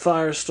week, the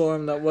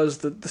firestorm that was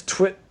the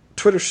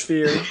Twitter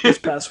sphere this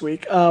past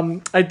week,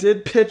 I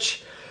did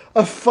pitch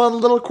a fun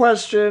little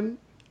question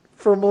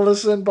for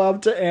Melissa and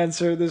Bob to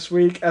answer this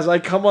week as I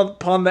come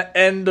upon the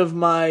end of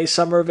my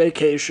summer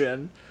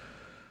vacation.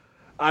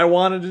 I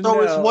wanted to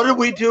know. So what did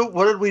we do?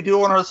 What did we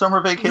do on our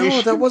summer vacation?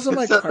 No, that wasn't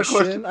my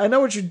question. I know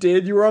what you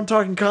did. You were on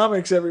Talking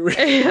Comics every week.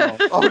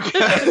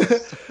 Okay.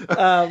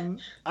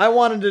 I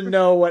wanted to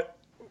know what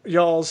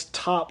y'all's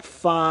top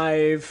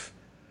 5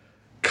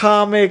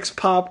 comics,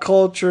 pop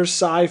culture,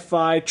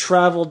 sci-fi,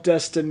 travel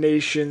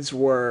destinations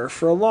were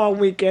for a long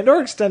weekend or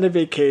extended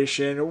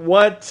vacation.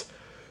 What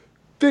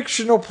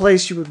fictional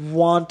place you would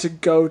want to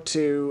go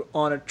to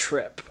on a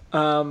trip?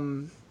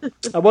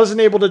 I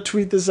wasn't able to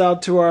tweet this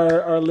out to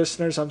our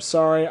listeners. I'm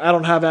sorry. I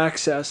don't have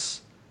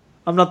access.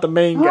 I'm not the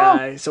main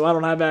guy, so I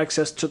don't have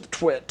access to the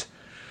twit.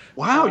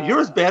 Wow, you're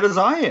as bad as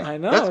I am. I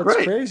know. That's it's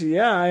great. crazy.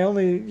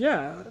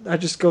 Yeah, I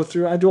just go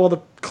through. I do all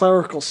the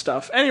clerical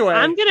stuff. Anyway,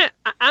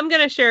 I'm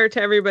gonna share it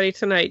to everybody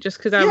tonight just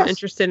because I'm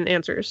interested in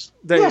answers.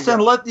 Yes,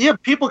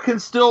 and people can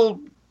still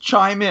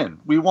chime in.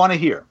 We want to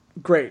hear.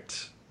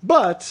 Great,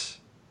 but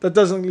that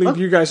doesn't leave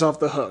you guys off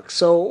the hook.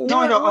 So no,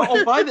 I know.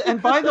 Oh,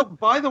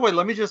 by the way,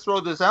 let me just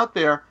throw this out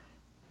there.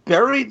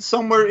 Buried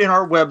somewhere in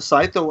our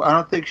website, though I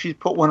don't think she's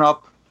put one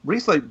up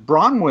recently.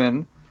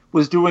 Bronwyn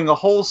was doing a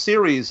whole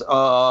series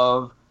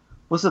of.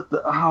 Was it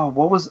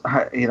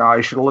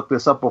I should have looked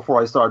this up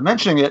before I started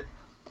mentioning it.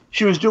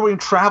 she was doing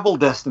travel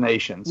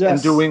destinations and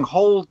Yes. doing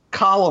whole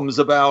columns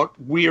about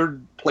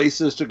weird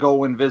places to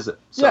go and visit.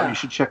 So Yeah. you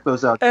should check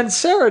those out. And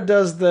Sarah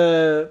does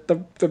the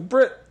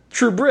Brit,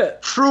 True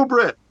Brit. True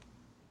Brit.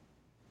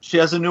 She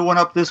has a new one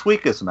up this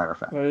week, as a matter of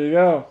fact. There you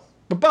go.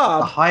 But The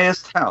Bob,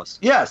 Highest House.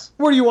 Yes.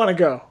 where do you want to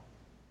go?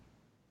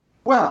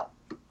 Well,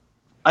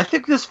 I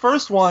think this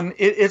first one,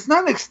 it's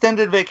not an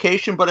extended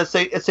vacation, but it's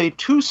a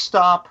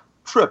 2-stop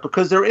trip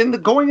because they're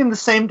going in the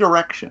same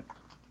direction.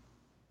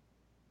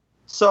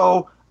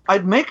 So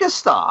I'd make a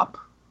stop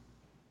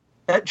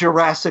at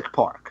Jurassic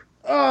Park.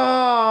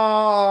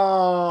 Oh,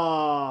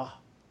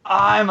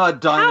 I'm a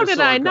dinosaur How did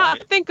I guy.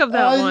 not think of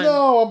that one? I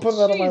know. I'm putting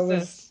that on my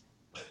Jesus.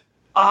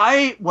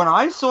 list. When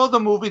I saw the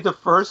movie the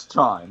first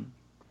time,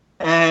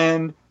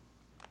 and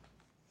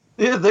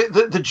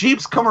the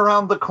Jeeps come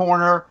around the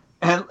corner,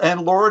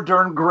 and Laura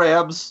Dern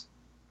grabs,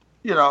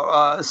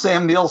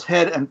 Sam Neill's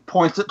head and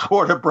points it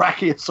toward a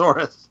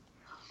Brachiosaurus,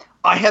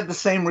 I had the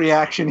same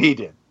reaction he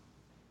did.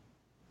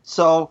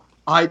 So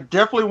I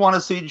definitely want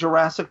to see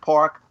Jurassic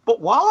Park. But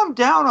while I'm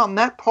down on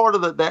that part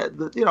of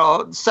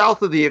the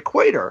south of the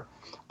equator,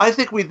 I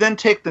think we then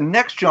take the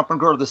next jump and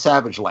go to the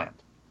Savage Land.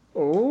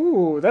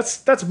 Oh,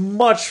 that's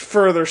much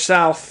further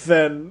south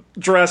than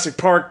Jurassic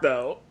Park,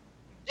 though.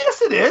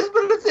 Yes, it is,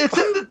 but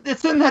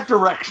it's in that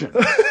direction.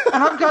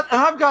 And I've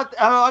got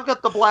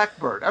the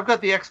Blackbird. I've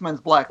got the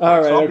X-Men's Blackbird. All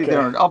right, so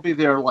okay. I'll be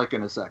there like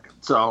in a second.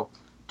 So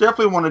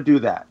definitely want to do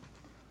that.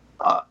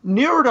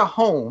 Nearer to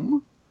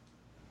home,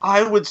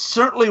 I would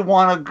certainly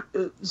want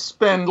to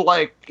spend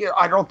I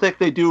don't think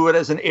they do it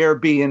as an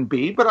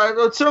Airbnb, but I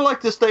would certainly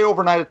like to stay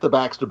overnight at the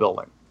Baxter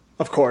Building.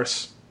 Of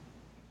course.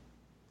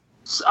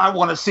 I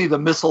want to see the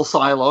missile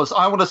silos.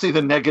 I want to see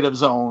the negative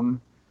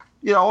zone.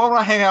 I want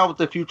to hang out with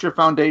the Future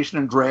Foundation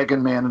and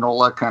Dragon Man and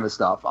all that kind of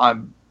stuff.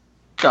 I'm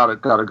gotta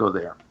go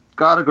there.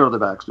 Gotta go to the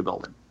Baxter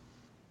Building.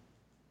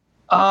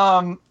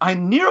 I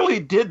nearly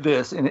did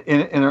this in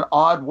an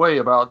odd way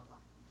about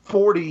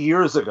 40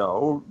 years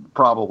ago,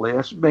 probably.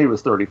 Maybe it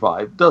was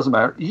 35. Doesn't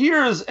matter.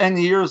 Years and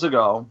years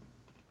ago,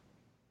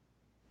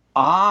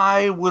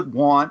 I would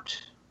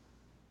want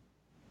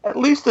at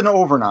least an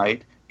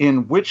overnight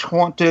in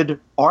witch-haunted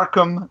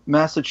Arkham,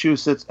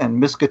 Massachusetts,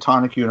 and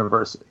Miskatonic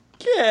University.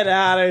 Get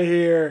out of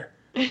here.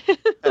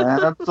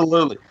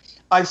 Absolutely.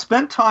 I've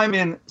spent time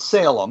in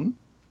Salem,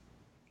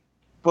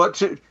 but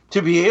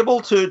to be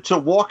able to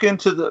walk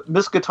into the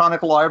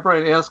Miskatonic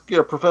Library and ask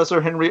Professor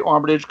Henry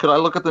Armitage, could I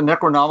look at the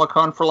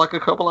Necronomicon for a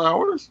couple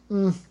hours?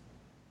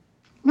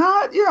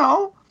 Not,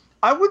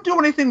 I wouldn't do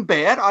anything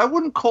bad. I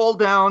wouldn't call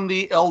down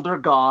the elder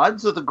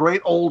gods or the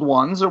great old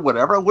ones or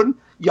whatever. I wouldn't.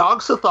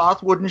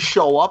 Yog-Sothoth wouldn't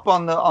show up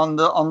on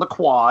the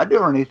quad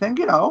or anything.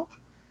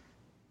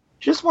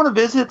 Just want to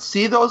visit,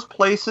 see those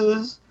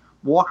places,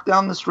 walk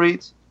down the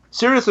streets.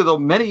 Seriously, though,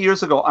 many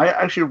years ago, I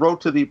actually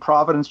wrote to the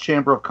Providence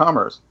Chamber of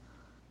Commerce.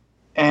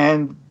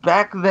 And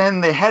back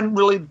then, they hadn't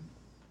really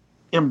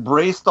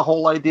embraced the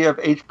whole idea of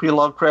H.P.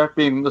 Lovecraft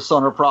being the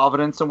son of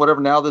Providence and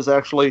whatever. Now there's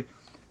actually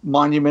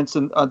monuments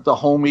in the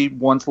home he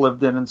once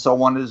lived in and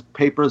so on. His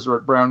papers are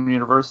at Brown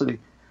University.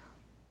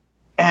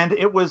 And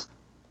it was,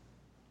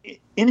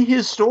 in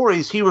his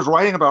stories, he was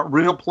writing about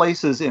real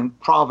places in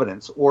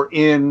Providence or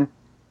in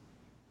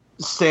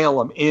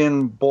Salem,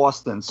 in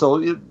Boston.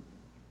 So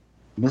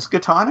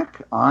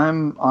Miskatonic,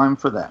 I'm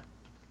for that.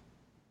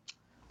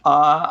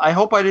 I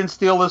hope I didn't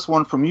steal this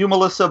one from you,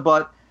 Melissa,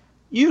 but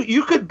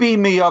you could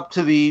beam me up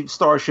to the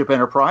Starship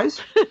Enterprise.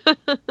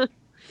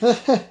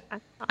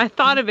 I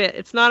thought of it.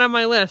 It's not on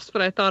my list,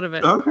 but I thought of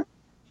it. Okay.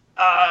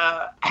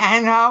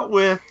 Hang out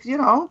with,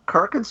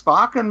 Kirk and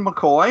Spock and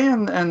McCoy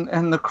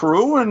and the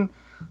crew and,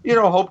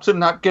 hope to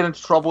not get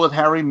into trouble with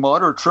Harry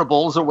Mudd or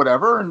Tribbles or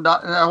whatever. And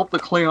I hope the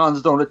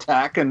Klingons don't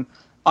attack and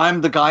I'm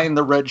the guy in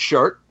the red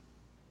shirt.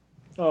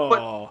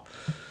 Oh.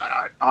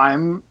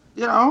 I'm,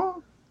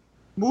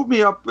 move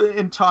me up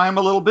in time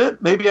a little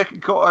bit. Maybe I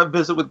could go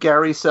visit with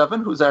Gary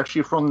Seven, who's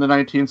actually from the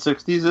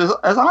 1960s,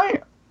 as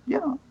I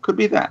am. Could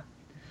be that.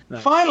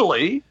 Nice.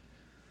 Finally,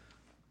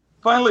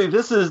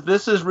 this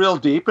is real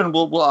deep, and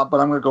but I'm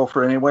going to go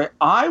for it anyway.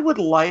 I would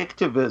like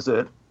to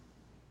visit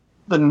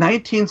the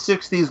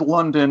 1960s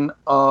London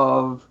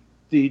of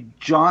the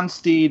John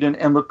Steed and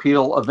Emma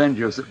Peel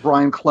Avengers that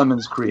Brian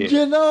Clemens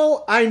created.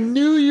 I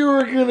knew you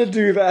were going to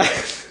do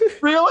that.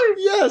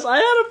 Really? Yes, I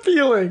had a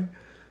feeling.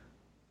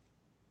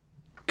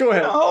 Go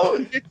ahead.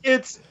 No, it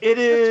is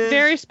It's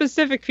very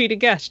specific for you to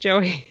guess,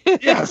 Joey.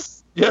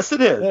 Yes,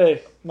 it is.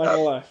 Hey, not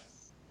gonna lie.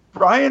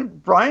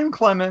 Brian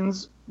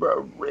Clemens,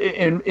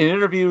 in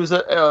interviews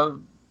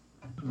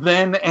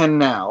then and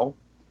now,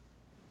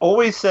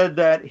 always said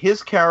that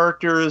his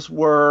characters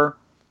were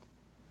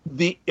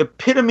the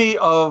epitome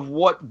of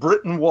what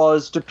Britain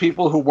was to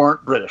people who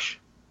weren't British.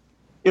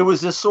 It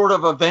was this sort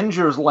of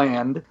Avengers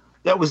land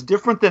that was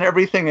different than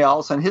everything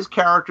else, and his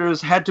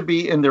characters had to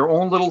be in their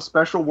own little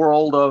special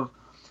world of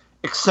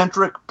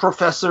eccentric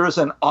professors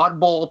and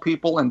oddball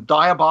people and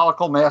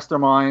diabolical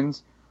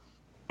masterminds.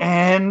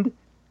 And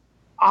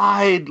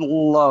I'd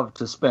love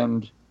to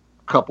spend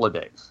a couple of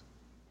days.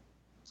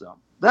 So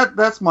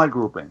that's my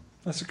grouping.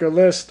 That's a good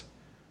list.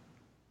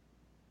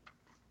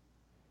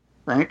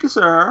 Thank you,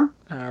 sir.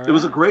 All right. It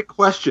was a great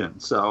question,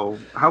 so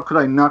how could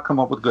I not come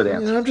up with a good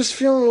answer? I'm just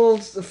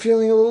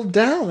feeling a little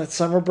down that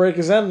summer break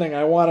is ending.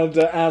 I wanted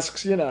to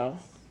ask, get a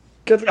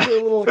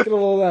little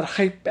of that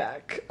hype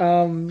back.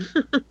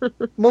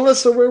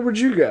 Melissa, where would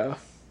you go?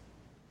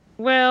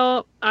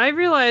 Well, I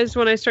realized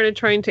when I started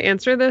trying to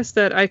answer this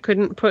that I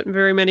couldn't put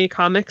very many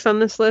comics on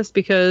this list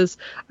because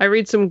I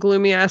read some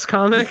gloomy ass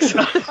comics. I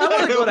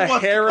want to go to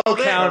Harrow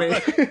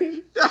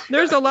County.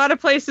 There's a lot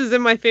of places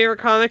in my favorite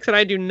comics that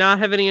I do not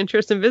have any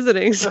interest in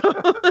visiting. So,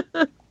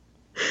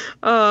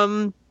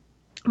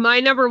 my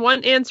number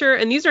one answer,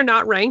 and these are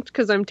not ranked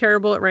because I'm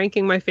terrible at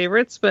ranking my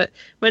favorites, but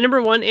my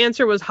number one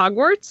answer was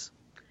Hogwarts.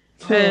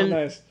 And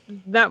nice.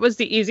 that was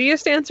the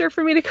easiest answer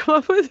for me to come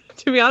up with.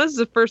 To be honest, it's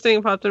the first thing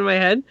that popped in my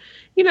head.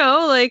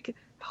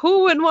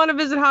 Who wouldn't want to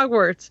visit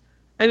Hogwarts?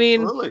 I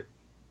mean, Absolutely.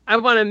 I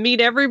want to meet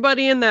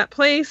everybody in that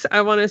place.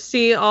 I want to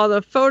see all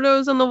the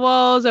photos on the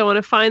walls. I want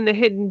to find the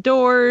hidden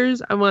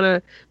doors. I want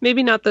to,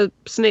 maybe not the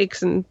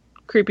snakes and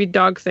creepy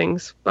dog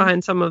things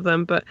behind some of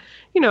them, but,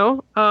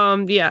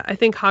 I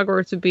think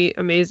Hogwarts would be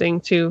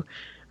amazing too.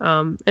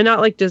 And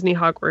not like Disney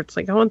Hogwarts.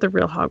 Like, I want the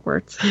real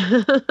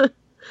Hogwarts.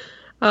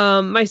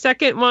 My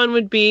second one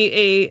would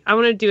be I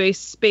want to do a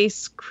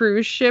space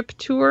cruise ship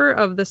tour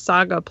of the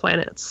Saga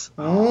planets.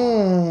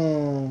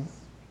 Oh.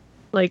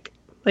 Like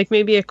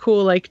maybe a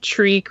cool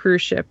tree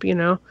cruise ship,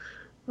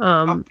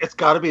 It's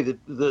got to be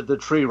the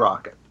tree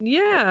rocket.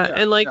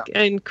 Yeah,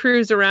 and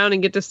cruise around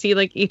and get to see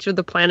each of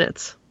the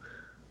planets.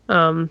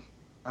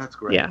 That's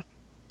great.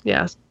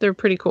 Yeah, they're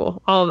pretty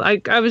cool.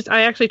 I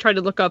actually tried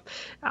to look up.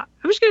 I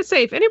was gonna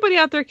say, if anybody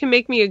out there can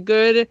make me a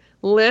good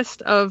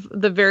list of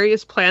the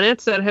various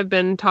planets that have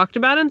been talked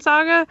about in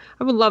Saga,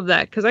 I would love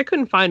that because I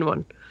couldn't find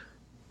one.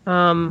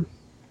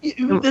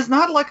 There's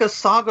not a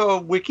Saga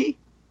wiki.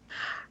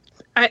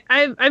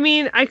 I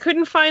mean, I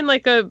couldn't find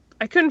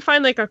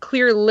a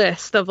clear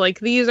list of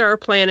these are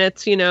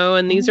planets,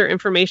 and these are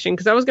information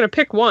because I was gonna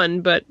pick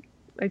one, but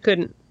I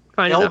couldn't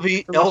find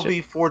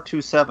LV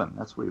 427.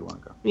 That's where you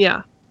want to go.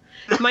 Yeah.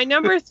 My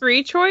number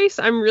 3 choice,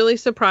 I'm really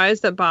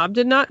surprised that Bob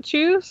did not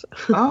choose.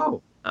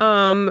 Oh.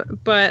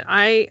 But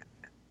I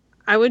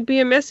would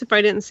be amiss if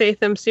I didn't say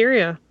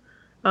Themyscira.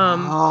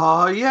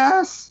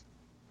 Yes.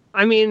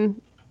 I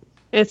mean,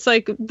 it's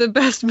the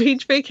best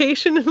beach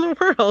vacation in the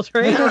world,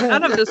 right?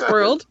 Out of this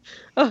world.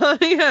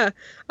 Yeah.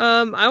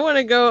 I want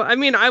to go. I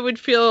mean, I would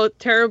feel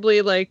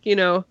terribly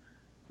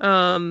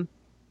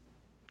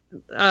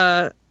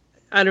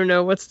I don't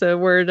know, what's the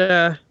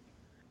word,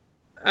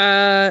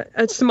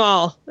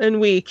 small and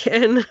weak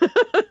and as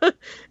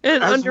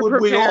underprepared.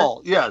 would we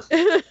all, yes.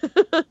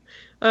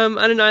 On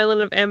an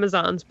island of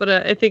Amazons, but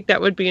I think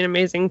that would be an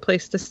amazing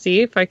place to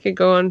see if I could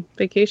go on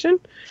vacation.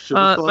 Should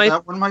have thought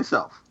that one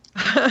myself.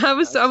 I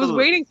was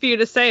waiting for you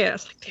to say it. I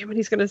was like, damn it,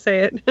 he's gonna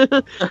say it.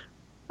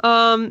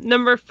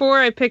 Number 4,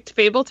 I picked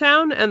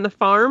Fabletown and the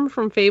farm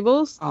from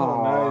Fables.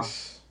 Oh,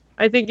 nice.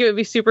 I think it would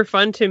be super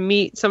fun to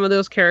meet some of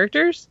those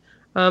characters.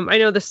 I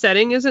know the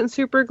setting isn't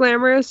super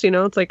glamorous.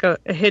 It's like a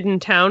hidden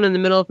town in the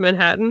middle of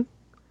Manhattan,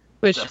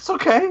 which That's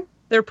okay.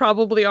 there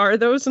probably are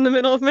those in the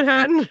middle of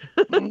Manhattan.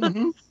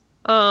 Mm-hmm.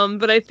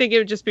 But I think it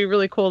would just be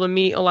really cool to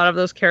meet a lot of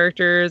those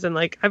characters. And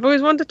I've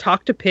always wanted to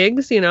talk to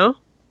pigs, As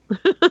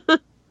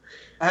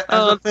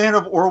a fan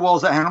of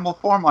Orwell's Animal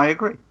Farm, I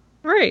agree.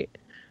 Right.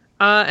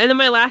 And then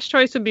my last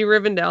choice would be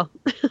Rivendell.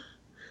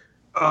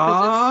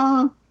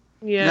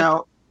 Yeah.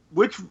 Now,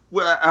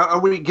 are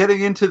we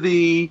getting into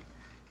the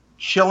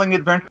Chilling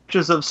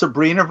Adventures of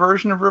Sabrina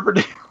version of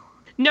Riverdale?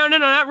 No,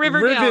 not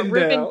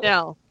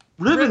Rivendell.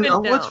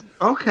 Rivendell.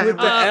 Okay. With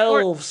the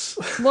elves.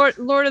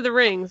 Lord of the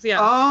Rings, yeah.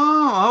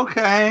 Oh,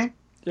 okay.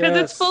 Because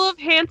it's full of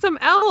handsome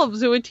elves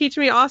who would teach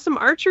me awesome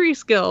archery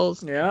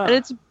skills. Yeah. And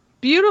it's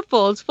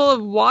beautiful. It's full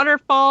of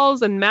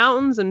waterfalls and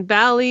mountains and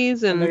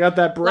valleys. And they got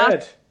that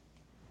bread.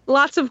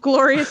 Lots of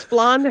glorious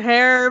blonde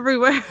hair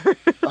everywhere.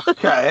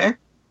 Okay.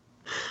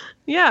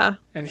 Yeah.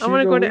 And I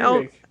want to go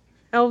to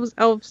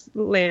Elves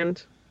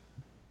Land.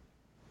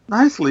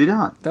 Nicely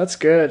done. That's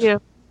good. Yeah.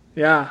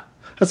 Yeah.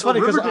 That's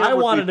funny because I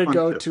wanted to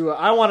go to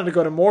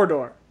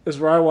Mordor. Is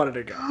where I wanted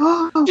to go.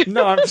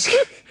 No, I'm just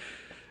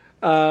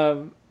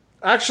kidding.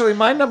 Actually,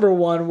 my number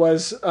one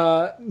was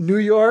New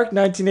York,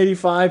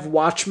 1985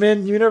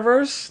 Watchmen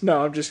universe.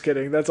 No, I'm just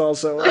kidding. That's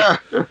also.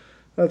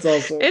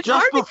 It's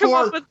hard to come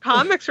up with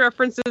comics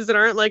references that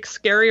aren't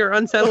scary or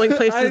unsettling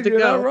places to go.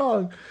 You're not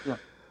wrong. Yeah.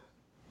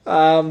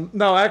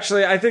 No,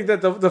 actually, I think that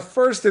the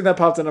first thing that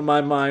popped into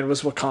my mind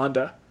was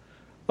Wakanda.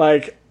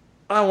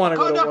 I want to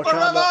go to Wakanda.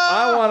 Forever!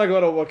 I want to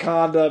go to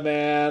Wakanda,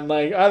 man.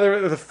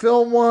 Either the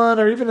film one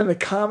or even in the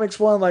comics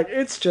one.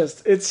 It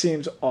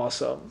seems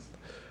awesome.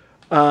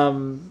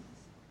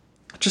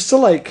 Just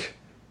to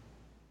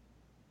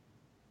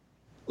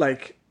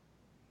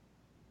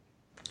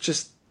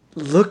just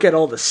look at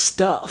all the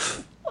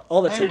stuff,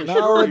 all the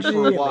technology,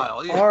 and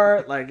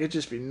art. It'd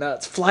just be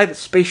nuts. Fly the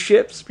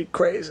spaceships, be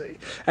crazy.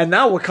 And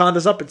now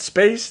Wakanda's up in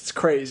space. It's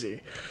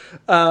crazy.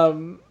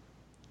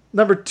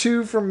 Number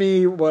 2 for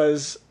me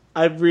was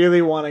I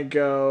really want to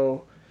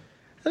go.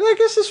 And I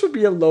guess this would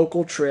be a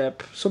local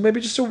trip, so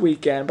maybe just a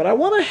weekend. But I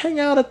want to hang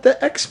out at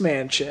the X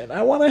Mansion.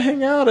 I want to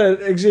hang out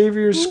at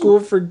Xavier's School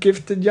for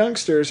Gifted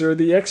Youngsters, or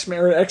the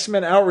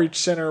X-Men Outreach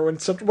Center,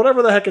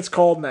 whatever the heck it's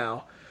called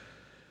now.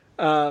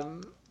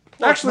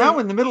 Actually, now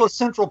in the middle of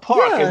Central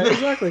Park. Yeah,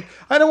 exactly.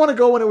 I don't want to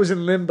go when it was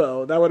in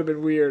Limbo. That would have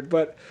been weird.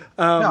 But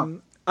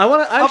no. I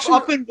want to actually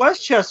up in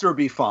Westchester would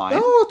be fine.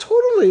 Oh,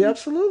 totally,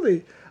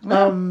 absolutely.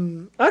 Yeah.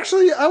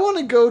 Actually, I want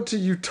to go to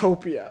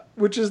Utopia,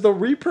 which is the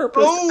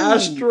repurposed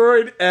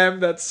Asteroid M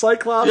that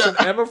Cyclops and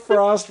Emma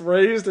Frost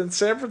raised in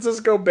San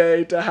Francisco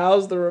Bay to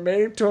house the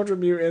remaining 200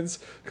 mutants,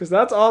 because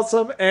that's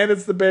awesome, and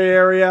it's the Bay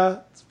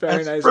Area. It's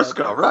very nice.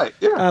 Frisco, right?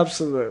 Yeah,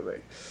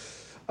 absolutely.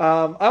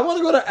 I want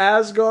to go to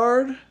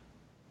Asgard.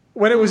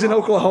 When it was in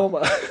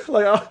Oklahoma,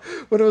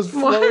 when it was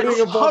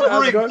floating above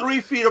Asgard. 3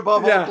 feet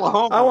above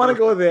Oklahoma. I want to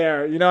go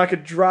there. I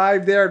could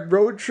drive there,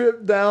 road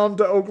trip down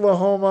to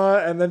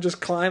Oklahoma, and then just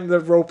climb the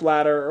rope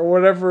ladder or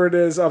whatever it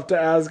is up to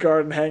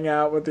Asgard and hang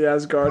out with the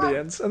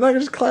Asgardians. And then I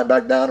can just climb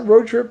back down,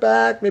 road trip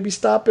back, maybe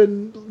stop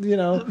in,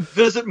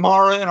 visit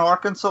Mara in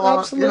Arkansas.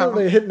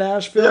 Absolutely. Hit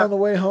Nashville on the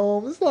way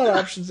home. There's a lot of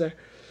options there.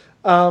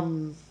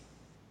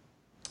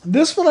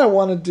 This one I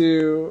want to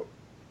do,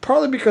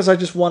 partly because I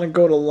just want to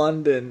go to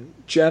London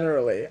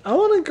generally. I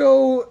want to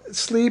go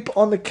sleep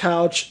on the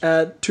couch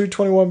at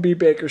 221B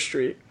Baker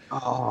Street.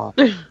 Oh.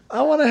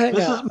 I want to hang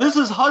out.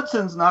 Mrs.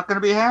 Hudson's not going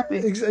to be happy.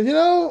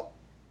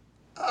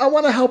 I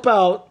want to help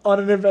out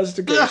on an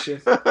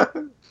investigation.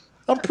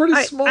 I'm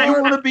pretty smart. I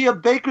want to be a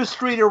Baker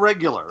Street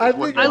irregular. I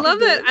love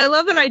that. I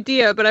love that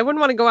idea, but I wouldn't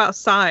want to go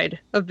outside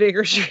of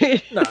Baker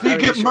Street. No, you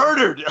get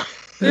murdered.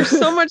 There's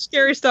so much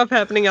scary stuff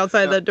happening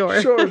outside that door.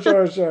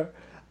 Sure.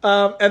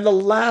 And the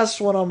last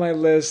one on my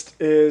list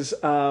is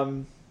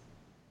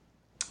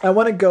I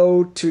want to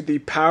go to the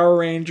Power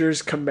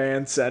Rangers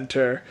Command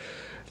Center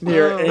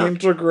near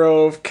Angel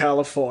Grove,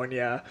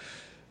 California.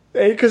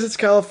 A, because it's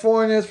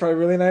California. It's probably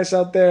really nice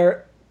out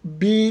there.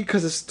 B,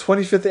 because it's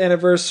 25th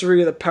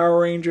anniversary of the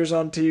Power Rangers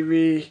on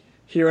TV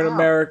here in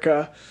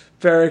America.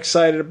 Very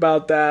excited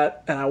about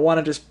that. And I want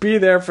to just be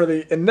there for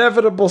the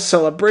inevitable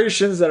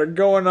celebrations that are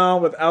going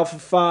on with Alpha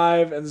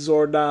 5 and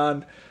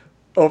Zordon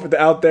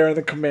out there in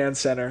the command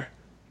center.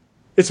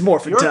 It's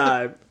morphin'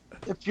 time.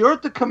 If you're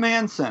at the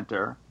command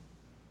center,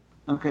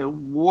 okay,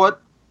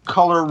 what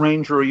color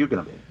ranger are you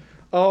going to be?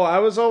 Oh, I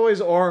was always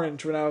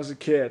orange when I was a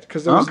kid,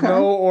 because there was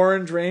no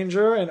orange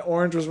ranger, and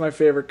orange was my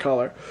favorite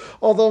color.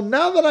 Although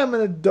now that I'm an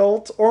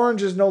adult,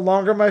 orange is no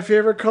longer my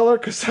favorite color,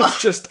 because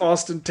that's just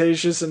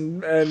ostentatious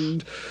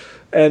and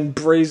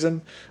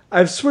brazen.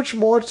 I've switched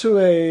more to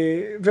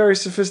a very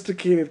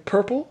sophisticated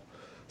purple,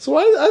 so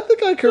I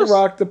think I could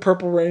rock the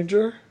Purple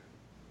Ranger.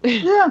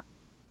 Yeah.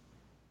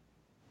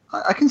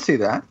 I can see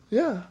that.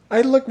 Yeah.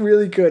 I look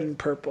really good in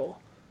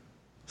purple.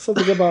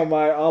 Something about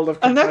my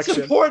olive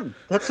complexion. And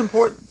that's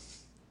important.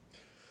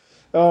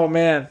 Oh,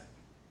 man.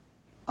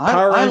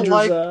 I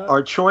like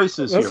our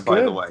choices here,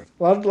 by the way.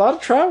 A lot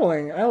of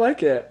traveling. I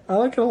like it. I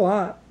like it a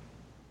lot.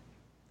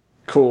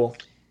 Cool.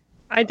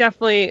 I'm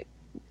sad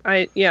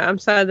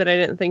that I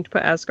didn't think to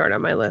put Asgard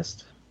on my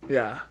list.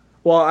 Yeah.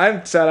 Well,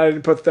 I'm sad I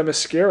didn't put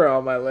Themyscira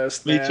on my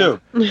list. Me too.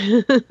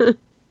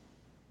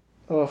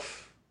 Oh,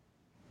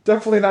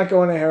 definitely not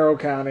going to Harrow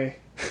County.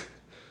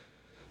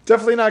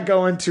 Definitely not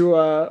going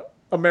to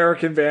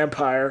American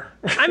Vampire.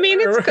 I mean,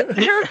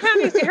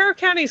 Harrow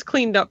County's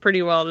cleaned up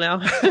pretty well now.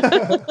 Not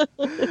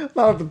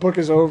if the book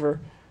is over.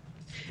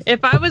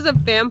 If I was a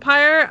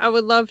vampire, I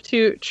would love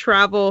to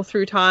travel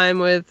through time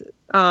with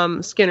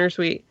Skinner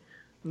Sweet.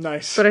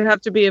 Nice. But I'd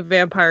have to be a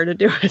vampire to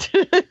do it.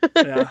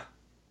 Yeah.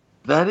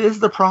 That is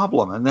the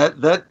problem, and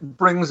that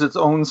brings its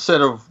own set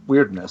of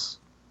weirdness.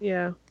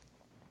 Yeah.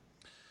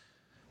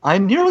 I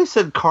nearly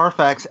said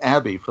Carfax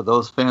Abbey for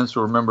those fans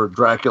who remember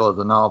Dracula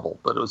the novel,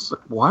 but it was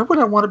like, why would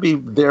I want to be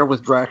there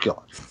with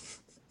Dracula?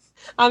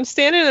 I'm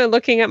standing and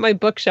looking at my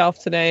bookshelf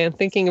today and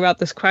thinking about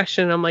this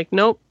question. I'm like,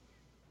 nope.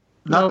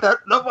 Nope,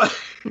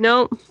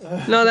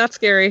 that's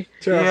scary.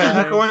 Yeah,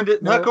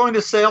 not going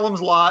to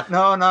Salem's Lot.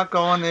 No, not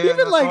going there.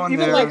 Even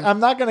like, I'm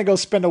not going to go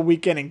spend a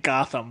weekend in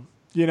Gotham.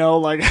 I'm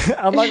not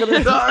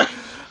going to.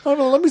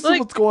 Let me see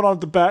what's going on at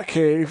the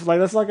Batcave. Like,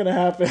 that's not going to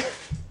happen.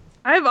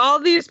 I have all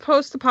these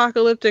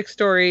post-apocalyptic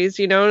stories,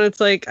 and it's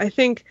like, I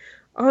think,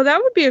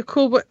 that would be a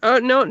cool, but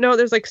no,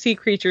 there's like sea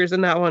creatures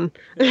in that one.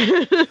 But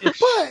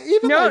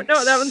even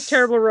that one's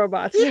terrible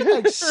robots. Even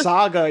like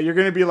Saga, you're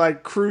going to be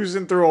like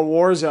cruising through a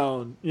war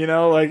zone,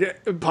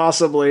 like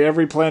possibly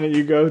every planet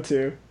you go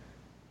to.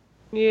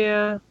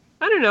 Yeah.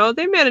 I don't know.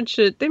 They managed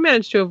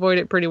to avoid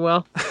it pretty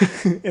well.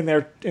 in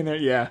their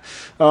yeah.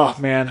 Oh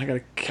man, I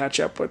gotta catch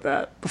up with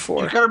that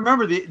before. You gotta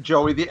remember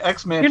Joey, the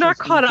X-Man. You're not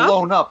caught up?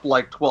 Blown up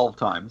like 12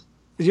 times.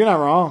 You're not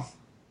wrong.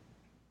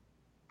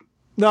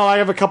 No, I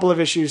have a couple of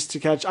issues to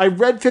catch. I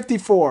read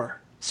 54,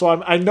 so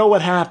I know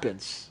what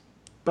happens,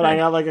 but I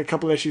got like a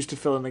couple issues to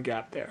fill in the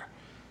gap there.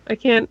 I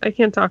can't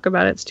talk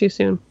about it. It's too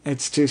soon.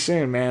 It's too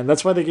soon, man.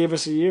 That's why they gave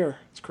us a year.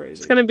 It's crazy.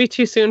 It's gonna be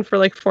too soon for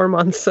like 4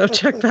 months. So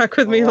check back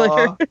with me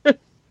later.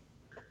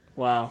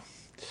 Wow.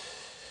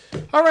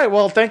 All right.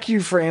 Well, thank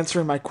you for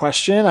answering my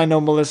question. I know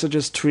Melissa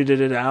just tweeted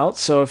it out.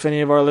 So if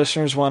any of our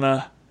listeners want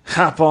to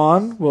hop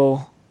on,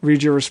 we'll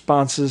read your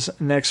responses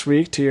next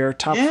week to your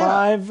top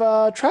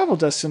 5 travel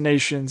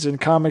destinations in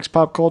comics,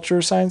 pop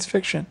culture, science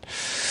fiction.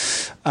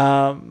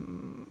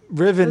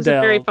 Rivendell. That's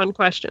a very fun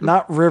question.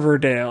 Not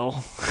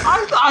Riverdale.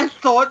 I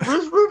thought it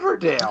was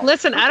Riverdale.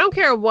 Listen, I don't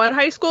care what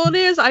high school it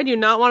is. I do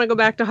not want to go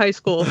back to high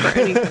school for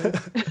anything.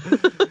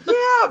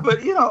 Yeah,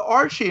 but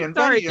Archie and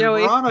Sorry, Benny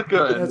Joey. and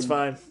Veronica. That's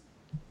fine.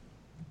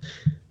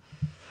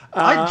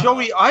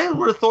 Joey, I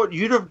would have thought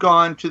you'd have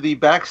gone to the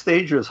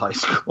Backstagers High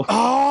School.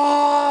 Oh,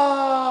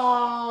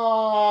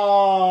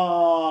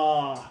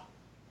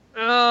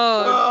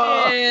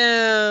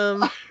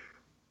 damn.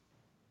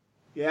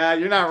 Yeah,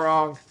 you're not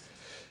wrong.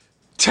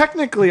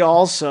 Technically,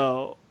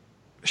 also,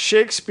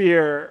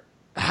 Shakespeare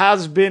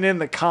has been in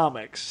the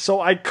comics, so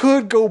I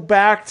could go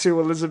back to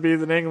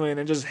Elizabethan England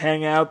and just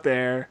hang out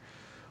there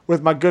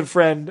with my good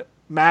friend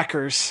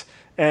Mackers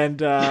and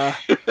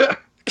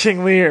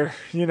King Lear,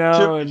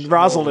 and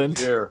Rosalind.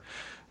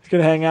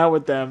 Could hang out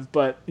with them,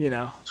 but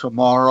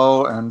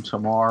tomorrow and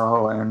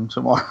tomorrow and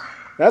tomorrow.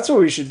 That's what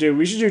we should do.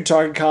 We should do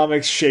Talking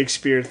Comics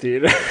Shakespeare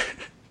Theater.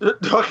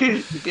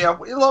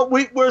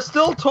 We're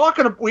still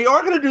talking. We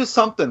are going to do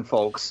something,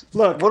 folks.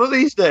 Look, one of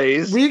these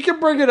days we can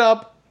bring it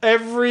up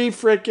every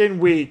freaking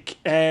week,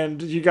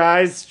 and you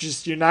guys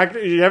you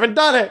haven't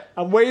done it.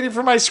 I'm waiting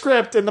for my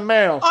script in the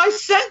mail. I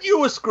sent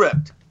you a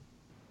script,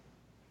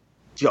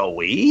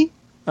 Joey.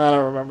 I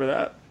don't remember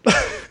that.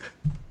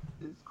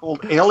 It's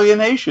called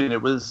Alienation.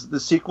 It was the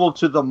sequel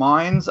to The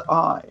Mind's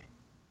Eye.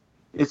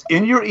 It's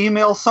in your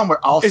email somewhere.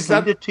 I'll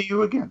send it to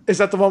you again. Is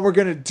that the one we're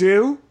going to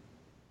do?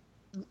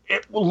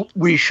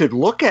 We should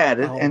look at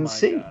it and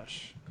see.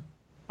 Gosh.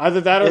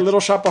 Either that or Little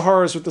Shop of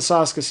Horrors with the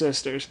Saska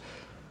sisters.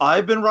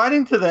 I've been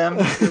writing to them.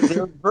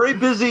 They're very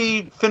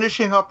busy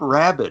finishing up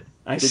Rabid.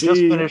 They just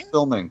finished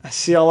filming. I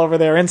see all over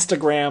their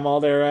Instagram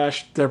all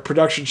their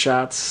production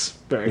shots.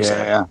 Very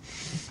exciting. Yeah.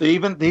 They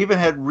even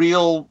had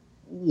real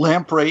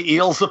lamprey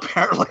eels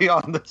apparently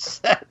on the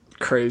set.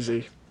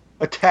 Crazy.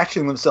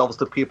 Attaching themselves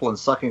to people and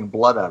sucking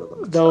blood out of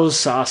them. Those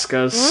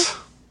Saskas.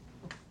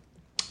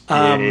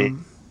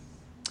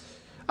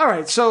 All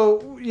right, so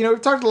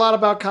we've talked a lot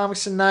about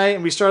comics tonight,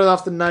 and we started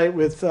off the night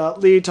with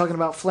Lee talking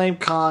about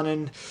FlameCon.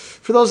 And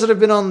for those that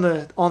have been on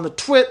the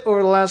twit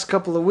over the last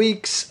couple of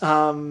weeks,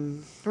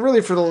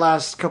 really for the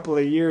last couple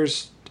of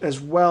years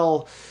as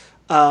well,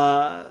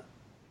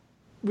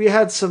 we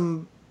had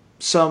some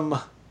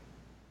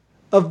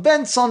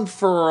events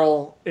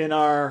unfurl in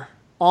our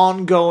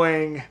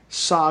ongoing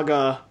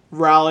saga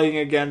rallying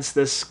against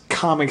this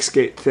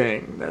Comicsgate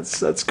thing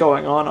that's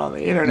going on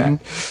the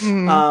internet.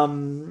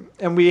 Mm-hmm.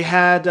 And we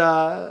had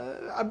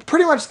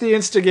pretty much the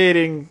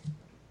instigating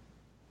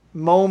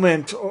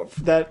moment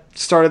that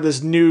started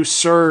this new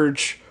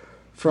surge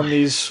from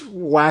these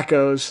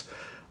wackos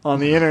on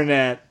the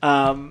internet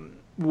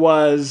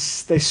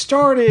was they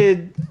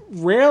started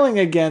railing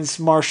against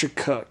Marcia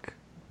Cook,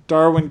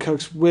 Darwyn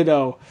Cooke's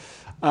widow.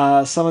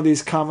 Some of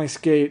these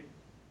Comicsgate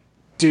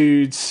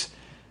dudes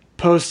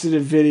posted a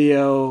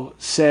video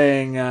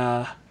saying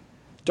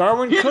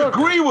Darwyn Cooke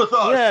agree with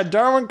us. Yeah,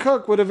 Darwyn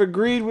Cooke would have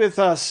agreed with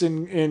us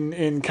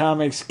in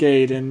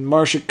Comicsgate, and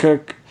Marcia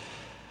Cook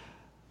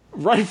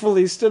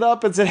rightfully stood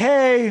up and said,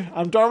 "Hey,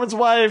 I'm Darwyn's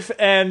wife,"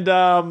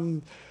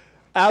 and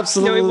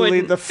absolutely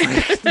the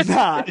freak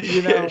not,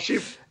 She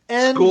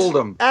and schooled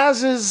him.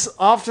 As is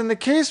often the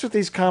case with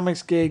these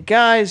Comicsgate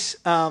guys,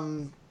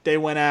 they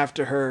went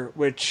after her,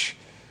 which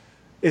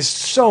is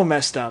so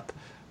messed up.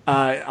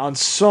 On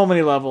so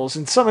many levels,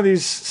 and some of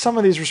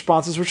these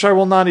responses, which I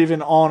will not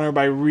even honor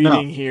by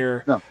reading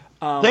here,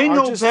 they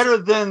know better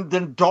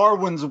than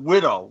Darwyn's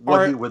widow.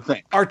 What he would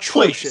think,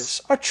 atrocious.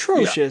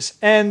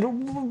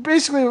 And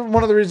basically,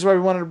 one of the reasons why we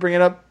wanted to bring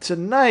it up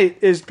tonight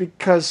is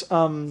because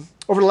over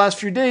the last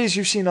few days,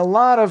 you've seen a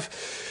lot of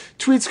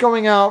tweets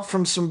going out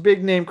from some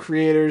big name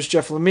creators: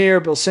 Jeff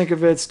Lemire, Bill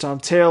Sienkiewicz,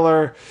 Tom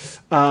Taylor.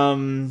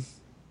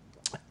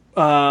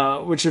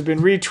 Which have been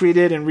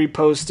retweeted and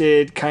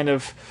reposted, kind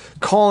of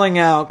calling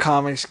out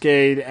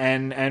Comicsgate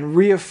and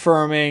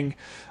reaffirming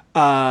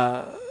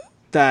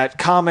that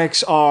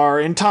comics are,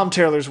 in Tom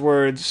Taylor's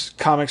words,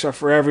 comics are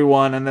for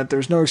everyone, and that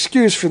there's no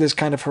excuse for this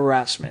kind of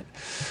harassment.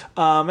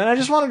 And I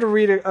just wanted to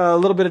read a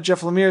little bit of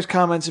Jeff Lemire's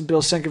comments and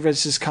Bill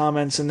Sienkiewicz's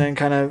comments, and then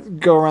kind of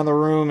go around the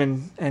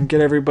room and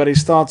get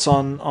everybody's thoughts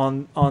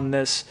on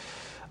this.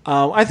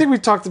 I think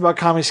we've talked about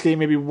Comicsgate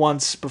maybe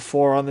once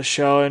before on the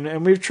show,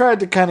 and we've tried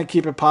to kind of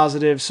keep it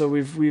positive, so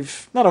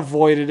we've not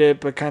avoided it,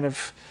 but kind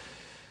of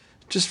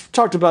just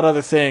talked about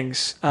other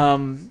things.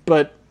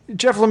 But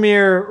Jeff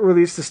Lemire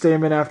released a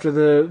statement after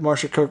the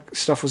Marcia Cook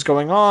stuff was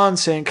going on,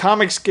 saying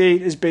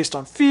Comicsgate is based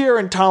on fear,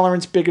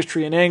 intolerance,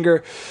 bigotry, and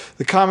anger.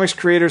 The comics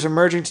creators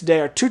emerging today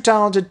are too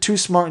talented, too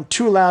smart, and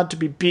too loud to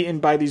be beaten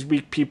by these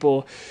weak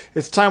people.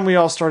 It's time we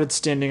all started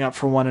standing up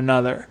for one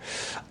another.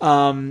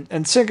 And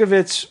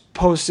Sienkiewicz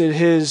posted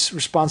his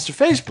response to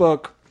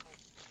Facebook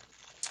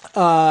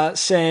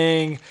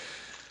saying,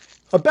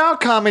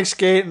 about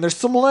Comicsgate, and there's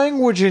some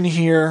language in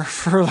here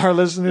for our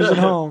listeners at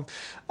home.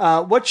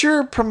 What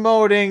you're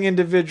promoting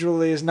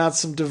individually is not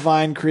some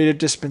divine creative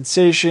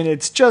dispensation.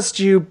 It's just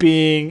you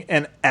being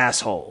an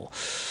asshole.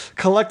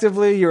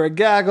 Collectively, you're a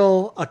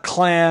gaggle, a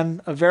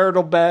clan, a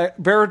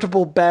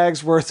veritable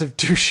bag's worth of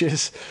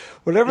douches.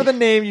 Whatever the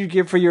name you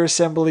give for your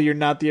assembly, you're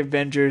not the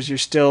Avengers. You're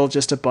still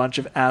just a bunch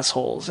of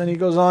assholes. And he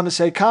goes on to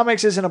say,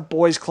 comics isn't a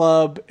boys'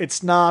 club.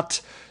 It's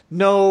not.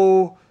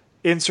 No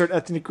insert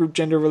ethnic group,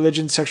 gender,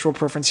 religion, sexual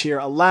preference here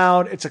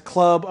allowed. It's a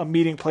club, a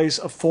meeting place,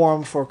 a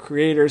forum for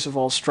creators of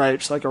all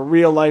stripes, like a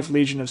real-life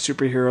Legion of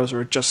Superheroes or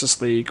a Justice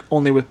League,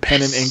 only with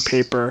pen and ink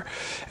paper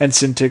and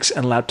Cintiqs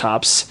and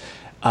laptops.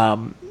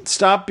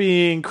 Stop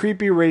being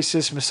creepy,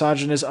 racist,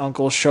 misogynist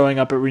uncles showing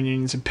up at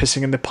reunions and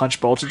pissing in the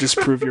punch bowl to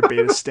disprove your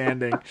beta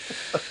standing.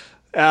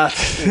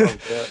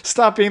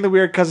 Stop being the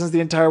weird cousins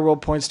the entire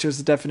world points to as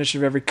the definition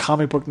of every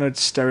comic book nerd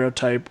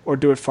stereotype, or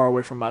do it far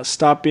away from us.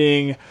 Stop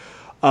being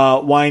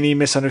whiny,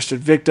 misunderstood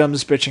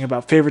victims, bitching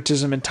about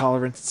favoritism,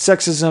 intolerance, and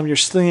sexism. You're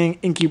slinging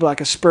inky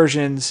black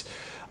aspersions.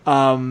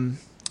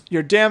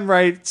 You're damn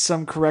right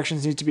some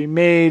corrections need to be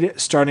made,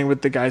 starting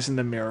with the guys in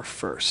the mirror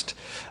first.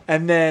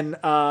 And then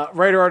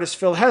writer-artist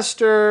Phil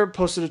Hester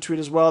posted a tweet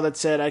as well that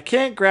said, I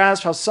can't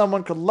grasp how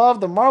someone could love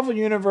the Marvel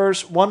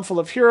Universe, one full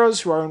of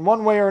heroes who are in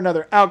one way or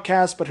another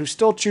outcasts, but who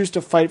still choose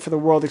to fight for the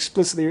world,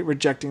 explicitly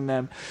rejecting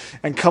them,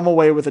 and come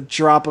away with a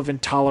drop of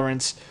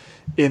intolerance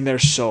in their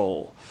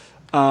soul.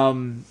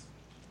 And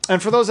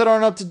for those that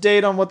aren't up to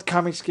date on what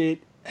Comicsgate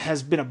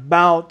has been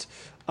about,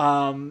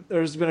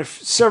 there's been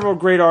several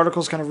great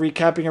articles kind of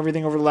recapping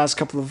everything over the last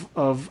couple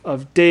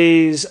of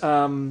days.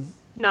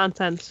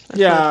 Nonsense. That's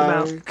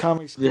what it's about.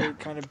 Comicsgate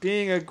kind of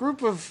being a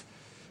group of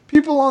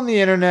people on the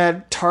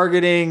internet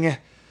targeting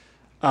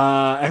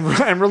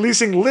and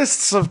releasing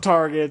lists of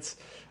targets.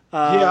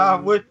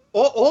 With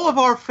all of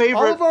our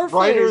favorite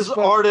writers,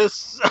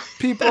 artists,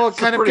 people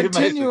kind of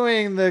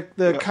continuing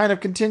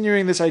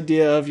continuing this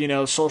idea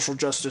of social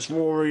justice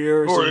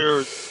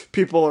warriors.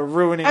 People are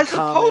ruining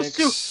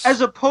comics.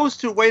 As opposed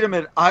to wait a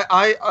minute,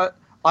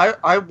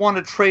 I want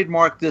to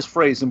trademark this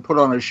phrase and put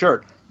on a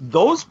shirt.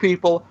 Those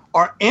people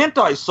are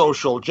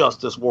anti-social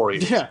justice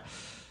warriors. Yeah.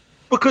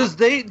 Because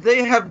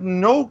they have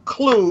no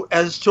clue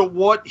as to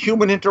what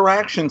human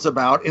interaction's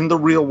about in the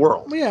real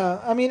world.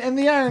 Yeah, I mean, and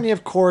the irony,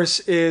 of course,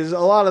 is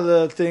a lot of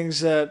the things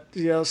that,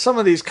 some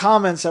of these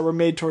comments that were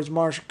made towards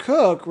Marsha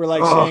Cook were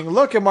like saying,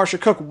 look at Marsha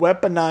Cook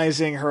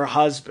weaponizing her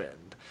husband.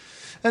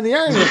 And the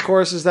irony, of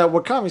course, is that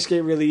what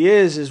Comicsgate really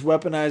is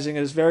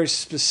weaponizing a very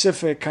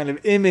specific kind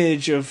of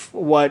image of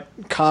what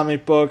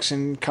comic books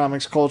and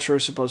comics culture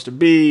is supposed to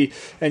be,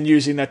 and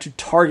using that to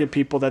target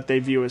people that they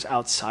view as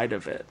outside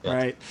of it,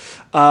 right?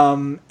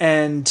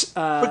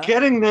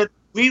 Forgetting that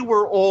we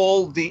were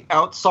all the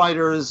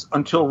outsiders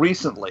until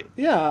recently.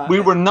 Yeah.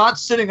 We were not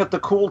sitting at the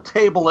cool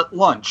table at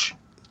lunch.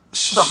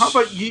 So how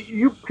about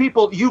you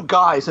people, you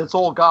guys, it's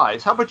all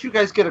guys, how about you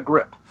guys get a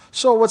grip?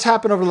 So what's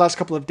happened over the last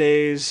couple of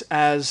days,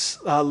 as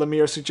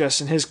Lemire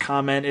suggests in his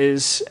comment,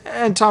 is,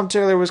 and Tom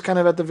Taylor was kind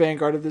of at the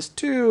vanguard of this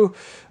too,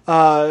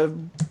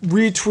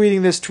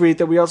 retweeting this tweet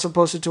that we also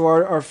posted to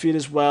our feed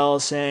as well,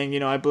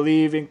 saying, I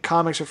believe in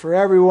comics are for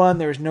everyone.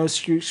 There is no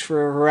excuse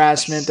for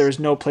harassment. There is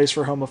no place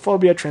for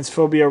homophobia,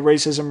 transphobia,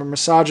 racism, or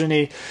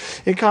misogyny.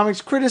 In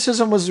comics,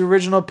 criticism was the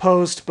original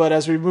post, but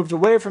as we moved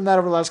away from that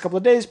over the last couple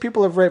of days,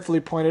 people have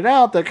rightfully pointed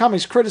out that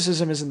comics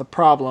criticism isn't the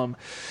problem.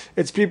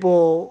 It's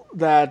people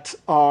that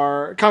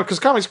are, because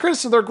comics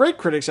criticism, there are great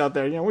critics out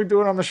there. We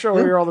do it on the show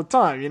here all the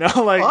time.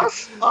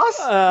 Us?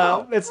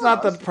 It's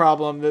not the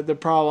problem. The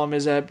problem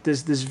is that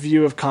this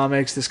view of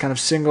comics, this kind of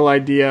single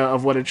idea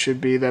of what it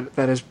should be, that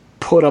has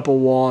put up a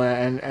wall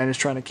and is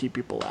trying to keep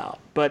people out.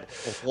 But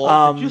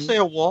Did you say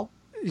a wall?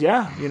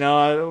 Yeah,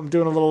 I'm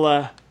doing a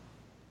little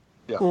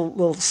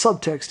little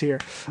subtext here.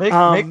 Make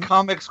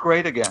comics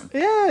great again.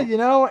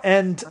 Yeah,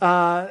 and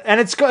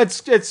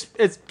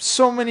it's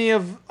so many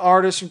of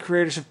artists and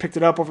creators have picked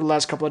it up over the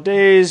last couple of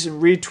days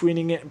and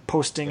retweeting it and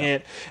posting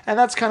it, and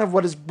that's kind of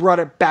what has brought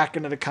it back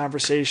into the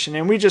conversation.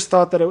 And we just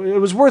thought that it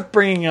was worth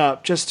bringing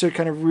up just to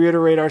kind of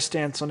reiterate our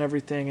stance on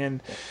everything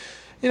and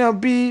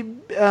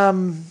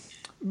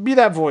be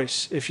that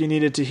voice if you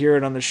needed to hear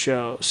it on the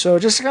show. So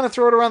just to kind of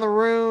throw it around the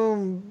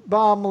room,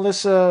 Bob,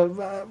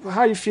 Melissa,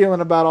 how are you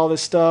feeling about all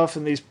this stuff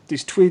and these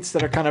tweets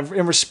that are kind of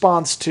in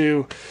response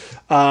to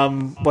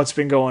what's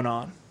been going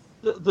on?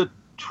 The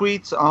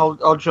tweets,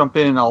 I'll jump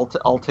in.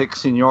 I'll take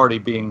seniority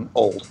being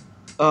old.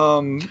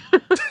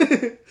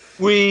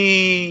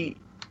 We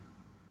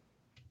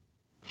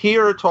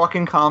here at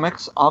Talking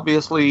Comics,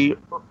 obviously,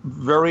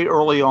 very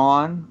early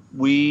on,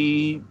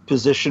 we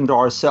positioned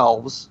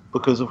ourselves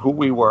because of who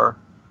we were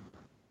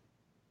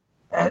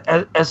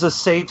as a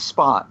safe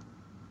spot.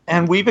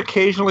 And we've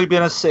occasionally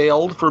been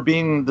assailed for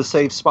being the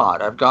safe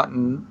spot. I've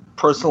gotten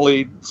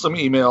personally some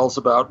emails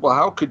about, well,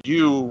 how could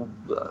you?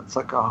 It's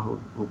like, oh,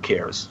 who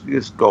cares?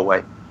 Just go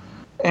away.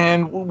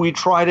 And we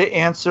try to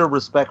answer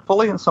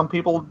respectfully, and some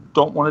people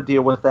don't want to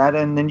deal with that,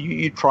 and then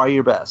you try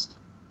your best.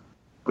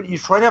 But you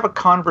try to have a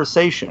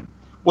conversation.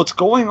 what's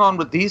going on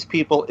with these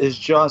people is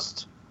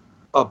just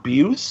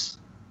abuse,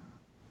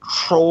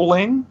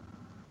 trolling,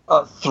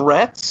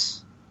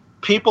 threats.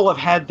 People have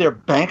had their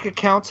bank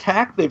accounts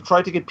hacked. They've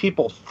tried to get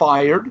people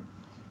fired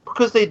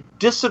because they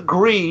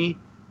disagree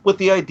with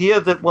the idea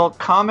that, well,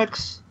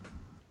 comics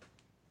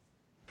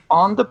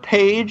on the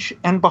page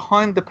and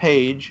behind the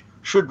page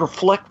should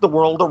reflect the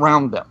world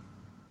around them.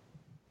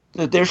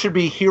 That there should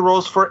be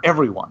heroes for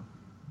everyone.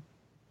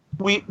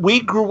 We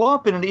grew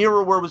up in an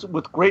era where it was,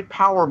 with great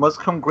power must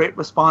come great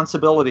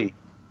responsibility.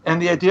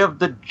 And the idea of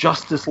the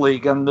Justice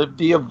League and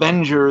the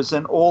Avengers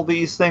and all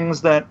these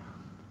things that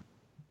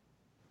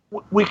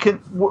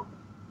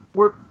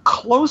we're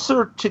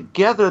closer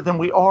together than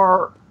we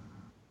are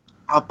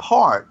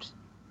apart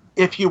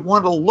if you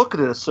want to look at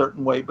it a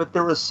certain way. But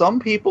there are some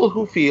people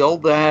who feel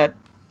that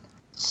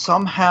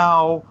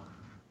somehow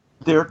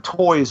their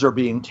toys are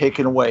being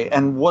taken away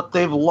and what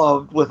they've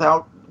loved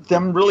without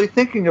them really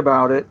thinking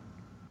about it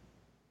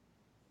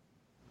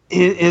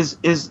is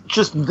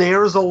just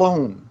theirs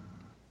alone.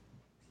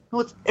 No,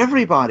 it's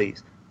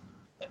everybody's.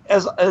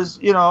 As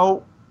you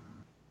know,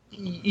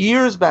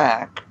 years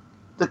back,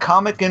 the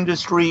comic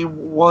industry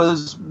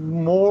was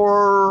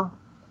more,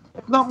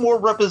 if not more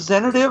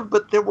representative,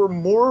 but there were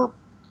more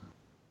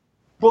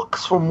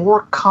books for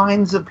more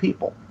kinds of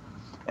people.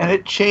 And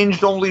it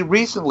changed only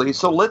recently.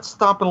 So let's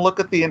stop and look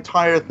at the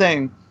entire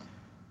thing.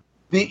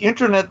 The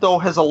internet, though,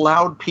 has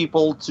allowed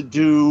people to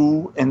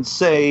do and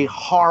say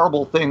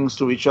horrible things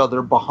to each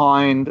other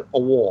behind a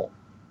wall.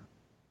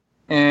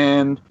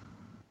 And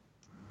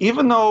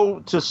even though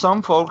to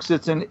some folks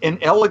it's an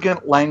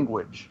inelegant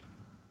language,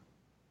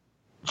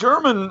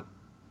 German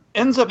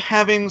ends up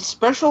having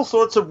special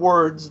sorts of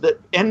words that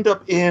end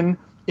up in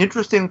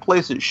interesting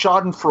places.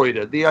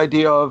 Schadenfreude, the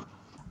idea of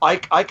I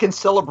can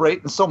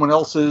celebrate in someone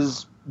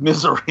else's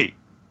misery.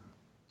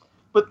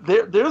 But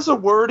there's a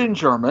word in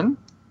German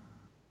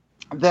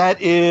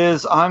that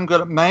is, I'm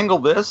going to mangle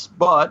this,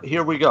 but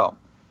here we go.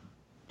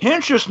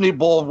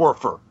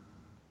 Hinterschneeballwerfer.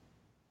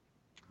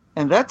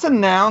 And that's a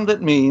noun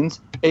that means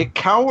a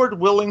coward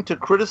willing to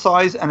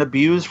criticize and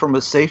abuse from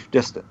a safe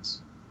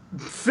distance.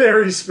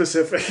 Very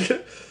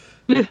specific.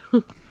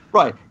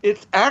 Right.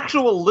 Its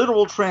actual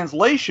literal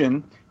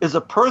translation is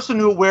a person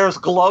who wears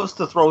gloves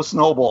to throw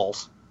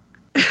snowballs.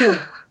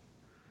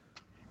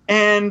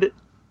 And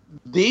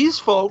these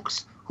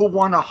folks who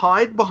want to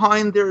hide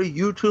behind their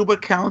YouTube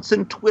accounts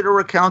and Twitter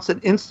accounts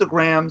and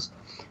Instagrams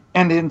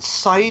and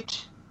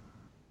incite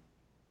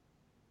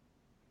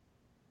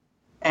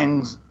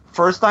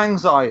first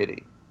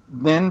anxiety,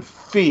 then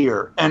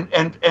fear,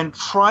 and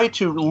try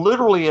to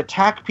literally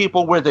attack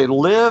people where they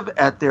live,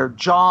 at their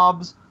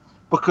jobs,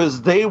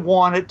 because they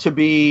want it to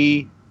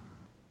be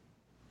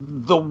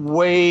the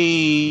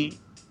way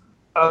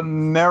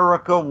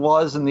America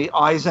was in the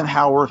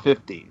Eisenhower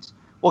 50s.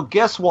 Well,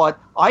 guess what?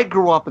 I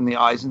grew up in the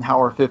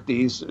Eisenhower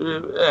 50s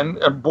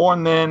and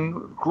born then,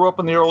 grew up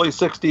in the early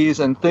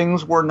 60s, and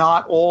things were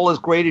not all as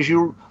great as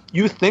you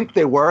think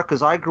they were,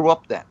 because I grew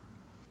up then,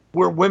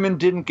 where women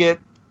didn't get,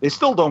 they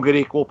still don't get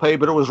equal pay,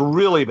 but it was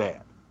really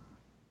bad.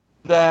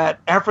 That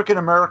African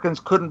Americans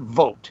couldn't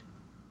vote.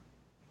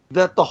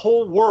 That the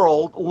whole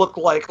world looked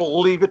like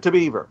Leave It to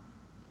Beaver.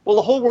 Well,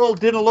 the whole world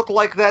didn't look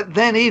like that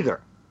then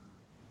either.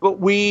 But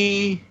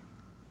we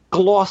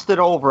glossed it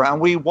over and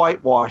we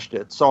whitewashed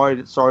it. Sorry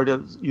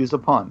to use a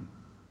pun.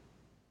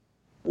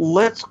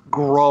 Let's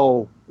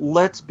grow.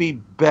 Let's be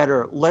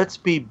better. Let's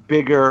be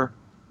bigger.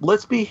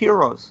 Let's be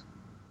heroes.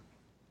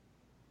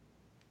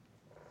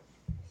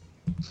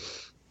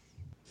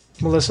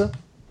 Melissa?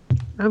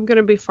 I'm going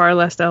to be far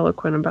less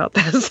eloquent about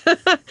this.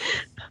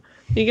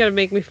 You got to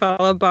make me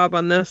follow Bob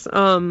on this.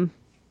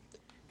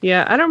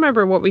 Yeah, I don't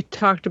remember what we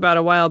talked about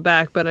a while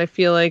back, but I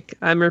feel like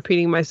I'm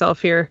repeating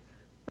myself here.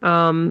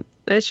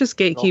 It's just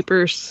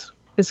gatekeepers.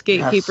 It's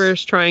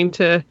gatekeepers trying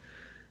to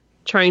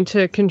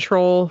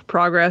control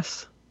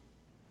progress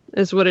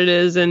is what it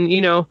is. And,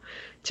 you know,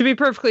 to be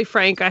perfectly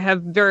frank, I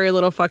have very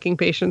little fucking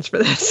patience for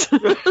this.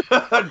 Good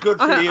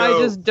for you. I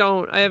just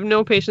don't. I have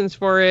no patience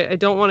for it. I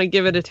don't want to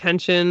give it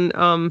attention.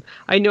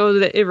 I know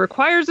that it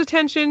requires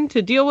attention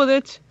to deal with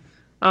it.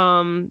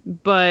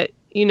 But,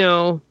 you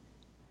know,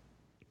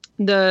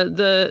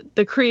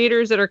 the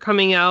creators that are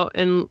coming out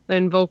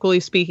and vocally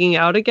speaking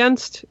out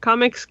against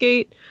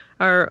Comicsgate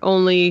are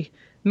only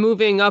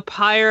moving up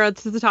higher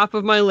to the top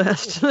of my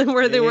list than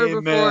where they were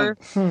before.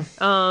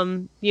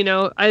 You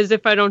know, as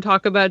if I don't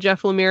talk about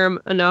Jeff Lemire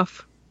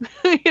enough,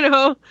 you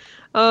know,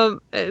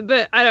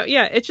 but I don't,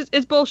 yeah,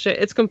 it's bullshit.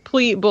 It's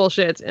complete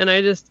bullshit. And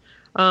I just,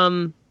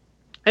 I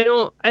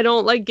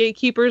don't like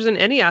gatekeepers in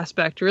any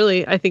aspect,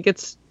 really. I think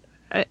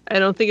I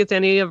don't think it's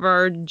any of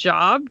our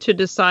job to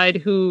decide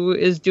who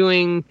is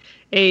doing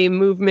a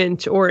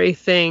movement or a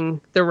thing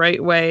the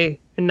right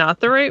way and not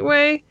the right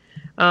way.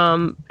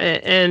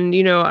 And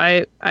you know,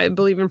 I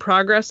believe in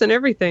progress and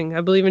everything.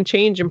 I believe in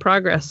change and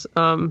progress.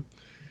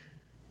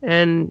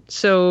 And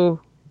so,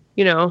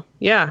 you know,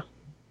 yeah,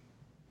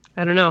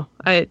 I don't know.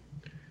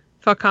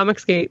 Fuck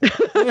Comicsgate.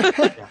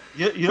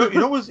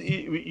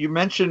 You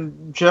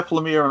mentioned Jeff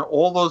Lemire and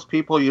all those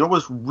people. You know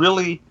what's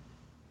really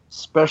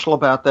special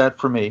about that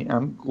for me,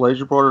 I'm glad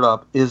you brought it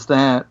up, is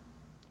that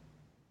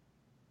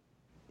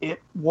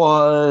it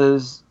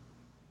was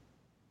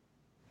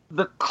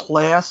the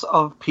class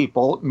of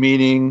people,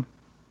 meaning,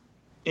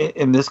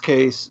 in this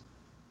case,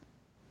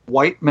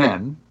 white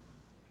men,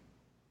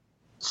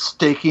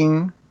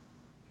 staking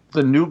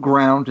the new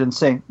ground and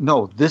saying,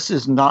 no, this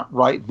is not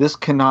right, this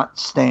cannot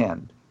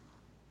stand.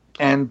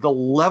 And the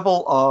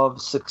level of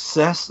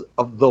success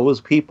of those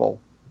people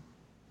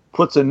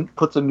puts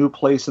a new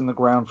place in the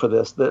ground for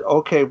this. That,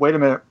 okay, wait a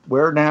minute,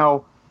 we're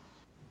now,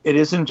 it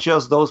isn't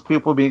just those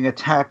people being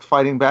attacked,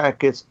 fighting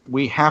back. It's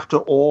we have to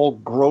all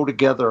grow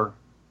together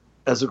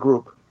as a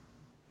group.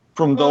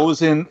 From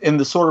those in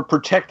the sort of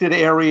protected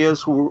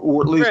areas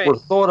who at least were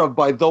thought of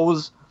by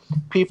those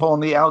people on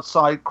the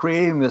outside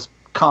creating this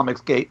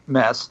Comicsgate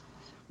mess.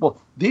 Well,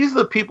 these are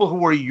the people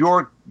who are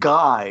your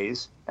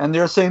guys, and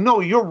they're saying,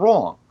 no, you're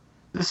wrong.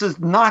 This is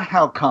not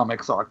how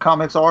comics are.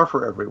 Comics are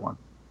for everyone.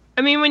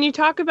 I mean, when you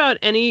talk about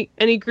any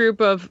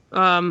group of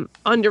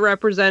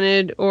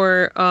underrepresented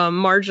or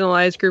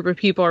marginalized group of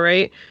people,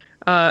 right?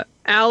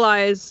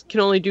 Allies can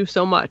only do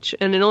so much,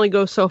 and it only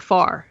goes so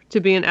far to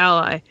be an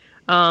ally.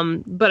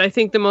 But I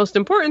think the most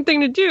important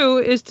thing to do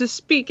is to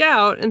speak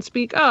out and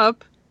speak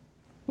up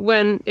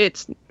when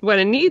it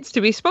needs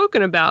to be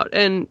spoken about,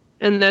 and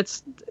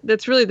that's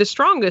really the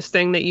strongest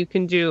thing that you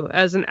can do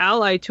as an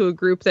ally to a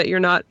group that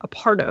you're not a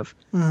part of.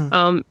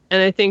 And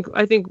I think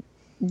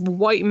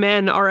white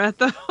men are at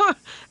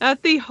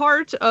the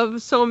heart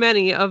of so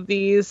many of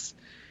these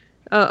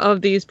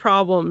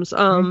problems.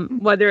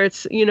 Whether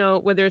it's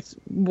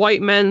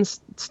white men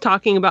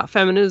talking about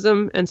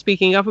feminism and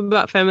speaking up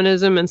about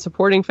feminism and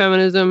supporting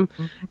feminism,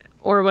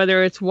 or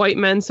whether it's white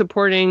men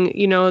supporting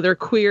their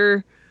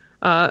queer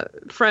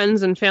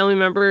friends and family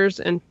members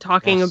and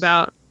talking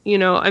about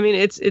I mean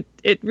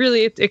it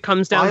really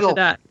comes down to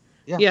that.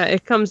 Yeah,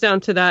 it comes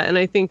down to that, and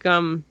I think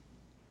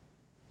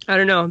I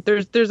don't know.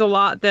 There's a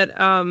lot that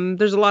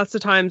there's lots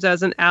of times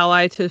as an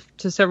ally to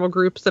several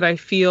groups that I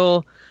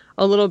feel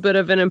a little bit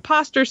of an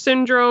imposter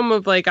syndrome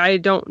of like, I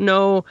don't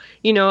know,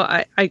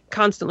 I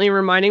constantly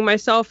reminding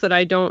myself that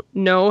I don't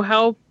know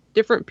how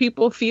different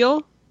people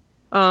feel,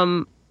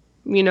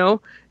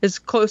 as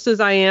close as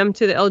I am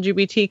to the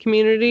LGBT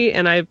community,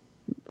 and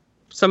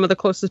some of the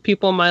closest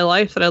people in my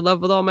life that I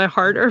love with all my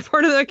heart are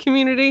part of that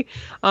community.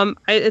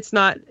 It's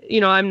not,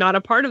 I'm not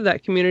a part of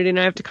that community, and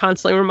I have to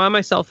constantly remind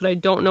myself that I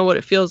don't know what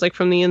it feels like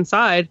from the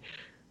inside.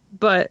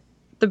 But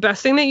the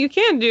best thing that you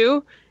can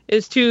do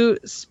is to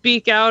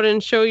speak out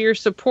and show your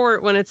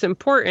support when it's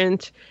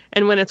important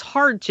and when it's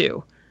hard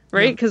to,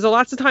 right? Because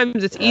lots of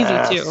times it's easy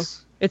to.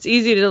 It's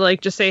easy to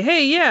like just say,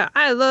 "Hey, yeah,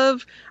 I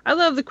love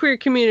the queer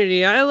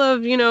community. I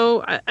love,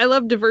 I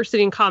love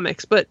diversity in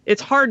comics." But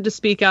it's hard to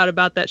speak out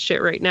about that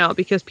shit right now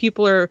because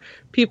people are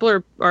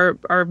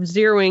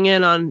zeroing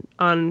in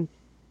on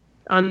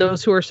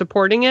those who are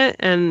supporting it,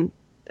 and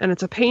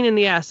it's a pain in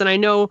the ass. And I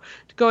know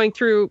going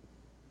through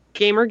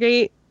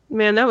Gamergate,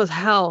 man, that was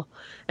hell.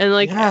 And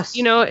like,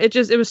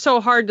 it was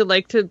so hard to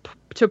like to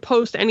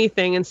post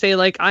anything and say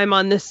like I'm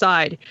on this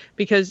side,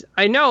 because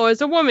I know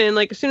as a woman,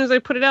 like as soon as I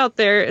put it out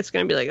there, it's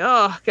gonna be like,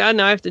 oh god,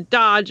 now I have to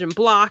dodge and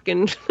block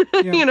and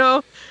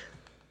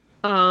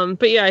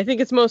but yeah, I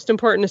think it's most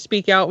important to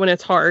speak out when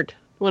it's hard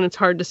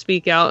to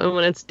speak out, and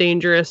when it's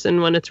dangerous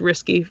and when it's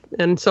risky.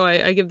 And so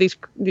I give these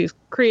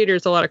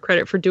creators a lot of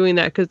credit for doing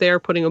that, because they are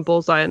putting a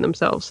bullseye on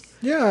themselves.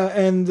 Yeah,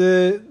 and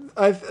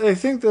I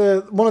think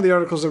one of the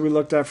articles that we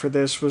looked at for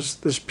this was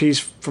this piece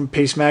from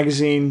Pace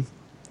Magazine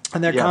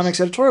and their comics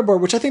editorial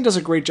board, which I think does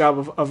a great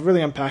job of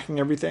really unpacking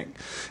everything,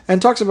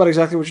 and talks about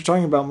exactly what you're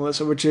talking about,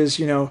 Melissa, which is,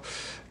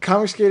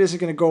 Comicsgate isn't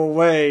going to go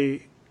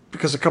away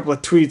because a couple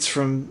of tweets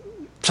from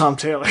Tom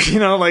Taylor,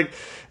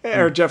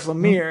 or Jeff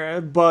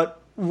Lemire,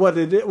 but what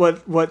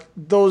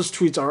those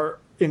tweets are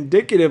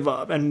indicative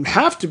of, and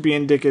have to be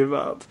indicative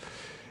of,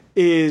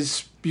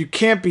 is you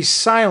can't be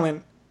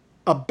silent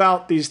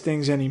about these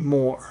things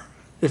anymore.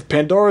 If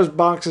Pandora's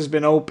box has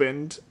been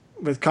opened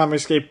with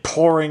Comicsgate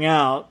pouring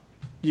out,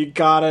 you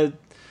gotta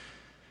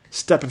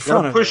step in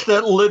front of it. Push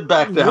that lid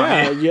back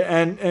down. Yeah,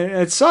 and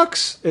it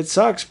sucks. It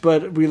sucks,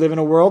 but we live in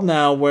a world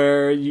now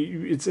where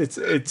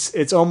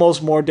it's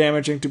almost more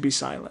damaging to be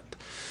silent.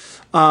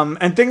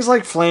 And things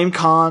like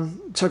FlameCon,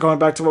 going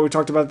back to what we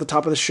talked about at the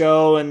top of the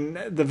show, and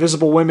the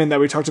Visible Women that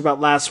we talked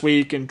about last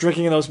week, and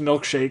drinking those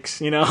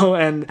milkshakes,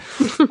 and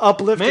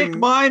uplifting. Make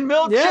mine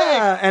milkshake!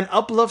 Yeah, and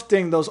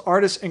uplifting those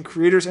artists and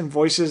creators and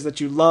voices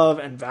that you love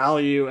and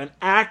value, and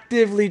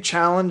actively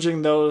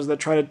challenging those that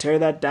try to tear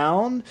that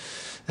down,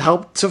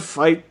 help to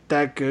fight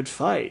that good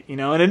fight,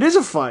 and it is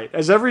a fight,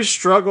 as every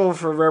struggle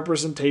for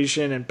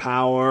representation and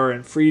power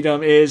and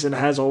freedom is and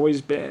has always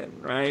been,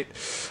 right?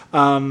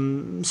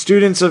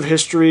 Students of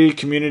history,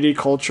 community,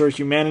 culture,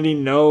 humanity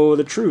know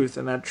the truth,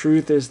 and that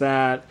truth is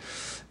that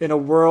in a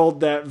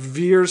world that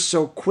veers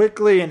so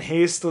quickly and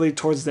hastily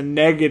towards the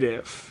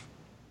negative,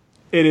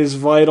 it is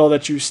vital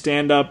that you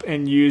stand up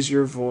and use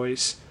your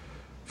voice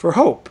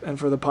hope and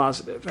for the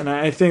positive. And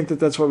I think that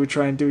that's what we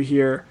try and do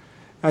here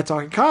at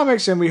Talking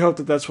Comics, and we hope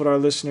that that's what our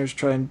listeners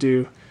try and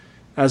do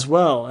as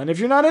well. And if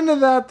you're not into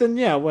that, then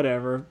yeah,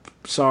 whatever.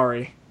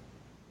 Sorry.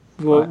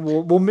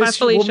 We'll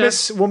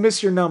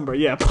miss your number.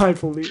 Yeah, bye,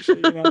 Felicia.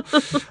 You know?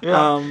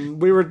 Yeah.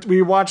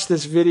 We watched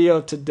this video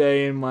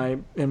today in my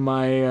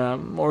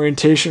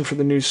orientation for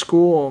the new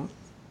school,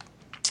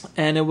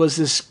 and it was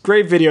this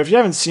great video. If you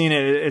haven't seen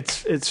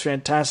it, it's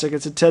fantastic.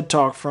 It's a TED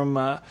Talk from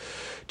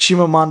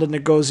Chimamanda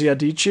Ngozi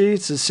Adichie.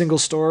 It's a single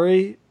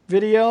story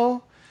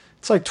video.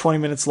 It's like 20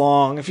 minutes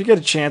long. If you get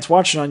a chance,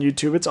 watch it on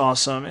YouTube. It's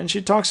awesome. And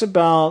she talks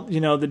about,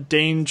 the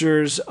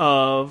dangers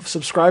of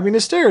subscribing to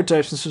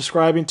stereotypes and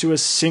subscribing to a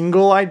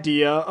single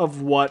idea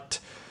of what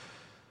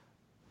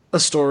a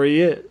story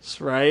is,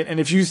 right? And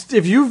if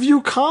you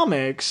view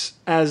comics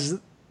as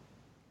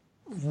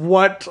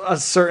what a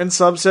certain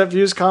subset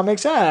views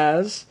comics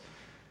as,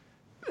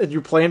 and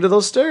you play into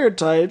those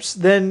stereotypes,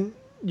 then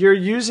you're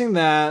using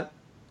that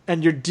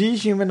and you're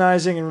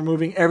dehumanizing and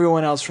removing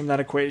everyone else from that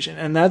equation.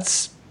 And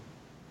that's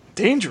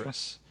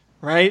dangerous,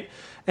 right?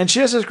 And she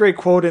has this great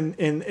quote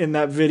in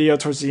that video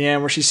towards the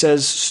end where she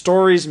says,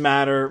 stories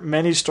matter,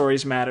 many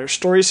stories matter.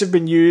 Stories have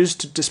been used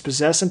to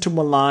dispossess and to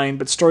malign,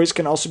 but stories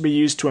can also be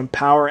used to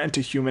empower and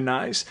to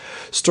humanize.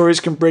 Stories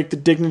can break the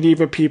dignity of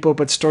a people,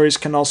 but stories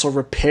can also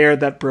repair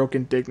that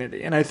broken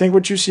dignity. And I think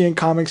what you see in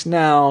comics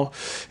now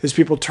is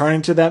people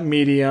turning to that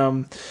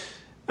medium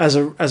as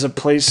a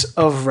place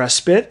of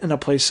respite and a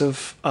place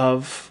of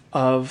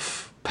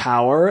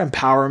power,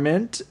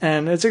 empowerment,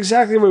 and it's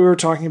exactly what we were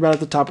talking about at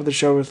the top of the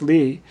show with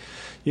Lee.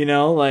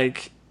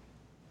 Like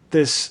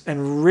this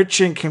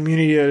enriching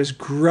community that is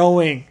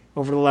growing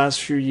over the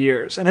last few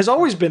years and has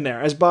always been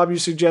there, as Bob, you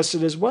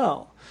suggested as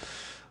well.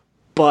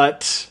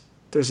 But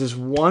there's this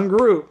one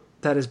group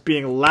that is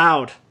being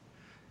loud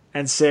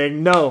and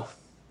saying, no,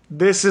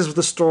 this is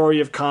the story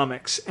of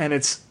comics, and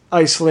it's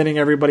isolating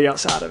everybody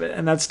else out of it,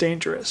 and that's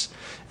dangerous.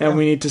 And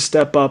we need to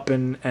step up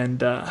and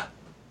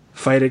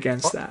fight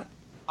against that.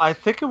 I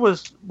think it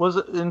was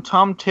it in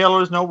Tom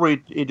Taylor's note where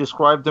he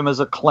described them as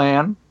a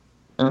clan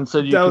and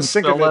said you can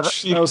spell it.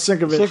 That was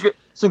Sienkiewicz.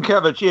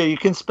 Sienkiewicz, yeah, you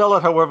can spell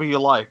it however you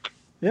like.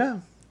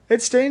 Yeah,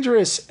 it's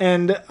dangerous,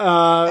 and you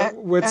got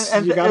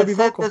to be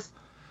vocal.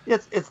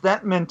 It's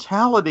that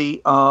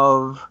mentality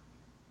of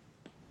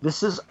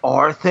this is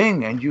our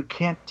thing, and you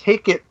can't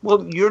take it.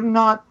 Well, you're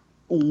not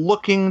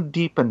looking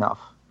deep enough,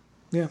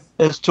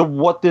 as to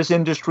what this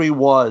industry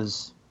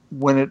was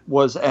when it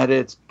was at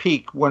its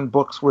peak, when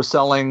books were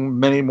selling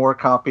many more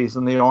copies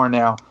than they are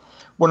now.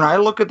 When I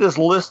look at this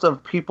list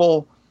of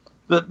people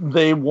that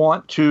they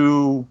want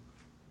to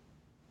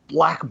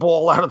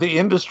blackball out of the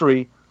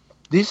industry,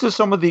 these are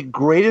some of the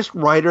greatest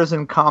writers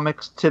in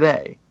comics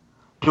today,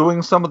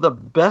 doing some of the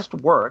best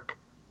work,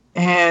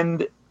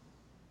 and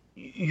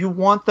you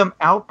want them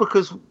out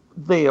because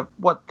they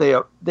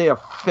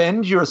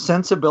offend your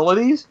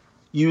sensibilities,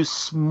 you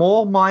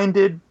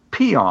small-minded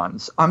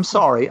peons. I'm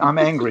sorry. I'm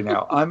angry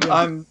now.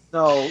 I'm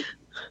no.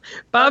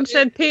 Bob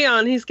said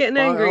peon. He's getting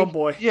angry. Oh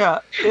boy. Yeah.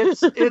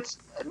 It's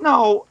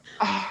no.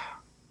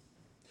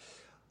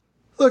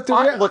 Look.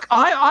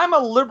 I'm a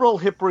liberal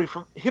hippie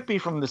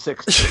from the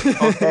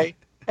 '60s. Okay.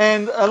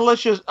 And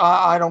let's just.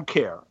 I don't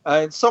care.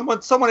 Someone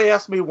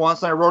asked me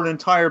once, and I wrote an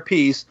entire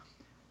piece.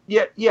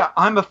 Yeah.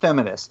 I'm a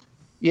feminist.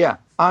 Yeah.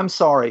 I'm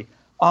sorry.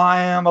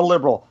 I am a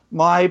liberal.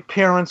 My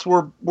parents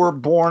were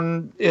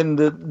born in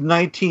the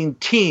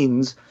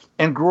 19-teens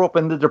and grew up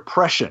in the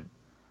Depression,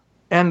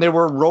 and they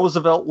were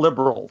Roosevelt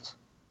liberals.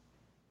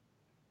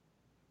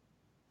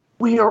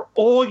 We are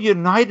all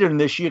united in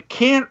this. You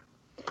can't,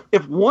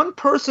 if one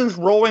person's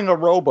rowing a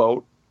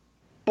rowboat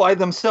by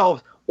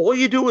themselves, all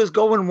you do is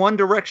go in one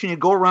direction, you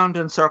go around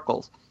in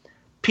circles.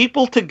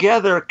 People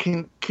together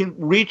can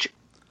reach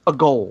a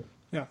goal.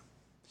 Yeah.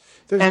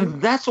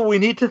 And that's what we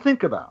need to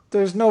think about.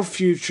 There's no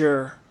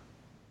future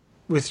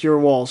with your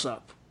walls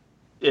up.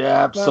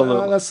 Yeah,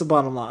 absolutely. That's the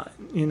bottom line.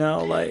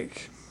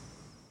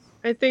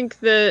 I think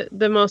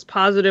the most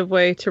positive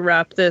way to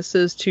wrap this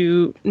is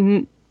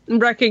to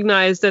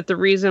recognize that the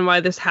reason why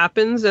this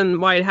happens and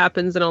why it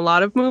happens in a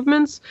lot of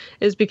movements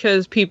is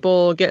because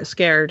people get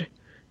scared.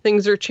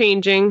 Things are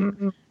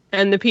changing,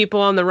 and the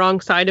people on the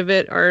wrong side of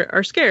it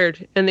are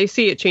scared, and they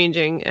see it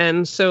changing.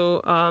 And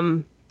so,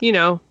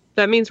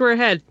 that means we're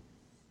ahead.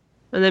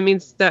 And that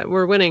means that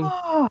we're winning.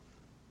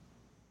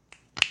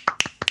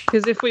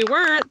 Because if we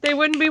weren't, they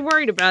wouldn't be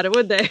worried about it,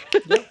 would they?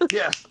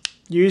 Yes.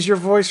 Use your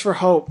voice for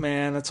hope,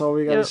 man. That's all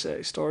we got to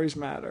say. Stories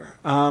matter.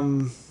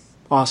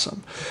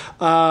 Awesome.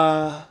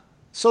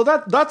 So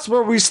that's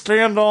where we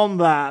stand on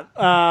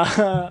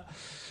that.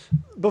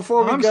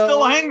 Before we I'm go,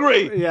 still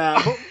angry.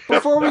 Yeah.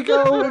 Before we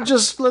go,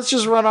 let's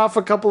just run off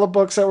a couple of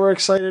books that we're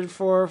excited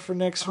for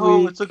next week.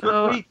 Oh, it's a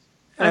good week.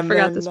 I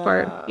forgot this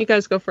part. You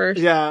guys go first.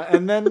 Yeah,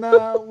 and then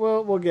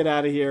we'll get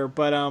out of here.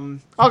 But I'll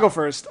go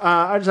first.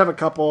 I just have a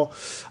couple.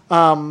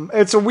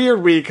 It's a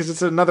weird week because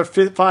it's another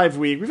 5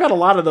 week. We've had a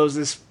lot of those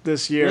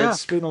this year. Yeah.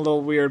 It's been a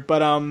little weird.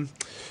 But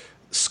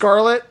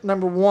Scarlet,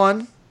 number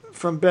 1,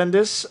 from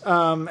Bendis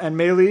and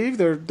Mayleave.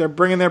 They're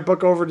bringing their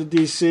book over to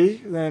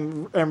DC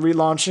and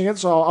relaunching it,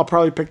 so I'll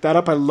probably pick that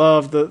up. I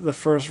love the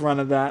first run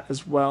of that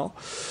as well.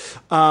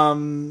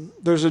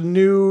 There's a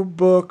new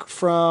book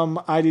from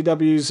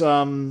IDW's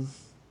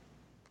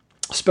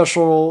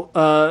special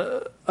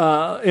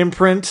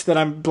imprint that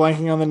I'm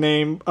blanking on the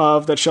name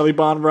of, that Shelley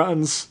Bond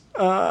runs.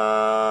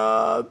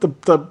 The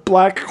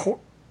Black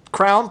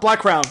Crown,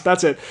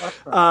 that's it.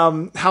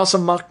 House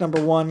of Muck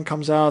 #1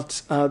 comes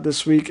out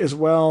this week as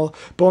well.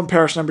 Bone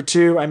Parish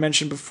 #2 I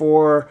mentioned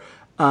before,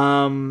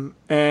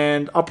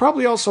 and I'll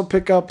probably also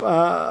pick up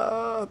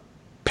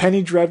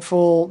Penny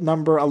Dreadful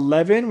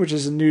 #11, which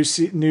is a new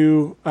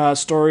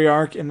story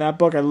arc in that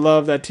book. I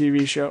love that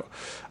TV show.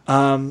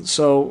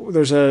 So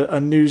there's a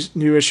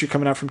new issue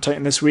coming out from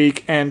Titan this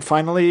week, and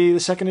finally the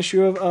second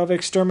issue of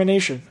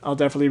Extermination I'll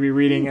definitely be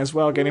reading as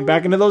well. Getting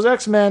back into those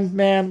X-Men,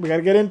 man, we got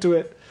to get into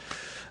it.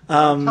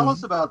 Tell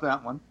us about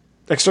that one.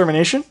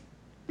 Extermination?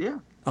 Yeah.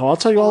 Oh, I'll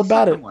tell you all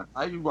about it. One.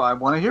 I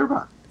want to hear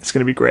about it. It's going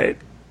to be great.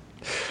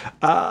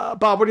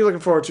 Bob, what are you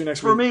looking forward to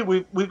next week? For me,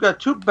 we've got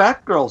 2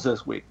 Batgirls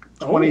this week,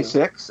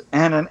 26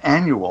 and an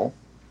annual.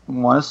 I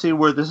want to see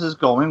where this is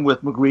going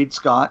with McGreed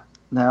Scott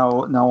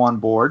now on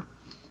board.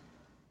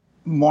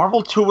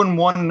 Marvel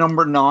 2-in-1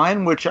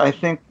 #9, which I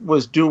think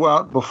was due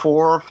out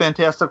before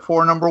Fantastic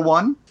Four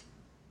 #1.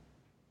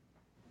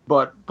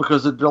 But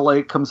because the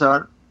delay comes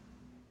out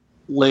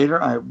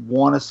later, I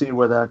want to see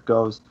where that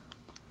goes.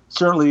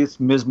 Certainly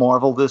it's Ms.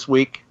 Marvel this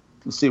week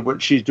to see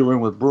what she's doing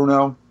with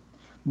Bruno.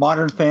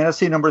 Modern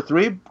Fantasy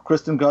 #3,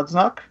 Kristen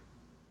Gudsnuck.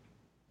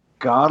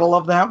 Gotta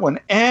love that one.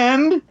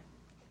 And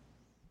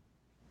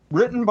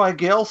written by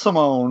Gail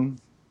Simone,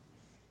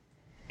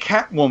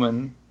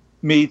 Catwoman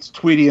meets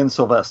Tweety and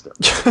Sylvester.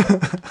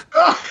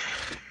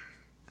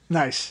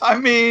 Nice. I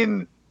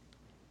mean,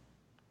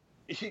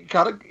 you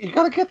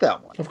gotta get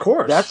that one. Of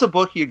course. That's a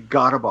book you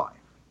gotta buy.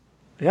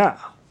 Yeah.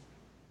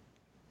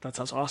 That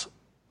sounds awesome.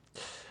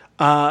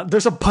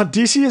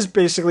 DC is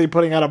basically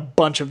putting out a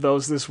bunch of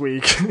those this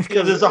week.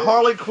 Yeah, there's a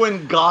Harley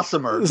Quinn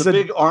Gossamer, the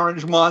big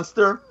orange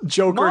monster.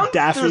 Joker,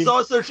 Daffy. Monsters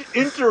are such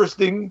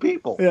interesting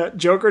people. Yeah,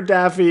 Joker,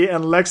 Daffy,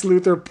 and Lex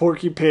Luthor,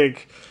 Porky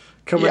Pig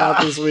coming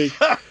out this week.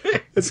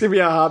 It's going to be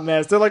a hot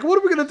mess. They're like, what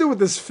are we going to do with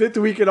this 5th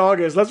week in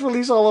August? Let's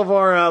release all of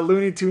our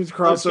Looney Tunes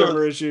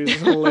crossover issues.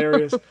 It's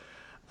hilarious.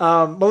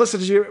 Melissa,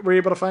 were you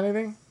able to find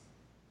anything?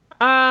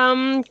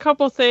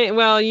 Couple things.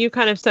 Well, you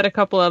kind of said a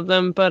couple of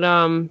them, but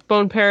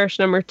Bone Parish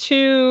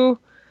 #2.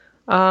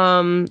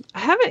 I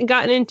haven't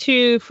gotten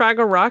into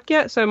Fraggle Rock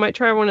yet, so I might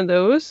try one of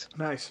those.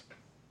 Nice.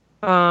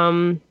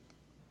 Let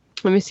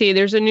me see.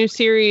 There's a new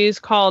series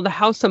called The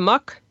House of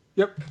Muck.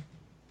 Yep.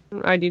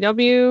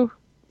 IDW.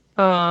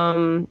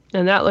 And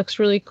that looks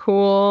really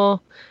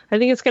cool. I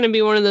think it's going to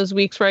be one of those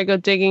weeks where I go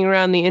digging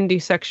around the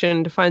indie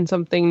section to find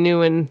something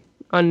new and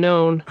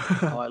unknown.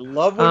 Oh, I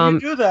love when you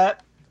do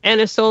that.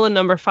 Anisola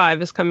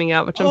 #5 is coming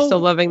out, which I'm still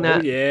loving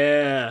that. Oh,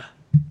 yeah.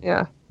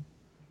 Yeah.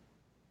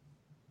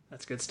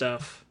 That's good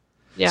stuff.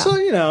 Yeah. So,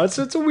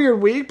 it's a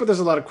weird week, but there's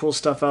a lot of cool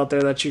stuff out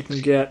there that you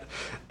can get.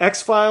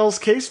 X-Files,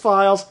 Case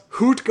Files,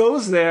 Hoot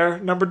Goes There,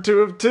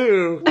 #2 of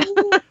 2.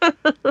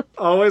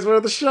 Always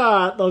worth a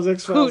shot, those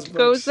X-Files Hoot books.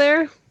 Goes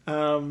There?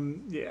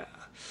 Yeah.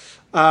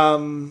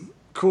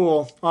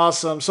 Cool.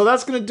 Awesome. So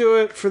that's going to do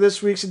it for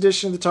this week's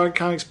edition of the Talking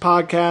Comics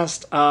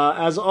podcast.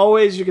 As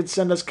always, you can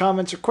send us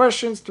comments or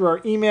questions through our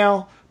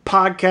email,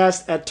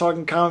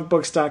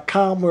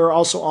 podcast@talkingcomicbooks.com. We're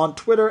also on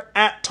Twitter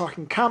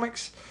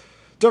 @talkingcomics.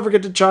 Don't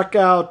forget to check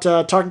out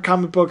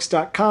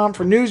talkingcomicbooks.com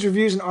for news,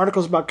 reviews, and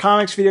articles about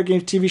comics, video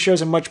games, TV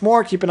shows, and much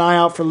more. Keep an eye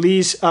out for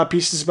Lee's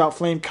pieces about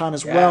FlameCon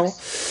as well.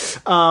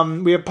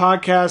 We have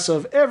podcasts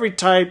of every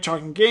type: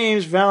 Talking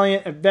Games,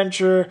 Valiant,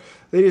 Adventure,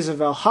 Ladies of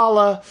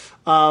Valhalla.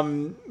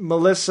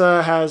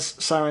 Melissa has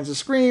Sirens of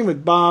Scream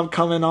with Bob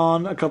coming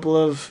on a couple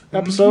of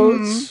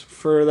episodes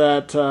for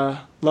that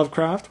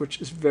Lovecraft, which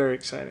is very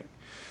exciting.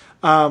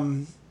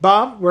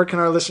 Bob, where can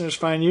our listeners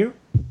find you?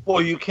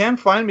 Well, you can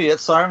find me at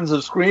Sirens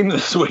of Scream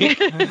this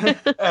week.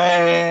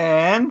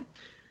 And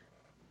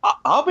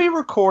I'll be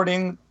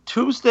recording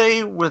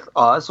Tuesday with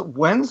us,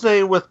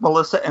 Wednesday with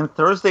Melissa, and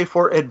Thursday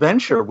for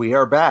Adventure. We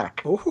are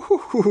back.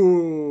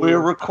 Ooh.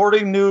 We're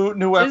recording new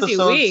Busy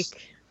episodes. week.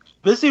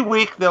 Busy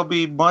week. There'll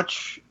be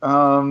much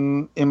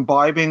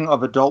imbibing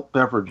of adult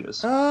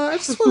beverages. I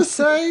just want to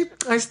say,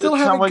 I still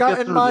That's how haven't I get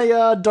gotten through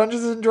my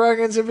Dungeons and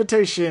Dragons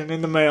invitation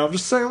in the mail. I'm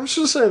just going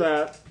to say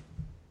that.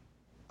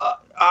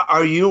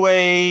 Are you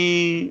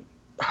a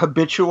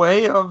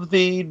habitué of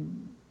the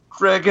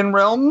Dragon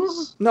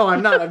Realms? No,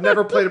 I'm not. I've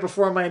never played it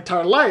before in my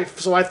entire life,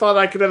 so I thought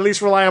I could at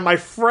least rely on my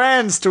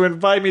friends to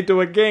invite me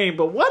to a game,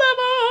 but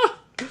whatever!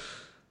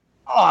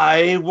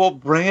 I will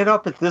bring it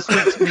up at this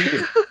week's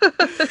meeting.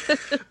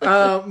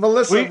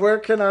 Melissa, where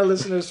can our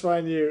listeners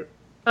find you?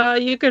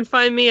 You can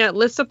find me at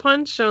Lissa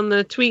Punch on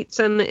the tweets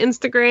and the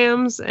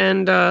Instagrams,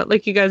 and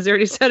like you guys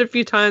already said a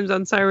few times,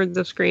 on Sirens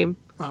of Scream.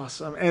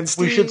 Awesome. And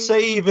Steve, We should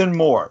say even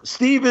more.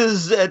 Steve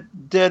is at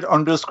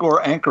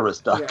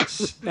dead_anchorist.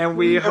 Yes. And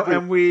we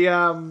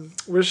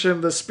wish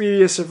him the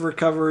speediest of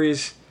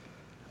recoveries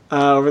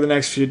over the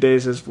next few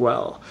days as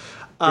well.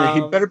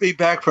 He better be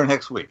back for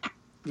next week.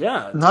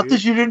 Yeah. Not dude.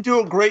 that you didn't do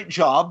a great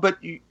job, but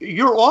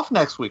you're off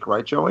next week,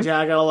 right, Joey? Yeah,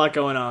 I got a lot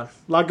going on. A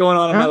lot going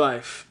on in my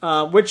life.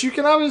 Which you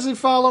can obviously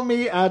follow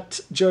me at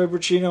Joey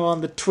Braccino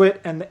on the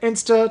Twit and the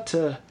Insta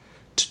to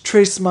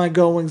trace my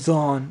goings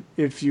on,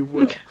 if you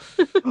will.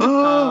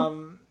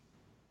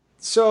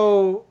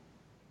 So,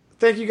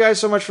 thank you guys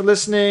so much for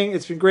listening.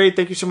 It's been great.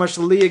 Thank you so much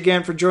to Lee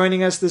again for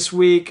joining us this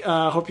week.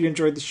 Hope you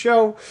enjoyed the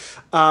show.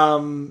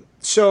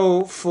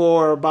 So,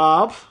 for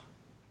Bob...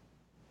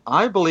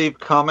 I believe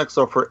comics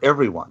are for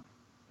everyone.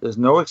 There's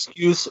no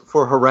excuse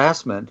for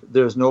harassment.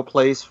 There's no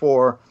place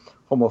for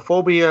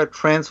homophobia,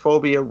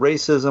 transphobia,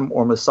 racism,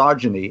 or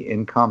misogyny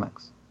in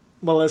comics.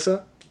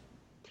 Melissa?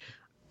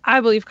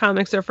 I believe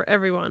comics are for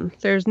everyone.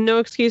 There's no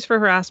excuse for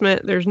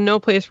harassment. There's no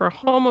place for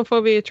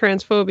homophobia,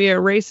 transphobia,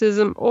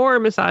 racism, or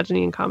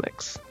misogyny in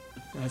comics.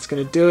 That's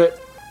going to do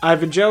it. I've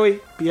been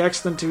Joey. Be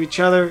excellent to each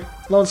other.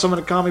 Loan someone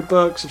a comic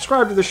book.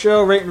 Subscribe to the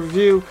show. Rate and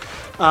review.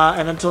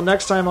 And until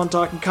next time on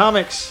Talking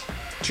Comics,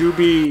 to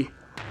be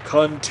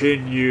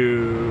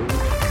continued.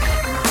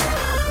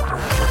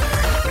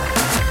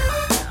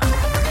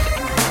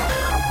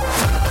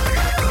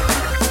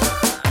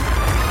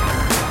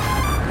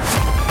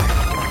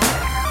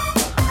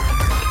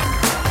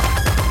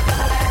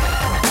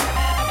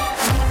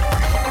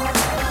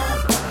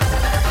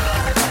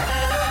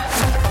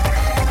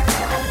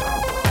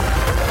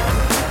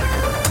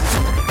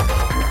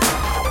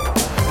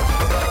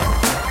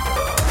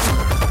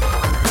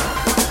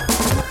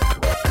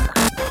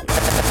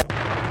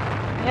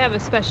 I have a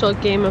special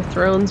Game of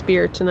Thrones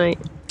beer tonight.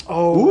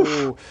 Oh,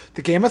 Oof.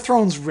 The Game of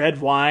Thrones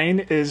red wine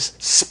is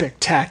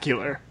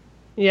spectacular.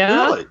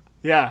 Yeah? Really?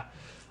 Yeah.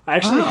 I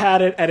actually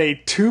had it at a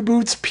Two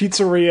Boots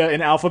pizzeria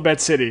in Alphabet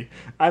City.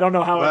 I don't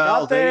know how I Well,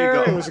 got there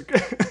there. you It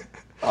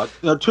go.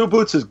 was Two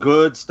Boots is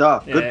good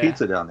stuff. Yeah. Good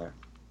pizza down there.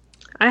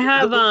 I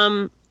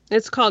have,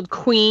 it's called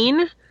Queen,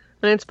 and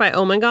it's by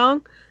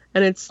Omegong,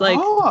 and it's like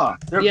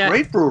They're yeah, a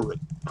great brewery.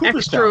 extra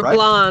Cooperstown, right?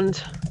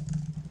 blonde.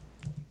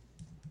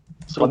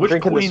 So I'm which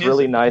drinking queen this is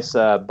really it? nice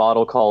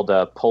bottle called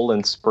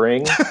Poland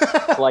Spring.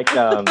 It's like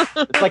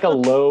a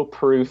low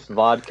proof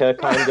vodka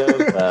kind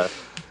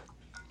of.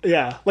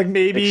 yeah, like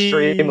maybe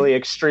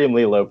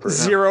Extremely low proof.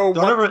 Don't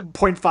ever-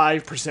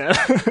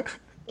 0.5%.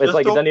 It's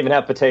like it don't- doesn't even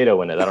have potato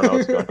in it. I don't know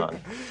what's going on.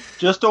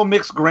 Just don't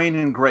mix grain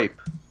and grape.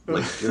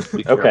 Like, just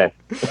be Okay.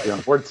 careful.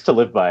 Yeah. Words to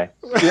live by.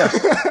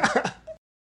 Yes.